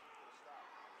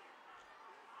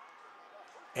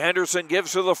 Anderson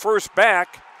gives to the first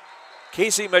back.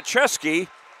 Casey Macheski,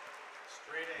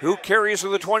 who carries to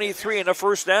the 23 and a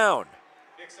first down.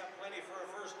 Picks up plenty for a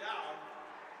first down.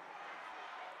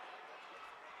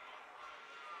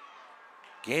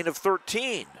 Gain of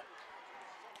 13.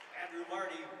 Andrew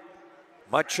Marty.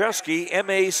 Macheski,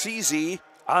 M-A-C-Z-I-E-W-S-K-I.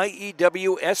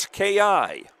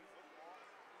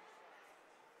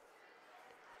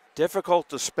 Difficult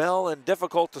to spell and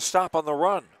difficult to stop on the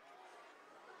run.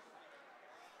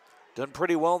 Done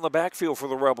pretty well in the backfield for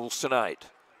the Rebels tonight.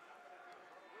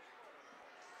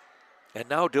 And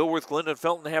now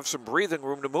Dilworth-Glyndon-Felton have some breathing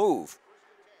room to move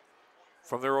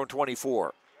from their own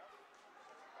 24.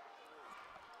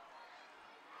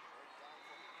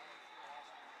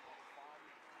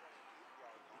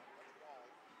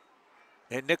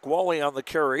 And Nick Wally on the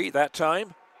carry that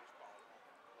time.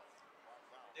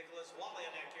 Nicholas Wally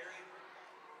on that carry.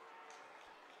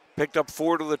 Picked up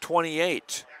 4 to the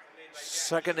 28.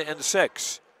 2nd and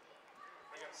 6.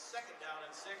 Bring up 2nd down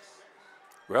and 6.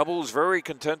 Rebels very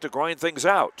content to grind things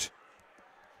out.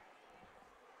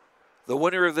 The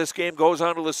winner of this game goes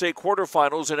on to the state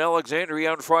quarterfinals in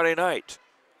Alexandria on Friday night.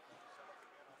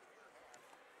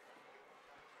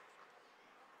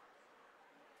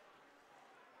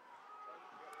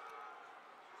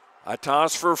 A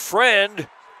toss for Friend.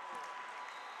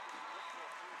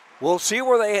 We'll see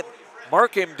where they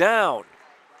mark him down.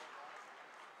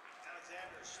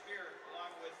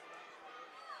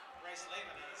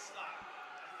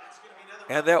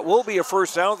 And that will be a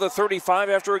first down at the 35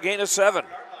 after a gain of 7.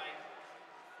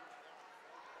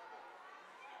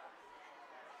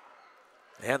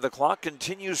 And the clock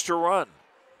continues to run.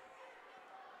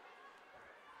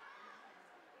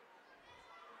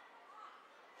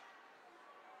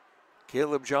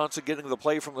 Caleb Johnson getting the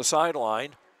play from the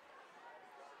sideline.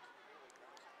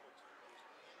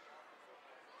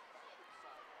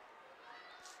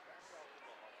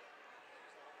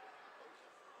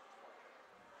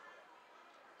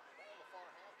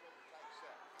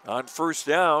 On first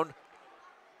down,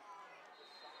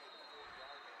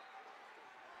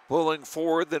 Pulling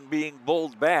forward, then being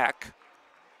bowled back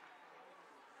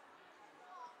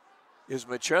is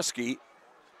Macheski.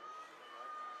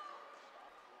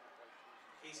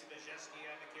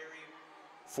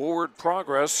 Forward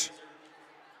progress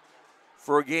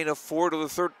for a gain of 4 to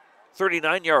the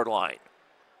 39-yard line.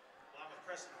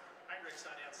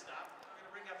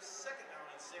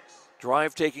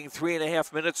 Drive taking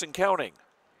 3.5 minutes and counting.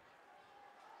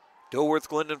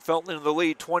 Dilworth-Glyndon-Felton in the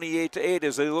lead, 28-8,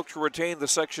 as they look to retain the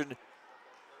Section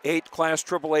 8 Class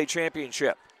AAA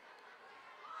championship.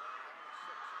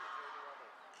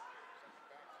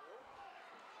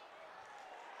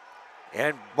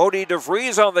 And Bodie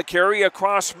DeVries on the carry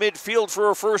across midfield for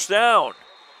a first down.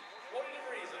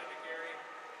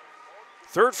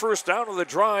 Third first down of the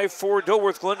drive for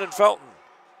Dilworth-Glyndon-Felton.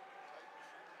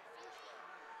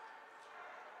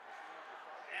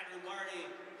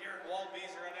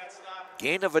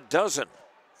 Gain of a dozen.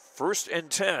 1st and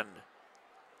 10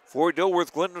 for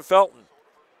Dilworth-Glyndon-Felton.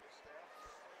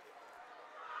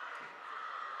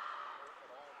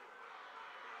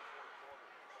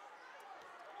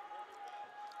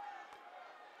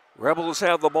 Rebels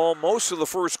have the ball most of the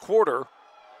first quarter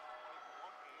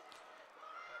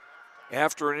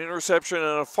after an interception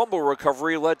and a fumble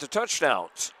recovery led to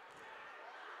touchdowns.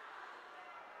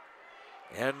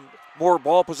 And more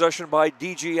ball possession by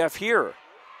DGF here.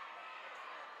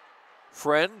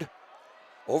 Friend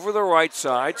over the right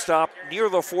side, stopped near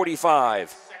the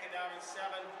 45.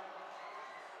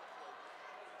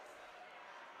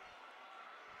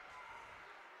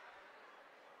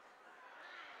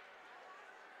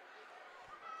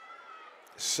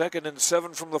 Second and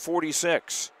 7 from the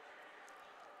 46.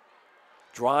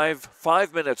 Drive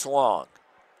 5 minutes long.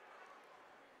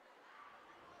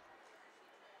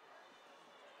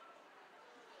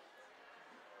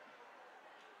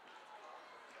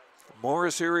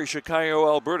 Morris Erie,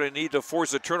 Chokio-Alberta need to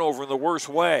force a turnover in the worst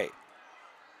way.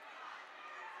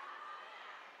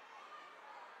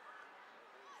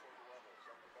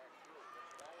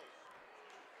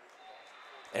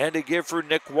 And to give for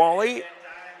Nick Wally.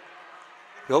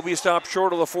 He'll be stopped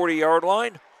short of the 40-yard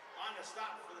line.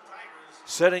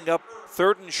 Setting up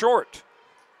 3rd and short.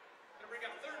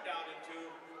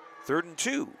 3rd and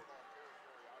 2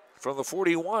 from the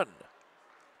 41.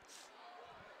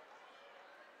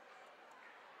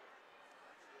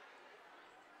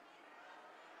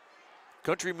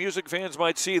 Country music fans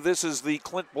might see this as the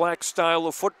Clint Black style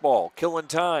of football, killing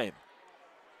time.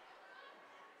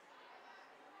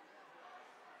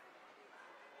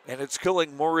 And it's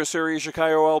killing Morris area,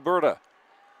 Chokio-Alberta.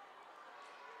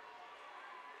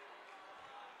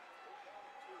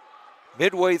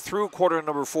 Midway through quarter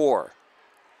number 4.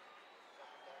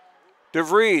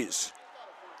 DeVries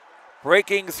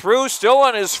breaking through, still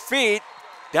on his feet,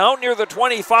 down near the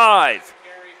 25.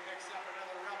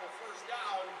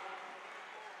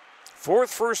 4th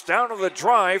first down of the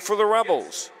drive for the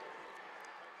Rebels.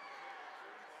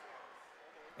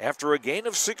 After a gain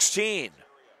of 16.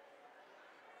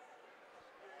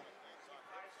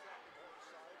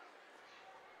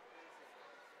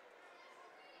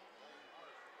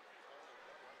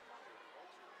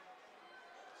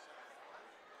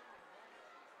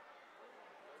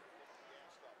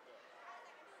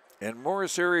 And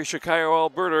Morris area,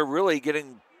 Chokio-Alberta really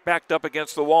getting backed up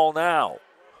against the wall now.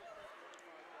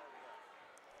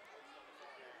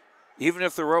 Even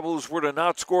if the Rebels were to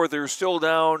not score, they're still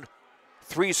down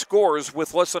 3 scores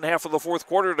with less than half of the 4th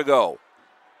quarter to go.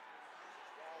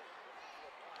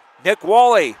 Nick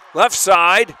Wally, left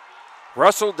side,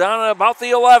 wrestled down at about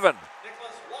the 11.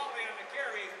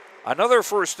 Another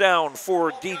first down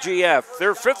for DGF,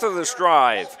 their 5th of this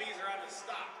drive.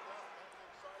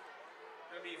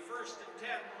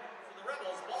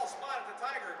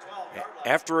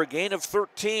 After a gain of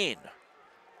 13.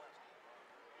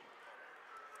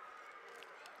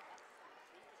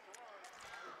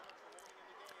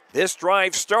 This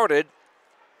drive started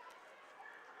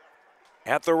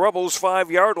at the Rebels'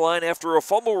 5-yard line after a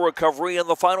fumble recovery in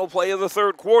the final play of the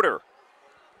 3rd quarter.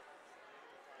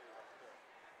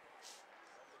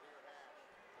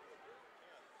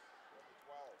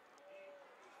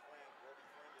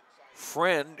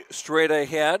 Friend straight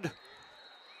ahead.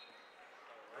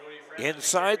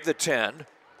 Inside the 10. Picked up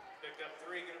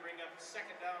 3, going to bring up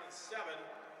 2nd down and 7.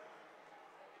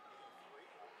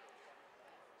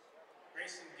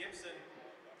 Grayson Gibson,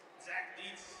 Zach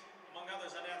Dietz, among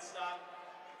others on that stop.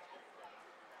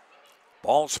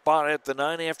 Ball spotted at the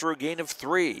 9 after a gain of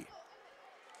 3.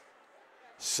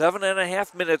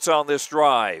 7.5 minutes on this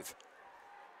drive.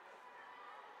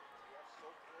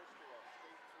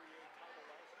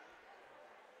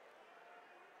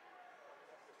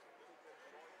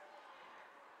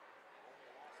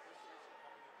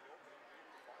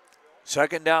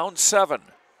 Second down, 7.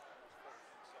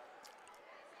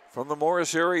 From the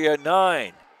Morris area,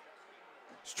 9.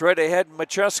 Straight ahead,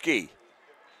 Macheski.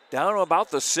 Down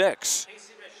about the 6.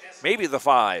 Maybe the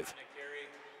 5.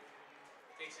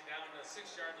 Takes it down to the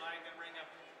 6-yard line, going to bring up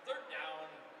third down,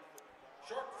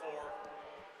 short 4.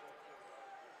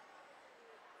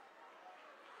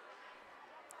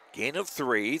 Gain of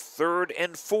 3, 3rd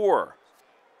and 4.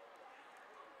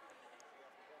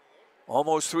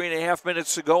 Almost 3.5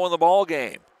 minutes to go in the ball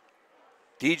game.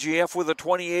 DGF with a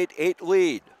 28-8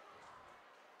 lead.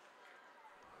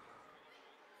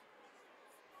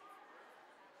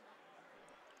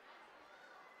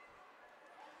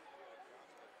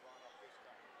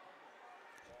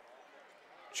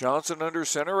 Johnson under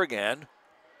center again.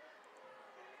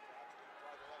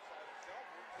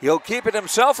 He'll keep it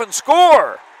himself and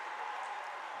score.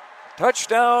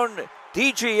 Touchdown,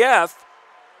 DGF.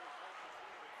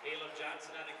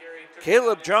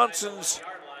 Caleb Johnson's,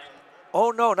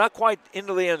 oh no, not quite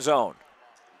into the end zone.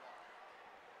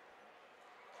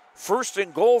 First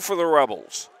and goal for the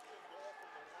Rebels.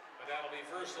 But that'll be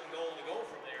first and goal to go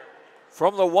from there.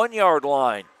 From the 1-yard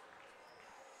line.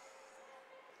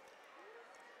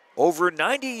 Over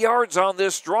 90 yards on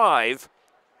this drive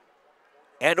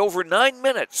and over 9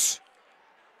 minutes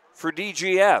for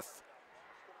DGF.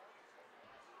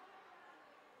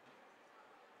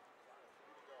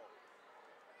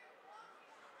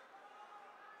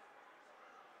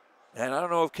 And I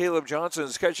don't know if Caleb Johnson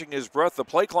is catching his breath. The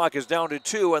play clock is down to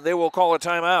 2, and they will call a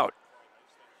timeout.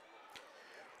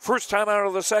 First timeout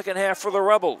of the second half for the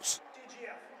Rebels.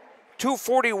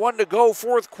 2:41 to go,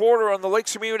 fourth quarter on the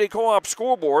Lakes Community Co-op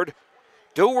scoreboard.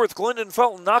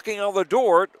 Dilworth-Glyndon-Felton knocking on the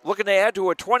door, looking to add to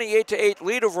a 28-8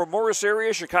 lead over Morris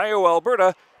area,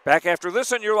 Chokio-Alberta. Back after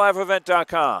this on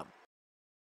YourLiveEvent.com.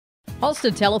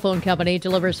 Halstead Telephone Company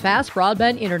delivers fast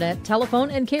broadband internet,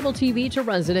 telephone, and cable TV to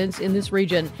residents in this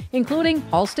region, including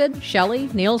Halstead, Shelley,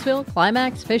 Neelsville,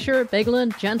 Climax, Fisher,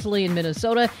 Bigland, Gentilly in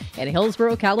Minnesota, and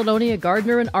Hillsborough, Caledonia,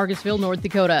 Gardner, and Argosville, North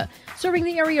Dakota. Serving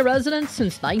the area residents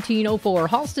since 1904,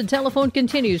 Halstead Telephone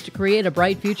continues to create a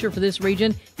bright future for this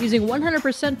region using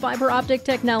 100% fiber optic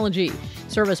technology.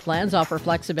 Service plans offer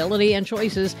flexibility and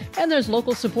choices, and there's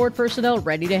local support personnel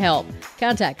ready to help.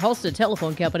 Contact Halstead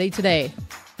Telephone Company today.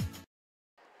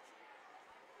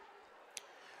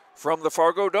 From the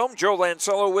Fargo Dome, Joe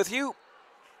Lancello with you.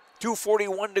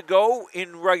 2:41 to go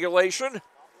in regulation.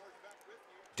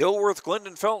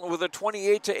 Dilworth-Glyndon-Felton with a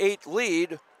 28-8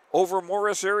 lead over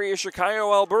Morris area,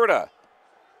 Chokio-Alberta.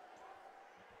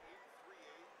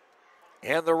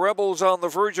 And the Rebels on the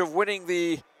verge of winning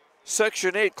the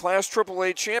Section 8 Class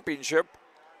AAA Championship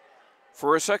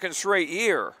for a second straight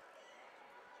year.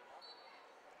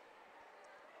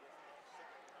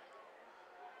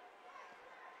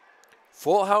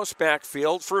 Full house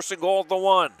backfield, first and goal at the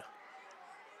 1.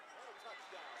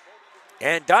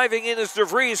 And diving in is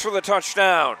DeVries for the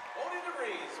touchdown. Bodie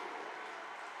DeVries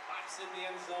pops in the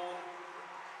end zone.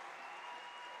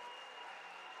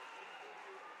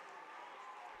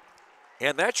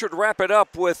 And that should wrap it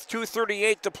up with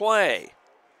 2:38 to play.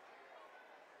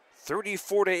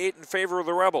 34-8 in favor of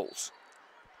the Rebels.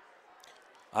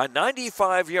 A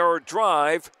 95-yard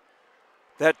drive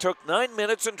that took 9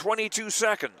 minutes and 22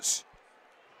 seconds.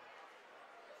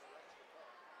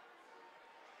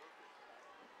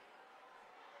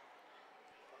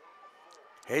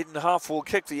 Hayden Hoff will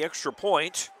kick the extra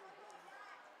point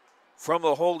from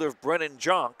the hold of Brennan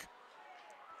Junk.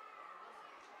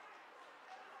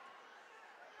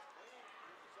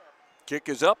 Kick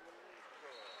is up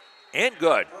and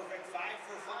good.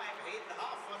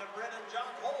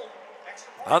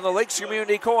 On the Lakes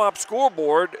Community Co-op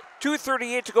scoreboard,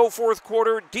 2:38 to go fourth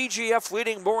quarter. DGF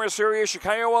leading Morris area,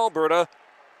 Chokio-Alberta,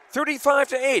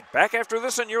 35-8. Back after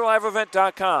this on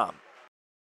YourLiveEvent.com.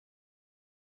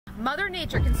 Mother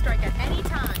Nature can strike at any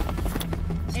time,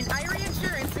 and Irie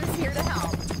Insurance is here to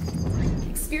help.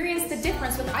 Experience the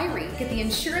difference with Irie. Get the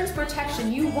insurance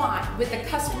protection you want with the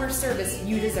customer service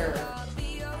you deserve.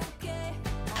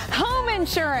 Home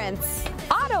insurance,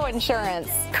 auto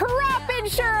insurance, crop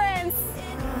insurance,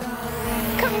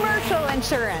 commercial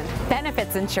insurance,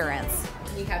 benefits insurance.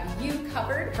 We have you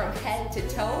covered from head to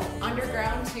toe,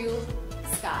 underground to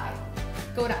sky.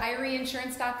 Go to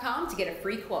IrieInsurance.com to get a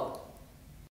free quote.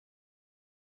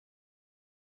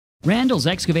 Randall's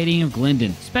Excavating of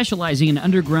Glyndon, specializing in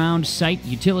underground site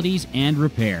utilities and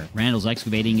repair. Randall's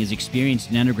Excavating is experienced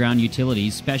in underground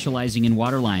utilities, specializing in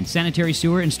water lines, sanitary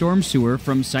sewer, and storm sewer,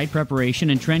 from site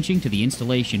preparation and trenching to the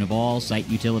installation of all site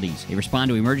utilities. They respond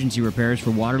to emergency repairs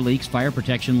for water leaks, fire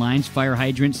protection lines, fire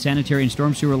hydrants, sanitary and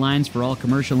storm sewer lines for all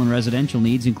commercial and residential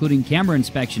needs, including camera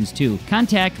inspections too.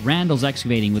 Contact Randall's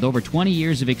Excavating with over 20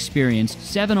 years of experience,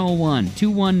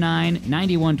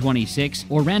 701-219-9126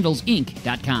 or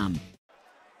randallsinc.com.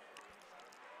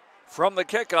 From the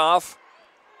kickoff,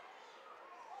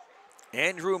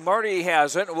 Andrew Marty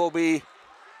has it. Will be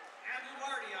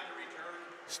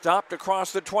stopped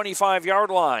across the 25-yard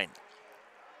line.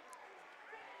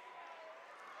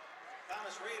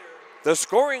 The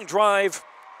scoring drive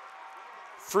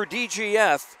for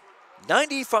DGF,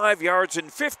 95 yards in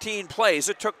 15 plays.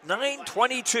 It took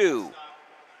 9:22.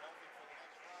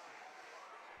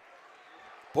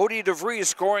 Bodie DeVries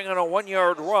scoring on a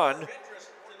 1-yard run.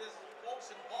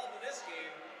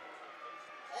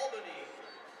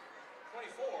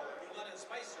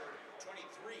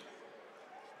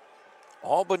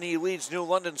 Albany leads New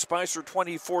London Spicer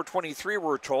 24-23,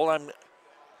 we're told. I'm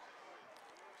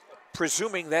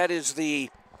presuming that is the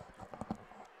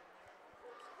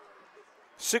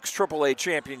 6th AAA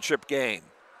championship game.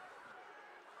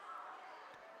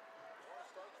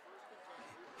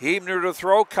 Hebner to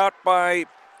throw, caught by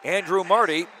Andrew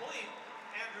Marty,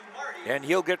 and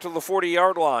he'll get to the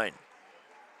 40-yard line.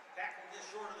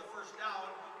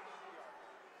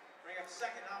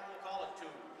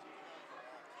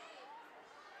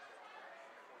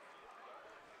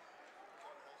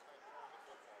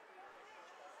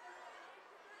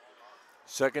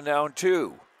 Second down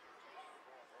 2.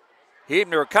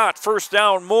 Hebner caught, first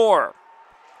down more.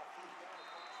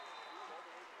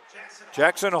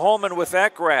 Jackson Holman with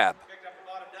that grab.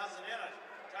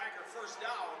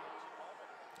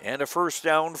 And a first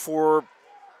down for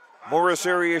Morris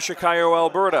area,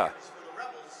 Chokio-Alberta.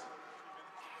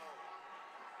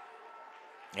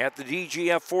 At the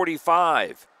DGF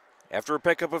 45 after a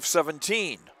pickup of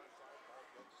 17.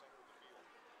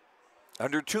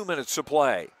 Under 2 minutes to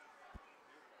play.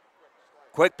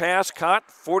 Quick pass caught,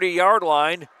 40-yard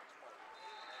line.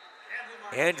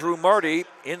 Andrew Marty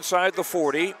inside the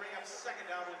 40.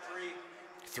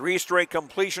 3 straight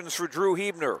completions for Drew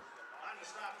Hebner.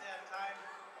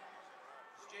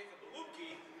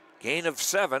 Gain of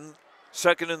 7,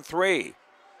 2nd and 3.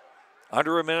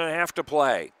 Under a minute and a half to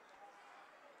play.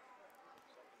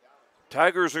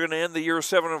 Tigers are going to end the year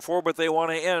 7-4, but they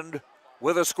want to end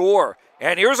with a score.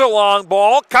 And here's a long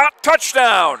ball, caught,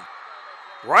 touchdown.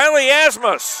 Riley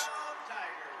Asmus.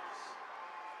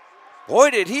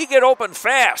 Boy, did he get open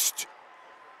fast.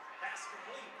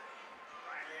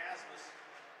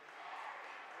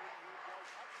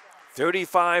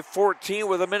 35-14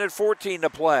 with a minute 14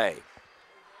 to play.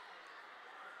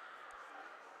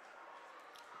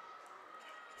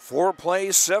 4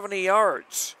 plays, 70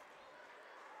 yards.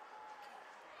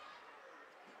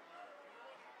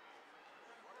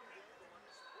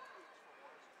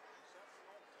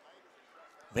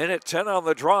 Minute 10 on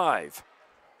the drive.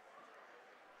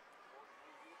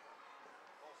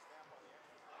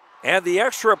 And the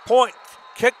extra point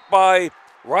kicked by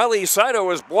Riley Saito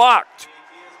is blocked.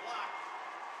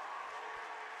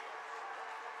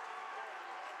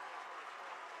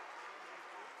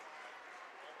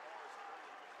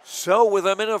 So with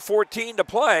a minute 14 to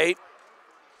play,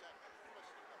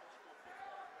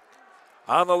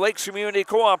 on the Lakes Community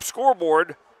Co-op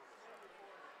scoreboard,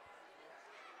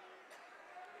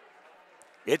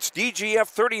 it's DGF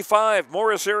 35,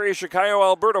 Morris area,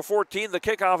 Chokio-Alberta 14. The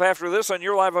kickoff after this on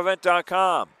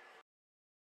YourLiveEvent.com.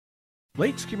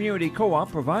 Lakes Community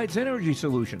Co-op provides energy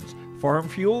solutions. Farm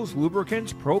fuels,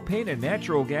 lubricants, propane, and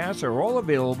natural gas are all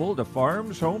available to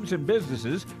farms, homes, and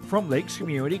businesses from Lakes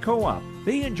Community Co-op.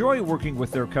 They enjoy working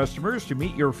with their customers to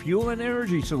meet your fuel and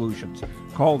energy solutions.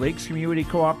 Call Lakes Community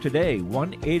Co-op today,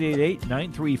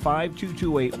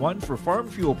 1-888-935-2281 for farm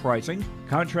fuel pricing,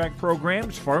 contract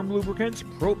programs, farm lubricants,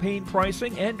 propane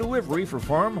pricing, and delivery for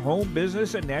farm, home,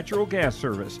 business, and natural gas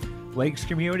service. Lakes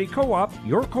Community Co-op,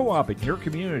 your co-op in your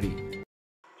community.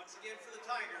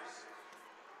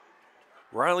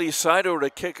 Riley Saito to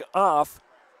kick off,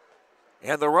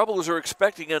 and the Rebels are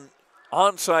expecting an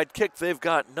onside kick. They've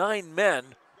got 9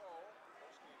 men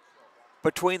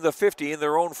between the 50 and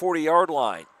their own 40-yard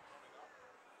line.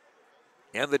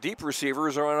 And the deep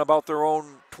receivers are on about their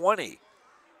own 20.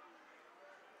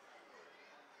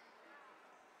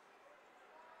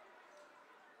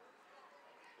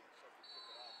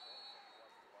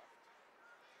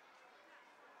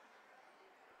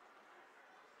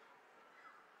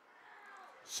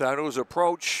 Shadows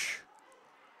approach.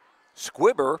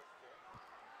 Squibber.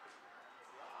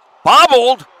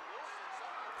 Bobbled.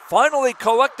 Finally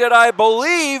collected, I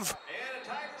believe.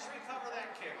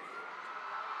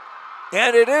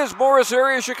 And it is Morris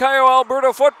Area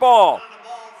Chokio-Alberta football.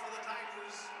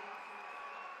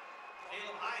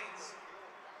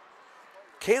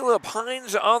 Caleb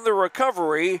Hines on the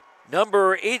recovery.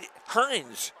 Number 8,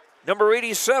 Hines. Number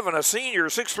 87, a senior,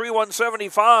 6'3",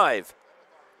 175.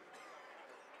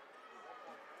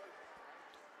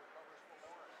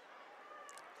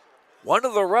 One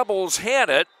of the Rebels had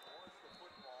it.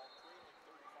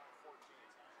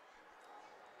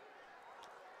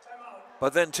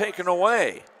 But then taken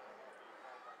away.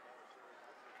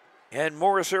 And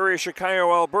Morris Area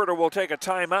Chokio-Alberta will take a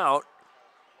timeout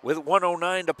with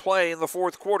 1:09 to play in the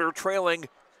fourth quarter, trailing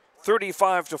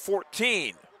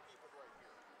 35-14.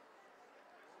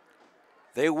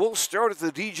 They will start at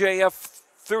the DJF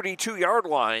 32-yard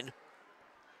line.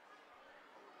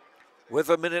 With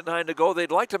 1:09 to go,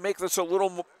 they'd like to make this a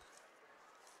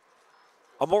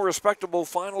more respectable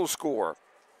final score.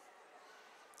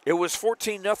 It was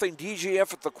 14-0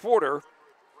 DGF at the quarter.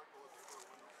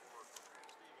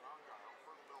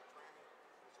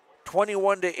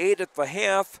 21-8 at the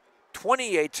half,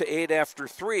 28-8 after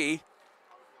 3,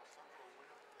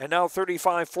 and now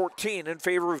 35-14 in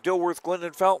favor of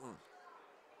Dilworth-Glyndon-Felton.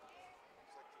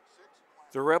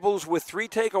 The Rebels with 3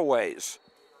 takeaways.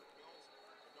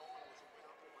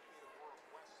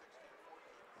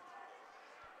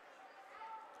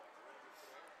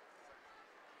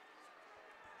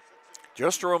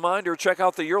 Just a reminder, check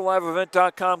out the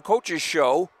YourLiveEvent.com Coaches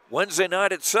Show Wednesday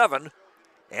night at 7,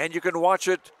 and you can watch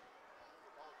it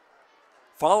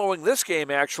following this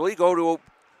game, actually. Go to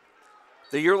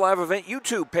the Your Live Event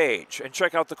YouTube page and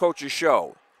check out the Coaches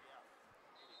Show.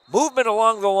 Movement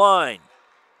along the line.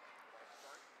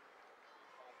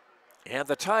 And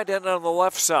the tight end on the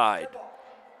left side. 58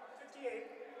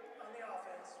 on the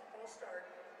offense, full start.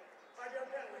 5-yard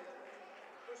penalty.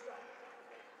 First down.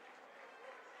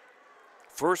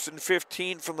 First and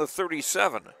 15 from the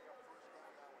 37.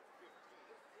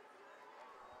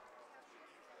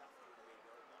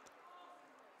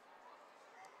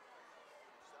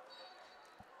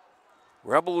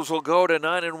 Rebels will go to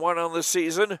 9-1 on the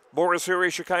season. Morris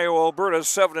Area Chokio-Alberta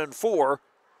 7-4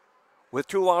 with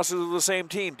 2 losses of the same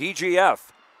team. DGF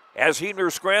as Heemner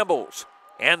scrambles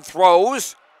and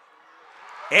throws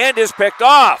and is picked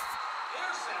off.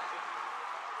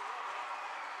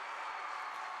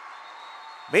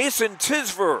 Mason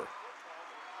Tisver,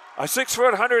 a 6',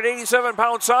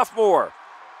 187-pound sophomore.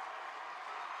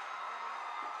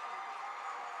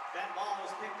 That ball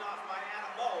was picked off by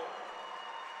Adam Moe.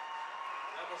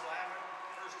 Rebels will have it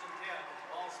first and 10.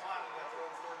 Ball slotted at their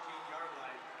own 14-yard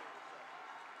line.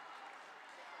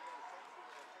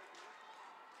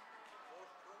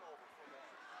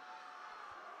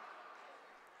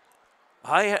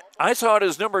 I saw it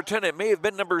as number 10. It may have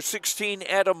been number 16,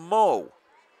 Adam Moe.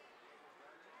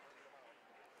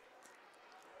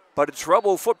 But it's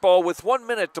Rebel football with 1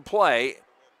 minute to play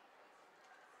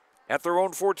at their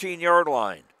own 14-yard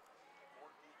line.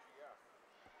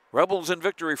 Rebels in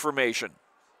victory formation.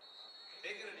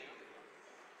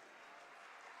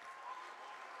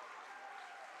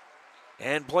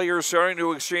 And players starting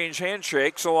to exchange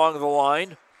handshakes along the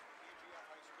line.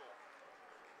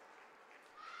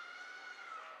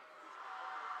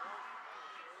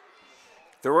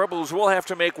 The Rebels will have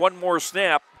to make one more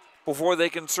snap before they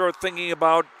can start thinking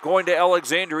about going to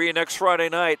Alexandria next Friday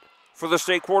night for the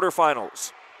state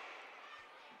quarterfinals.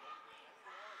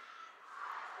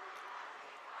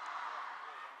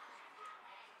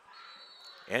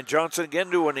 And Johnson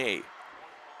again to a knee.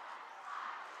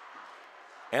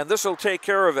 And this will take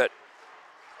care of it.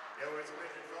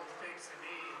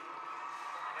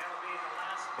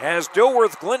 As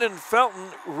Dilworth-Glyndon-Felton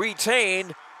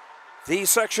retained the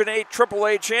Section 8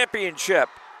 AAA championship.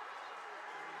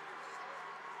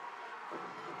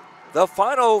 The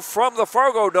final from the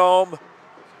Fargo Dome,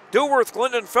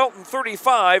 Dilworth-Glyndon-Felton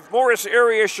 35, Morris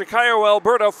Area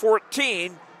Chokio-Alberta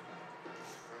 14.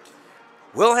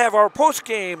 We'll have our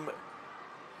post-game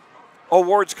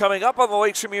awards coming up on the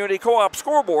Lakes Community Co-op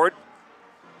scoreboard.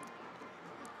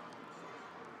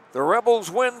 The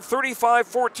Rebels win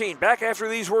 35-14. Back after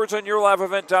these words on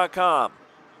YourLiveEvent.com.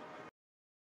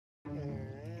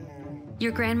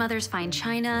 Your grandmother's fine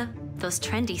china, those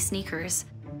trendy sneakers,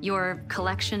 your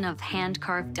collection of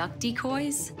hand-carved duck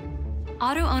decoys.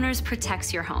 Auto Owners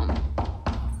protects your home.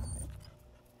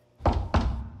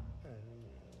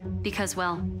 Because,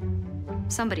 well,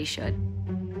 somebody should.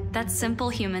 That's simple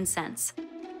human sense.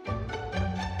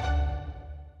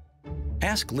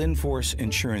 Ask Linforce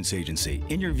Insurance Agency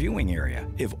in your viewing area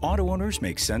if auto owners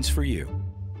make sense for you.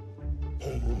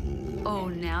 Oh,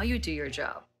 now you do your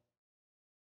job.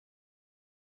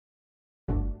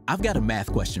 I've got a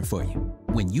math question for you.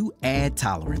 When you add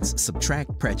tolerance,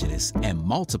 subtract prejudice, and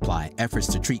multiply efforts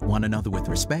to treat one another with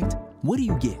respect, what do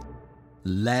you get?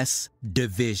 Less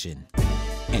division.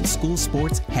 And school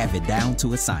sports have it down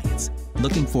to a science.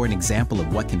 Looking for an example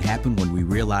of what can happen when we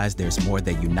realize there's more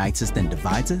that unites us than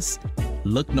divides us?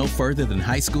 Look no further than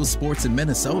high school sports in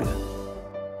Minnesota.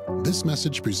 This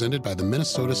message presented by the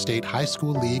Minnesota State High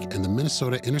School League and the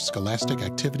Minnesota Interscholastic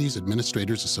Activities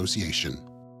Administrators Association.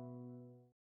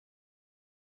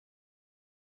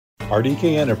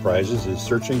 RDK Enterprises is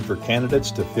searching for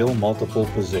candidates to fill multiple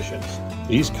positions.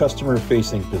 These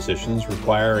customer-facing positions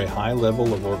require a high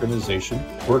level of organization,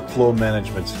 workflow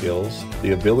management skills,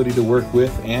 the ability to work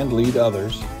with and lead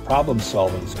others,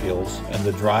 problem-solving skills, and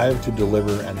the drive to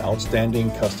deliver an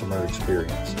outstanding customer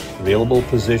experience. Available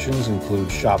positions include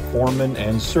shop foreman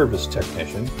and service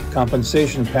technician.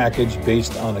 Compensation package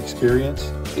based on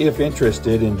experience. If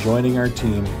interested in joining our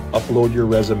team, upload your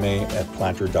resume at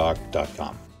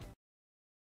planterdoc.com.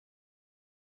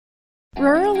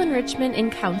 Rural Enrichment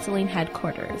and Counseling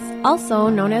Headquarters, also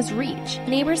known as REACH,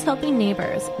 Neighbors Helping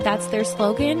Neighbors. That's their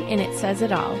slogan, and it says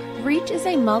it all. REACH is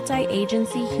a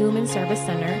multi-agency human service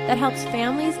center that helps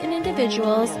families and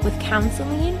individuals with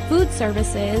counseling, food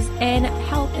services, and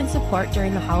help and support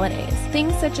during the holidays.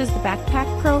 Things such as the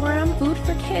backpack program, food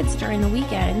for kids during the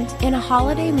weekend, and a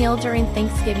holiday meal during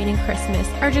Thanksgiving and Christmas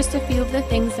are just a few of the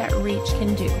things that REACH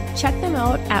can do. Check them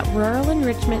out at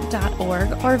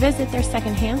ruralenrichment.org or visit their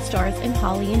secondhand stores in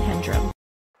Holly and Hendrum.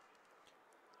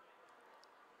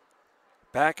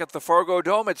 Back at the Fargo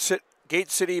Dome at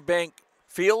Gate City Bank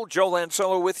Field, Joe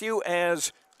Lancello with you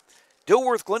as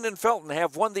Dilworth-Glyndon-Felton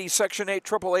have won the Section 8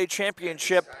 AAA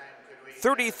championship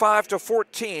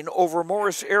 35-14 over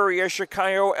Morris area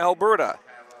Chokio-Alberta.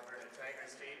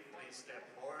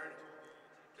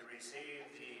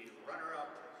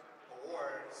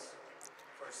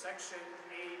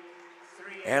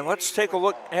 And let's take a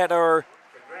look at our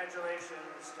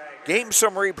game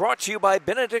summary brought to you by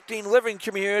Benedictine Living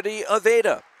Community of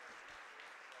Ada.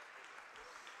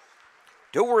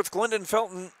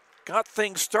 Dilworth-Glyndon-Felton got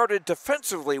things started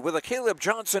defensively with a Caleb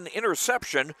Johnson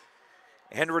interception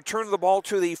and returned the ball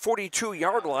to the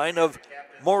 42-yard line of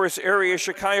Morris area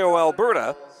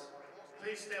Chokio-Alberta.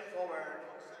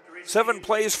 7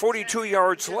 plays, 42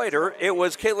 yards later, it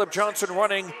was Caleb Johnson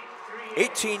running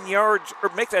 18 yards,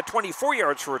 or make that 24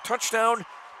 yards for a touchdown.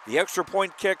 The extra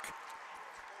point kick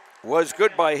was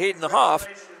good by Hayden Hoff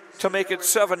to make it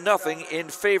 7-0 in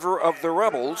favor of the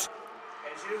Rebels.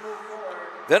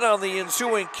 Then on the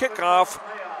ensuing kickoff,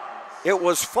 it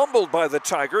was fumbled by the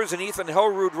Tigers, and Ethan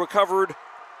Hellrud recovered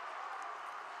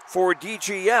for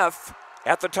DGF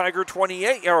at the Tiger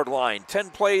 28-yard line. 10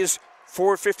 plays,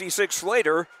 4:56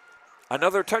 later,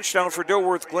 another touchdown for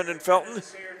Dilworth-Glyndon-Felton.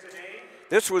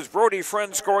 This was Brody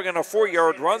Friend scoring on a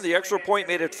 4-yard run. The extra point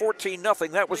made it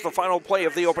 14-0. That was the final play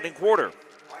of the opening quarter.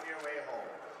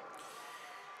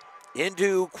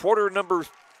 Into quarter number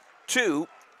 2.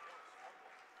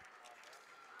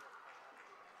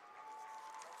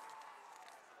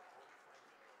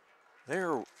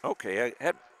 There, okay,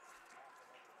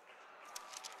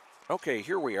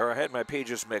 here we are. I had my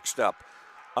pages mixed up.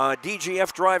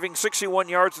 DGF driving 61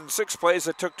 yards in 6 plays.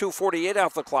 It took 2:48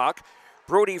 off the clock.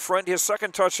 Brody Friend, his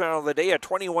second touchdown of the day, a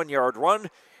 21-yard run.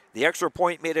 The extra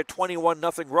point made it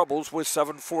 21-0 Rebels with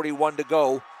 7:41 to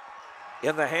go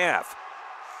in the half.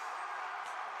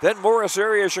 Then Morris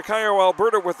area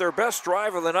Chokio-Alberta with their best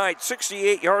drive of the night,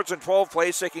 68 yards in 12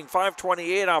 plays, taking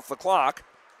 5:28 off the clock.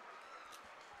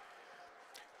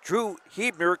 Drew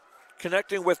Hebner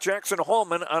connecting with Jackson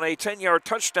Hallman on a 10-yard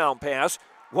touchdown pass,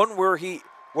 one where he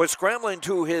was scrambling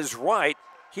to his right,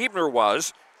 Hebner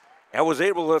was, and was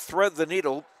able to thread the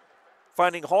needle,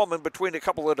 finding Hallman between a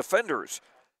couple of defenders.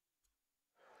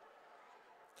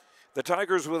 The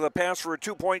Tigers with a pass for a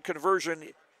 2-point conversion.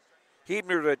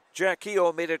 Hebner to Jack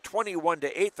Keogh made it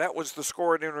 21-8. That was the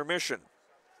score at intermission.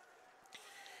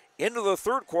 Into the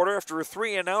third quarter, after a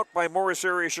 3-and-out by Morris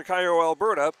area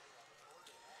Chokio-Alberta,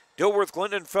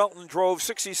 Dilworth-Glyndon-Felton drove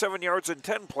 67 yards in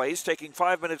 10 plays, taking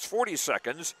 5 minutes 40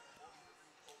 seconds.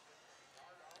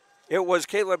 It was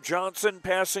Caleb Johnson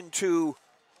passing to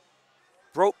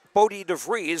Bodie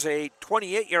DeVries, a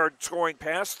 28-yard scoring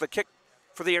pass. The kick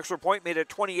for the extra point made it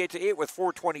 28-8 with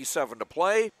 4:27 to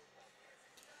play.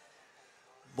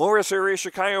 Morris area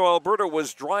Chokio-Alberta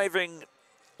was driving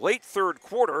late third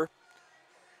quarter.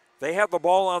 They had the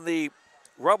ball on the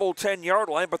Rebel 10-yard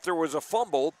line, but there was a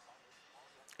fumble.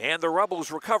 And the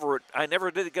Rebels recover it. I never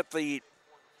did get the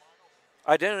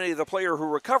identity of the player who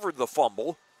recovered the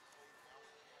fumble.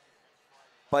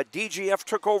 But DGF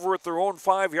took over at their own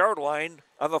 5-yard line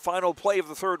on the final play of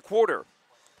the third quarter.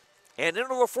 And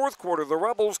into the fourth quarter, the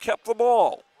Rebels kept the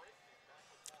ball.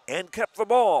 And kept the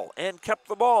ball. And kept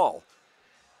the ball.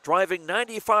 Driving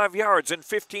 95 yards in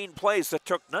 15 plays that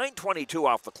took 9:22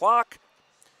 off the clock.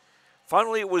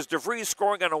 Finally, it was DeVries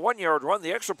scoring on a 1-yard run.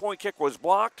 The extra point kick was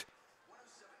blocked.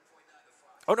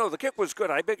 Oh, no, the kick was good.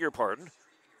 I beg your pardon.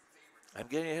 I'm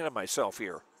getting ahead of myself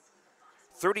here.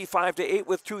 35-8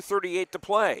 with 2:38 to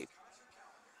play.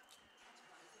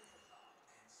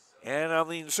 And on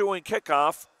the ensuing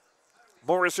kickoff,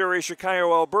 Morris area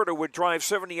Chokio-Alberta would drive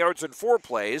 70 yards in 4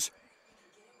 plays.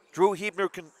 Drew Hebner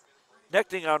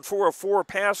connecting on 4 of 4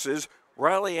 passes.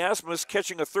 Riley Asmus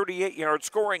catching a 38-yard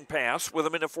scoring pass with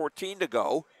 1:14 to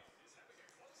go.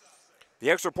 The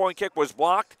extra point kick was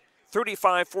blocked.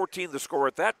 35-14 the score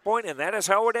at that point, and that is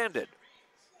how it ended.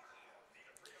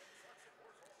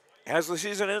 As the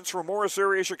season ends for Morris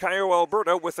area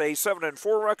Chokio-Alberta with a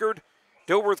 7-4 record,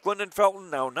 Dilworth-Glyndon-Felton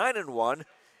now 9-1,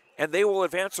 and they will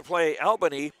advance to play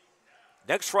Albany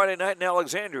next Friday night in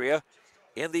Alexandria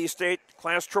in the state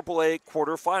Class AAA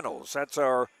quarterfinals. That's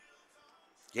our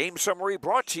game summary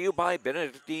brought to you by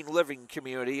Benedictine Living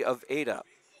Community of Ada.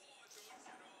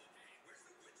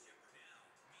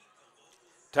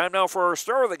 Time now for our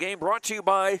star of the game, brought to you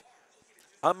by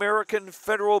American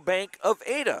Federal Bank of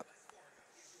Ada.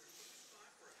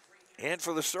 And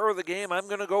for the star of the game, I'm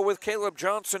going to go with Caleb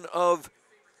Johnson of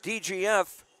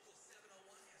DGF.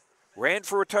 Ran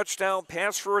for a touchdown,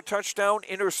 passed for a touchdown,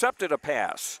 intercepted a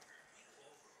pass.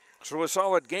 So a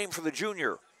solid game for the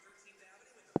junior.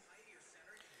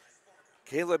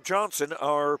 Caleb Johnson,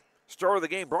 our star of the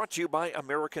game, brought to you by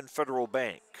American Federal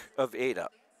Bank of Ada.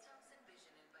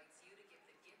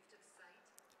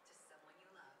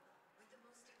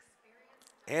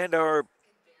 And our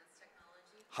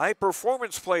high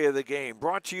performance play of the game,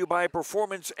 brought to you by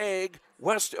Performance Ag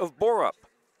west of Borup.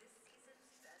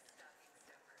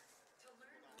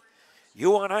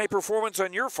 You want high performance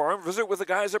on your farm? Visit with the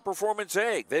guys at Performance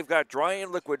Ag. They've got dry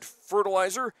and liquid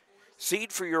fertilizer,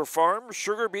 seed for your farm,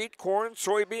 sugar beet, corn,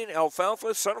 soybean,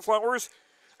 alfalfa, sunflowers,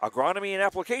 agronomy and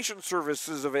application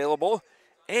services available.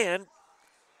 And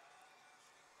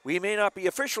we may not be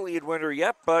officially in winter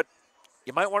yet, but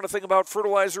you might want to think about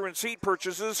fertilizer and seed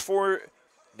purchases for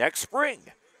next spring.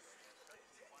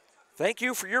 Thank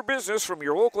you for your business from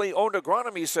your locally owned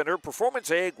agronomy center,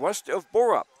 Performance Ag west of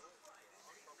Borup.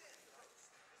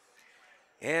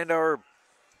 And our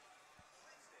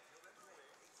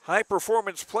high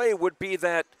performance play would be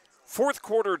that fourth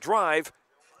quarter drive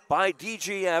by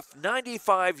DGF,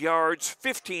 95 yards,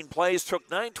 15 plays, took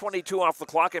 9:22 off the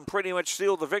clock and pretty much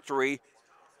sealed the victory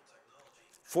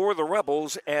for the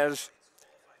Rebels, as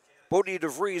Bodie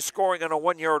DeVries scoring on a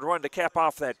 1-yard run to cap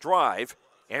off that drive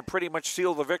and pretty much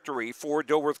seal the victory for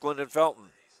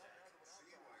Dilworth-Glyndon-Felton.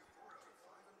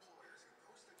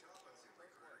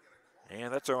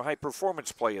 And that's our high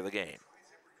performance play of the game.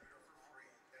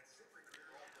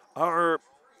 Our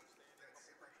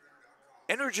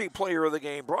energy player of the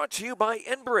game brought to you by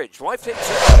Enbridge. Life takes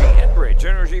energy. Enbridge,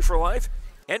 energy for life.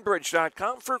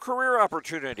 Enbridge.com for career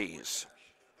opportunities.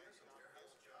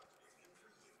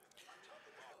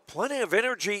 Plenty of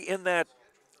energy in that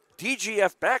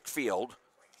DGF backfield.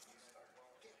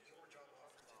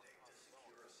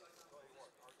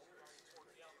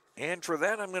 And for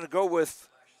that, I'm going to go with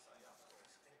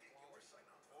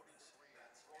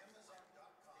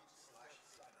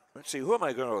let's see, who am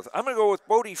I going to go with? I'm going to go with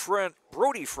Brody Friend,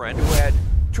 who had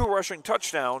 2 rushing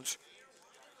touchdowns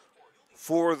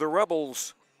for the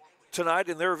Rebels tonight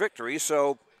in their victory.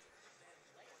 So,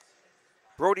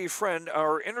 Brody Friend,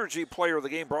 our energy player of the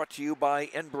game, brought to you by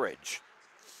Enbridge.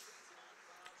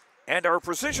 And our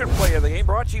precision play of the game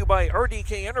brought to you by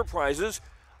RDK Enterprises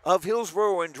of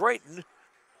Hillsborough and Drayton.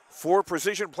 For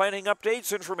precision planning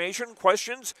updates, information,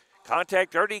 questions,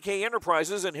 contact RDK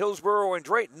Enterprises in Hillsborough and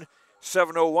Drayton,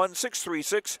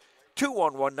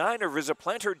 701-636-2119, or visit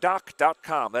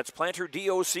planterdoc.com. That's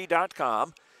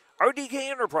planterdoc.com. RDK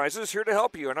Enterprises here to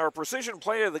help you. And our precision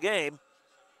play of the game,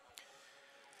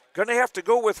 going to have to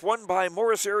go with one by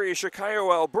Morris area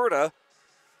Chokio-Alberta.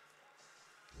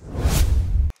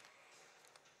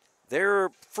 Their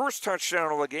first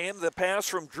touchdown of the game, the pass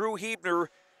from Drew Hebner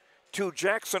to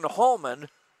Jackson Hallman,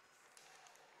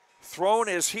 thrown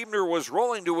as Hebner was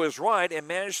rolling to his right and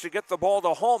managed to get the ball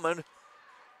to Hallman,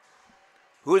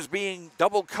 who is being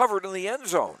double covered in the end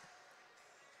zone.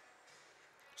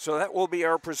 So that will be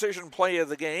our precision play of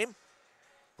the game,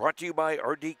 brought to you by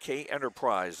RDK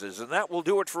Enterprises. And that will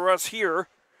do it for us here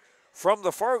from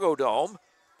the Fargo Dome.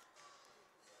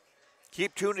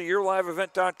 Keep tuned to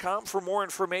yourliveevent.com for more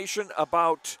information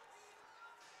about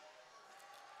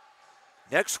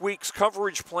next week's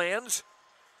coverage plans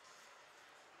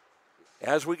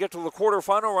as we get to the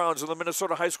quarterfinal rounds of the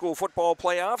Minnesota High School Football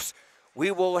Playoffs.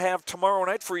 We will have tomorrow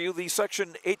night for you the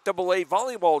Section 8AA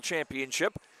Volleyball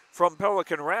Championship from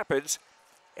Pelican Rapids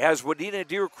as Wadena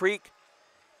Deer Creek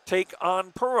take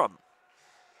on Perham.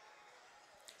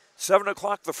 7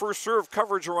 o'clock, the first serve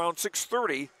coverage around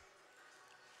 6:30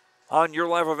 on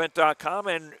yourliveevent.com.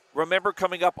 And remember,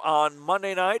 coming up on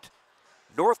Monday night,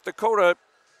 North Dakota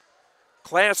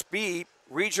Class B,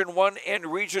 Region 1 and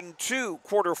Region 2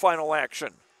 quarterfinal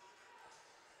action.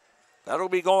 That'll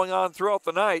be going on throughout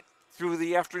the night, through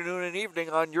the afternoon and evening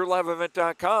on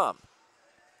yourliveevent.com.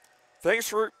 Thanks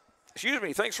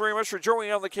very much for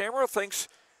joining on the camera. Thanks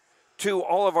to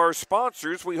all of our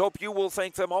sponsors. We hope you will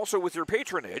thank them also with your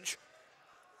patronage.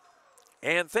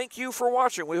 And thank you for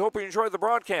watching. We hope you enjoyed the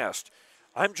broadcast.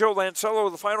 I'm Joe Lancello,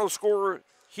 the final score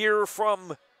here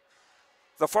from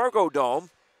the Fargo Dome.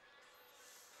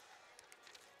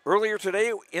 Earlier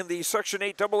today in the Section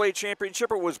 8 AA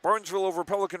Championship, it was Barnesville over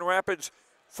Pelican Rapids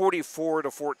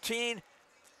 44-14.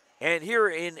 And here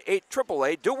in 8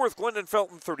 AAA,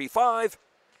 Dilworth-Glyndon-Felton 35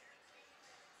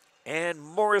 and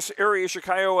Morris area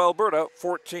Chokio-Alberta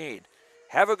 14.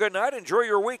 Have a good night. Enjoy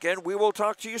your weekend. We will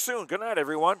talk to you soon. Good night,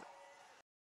 everyone.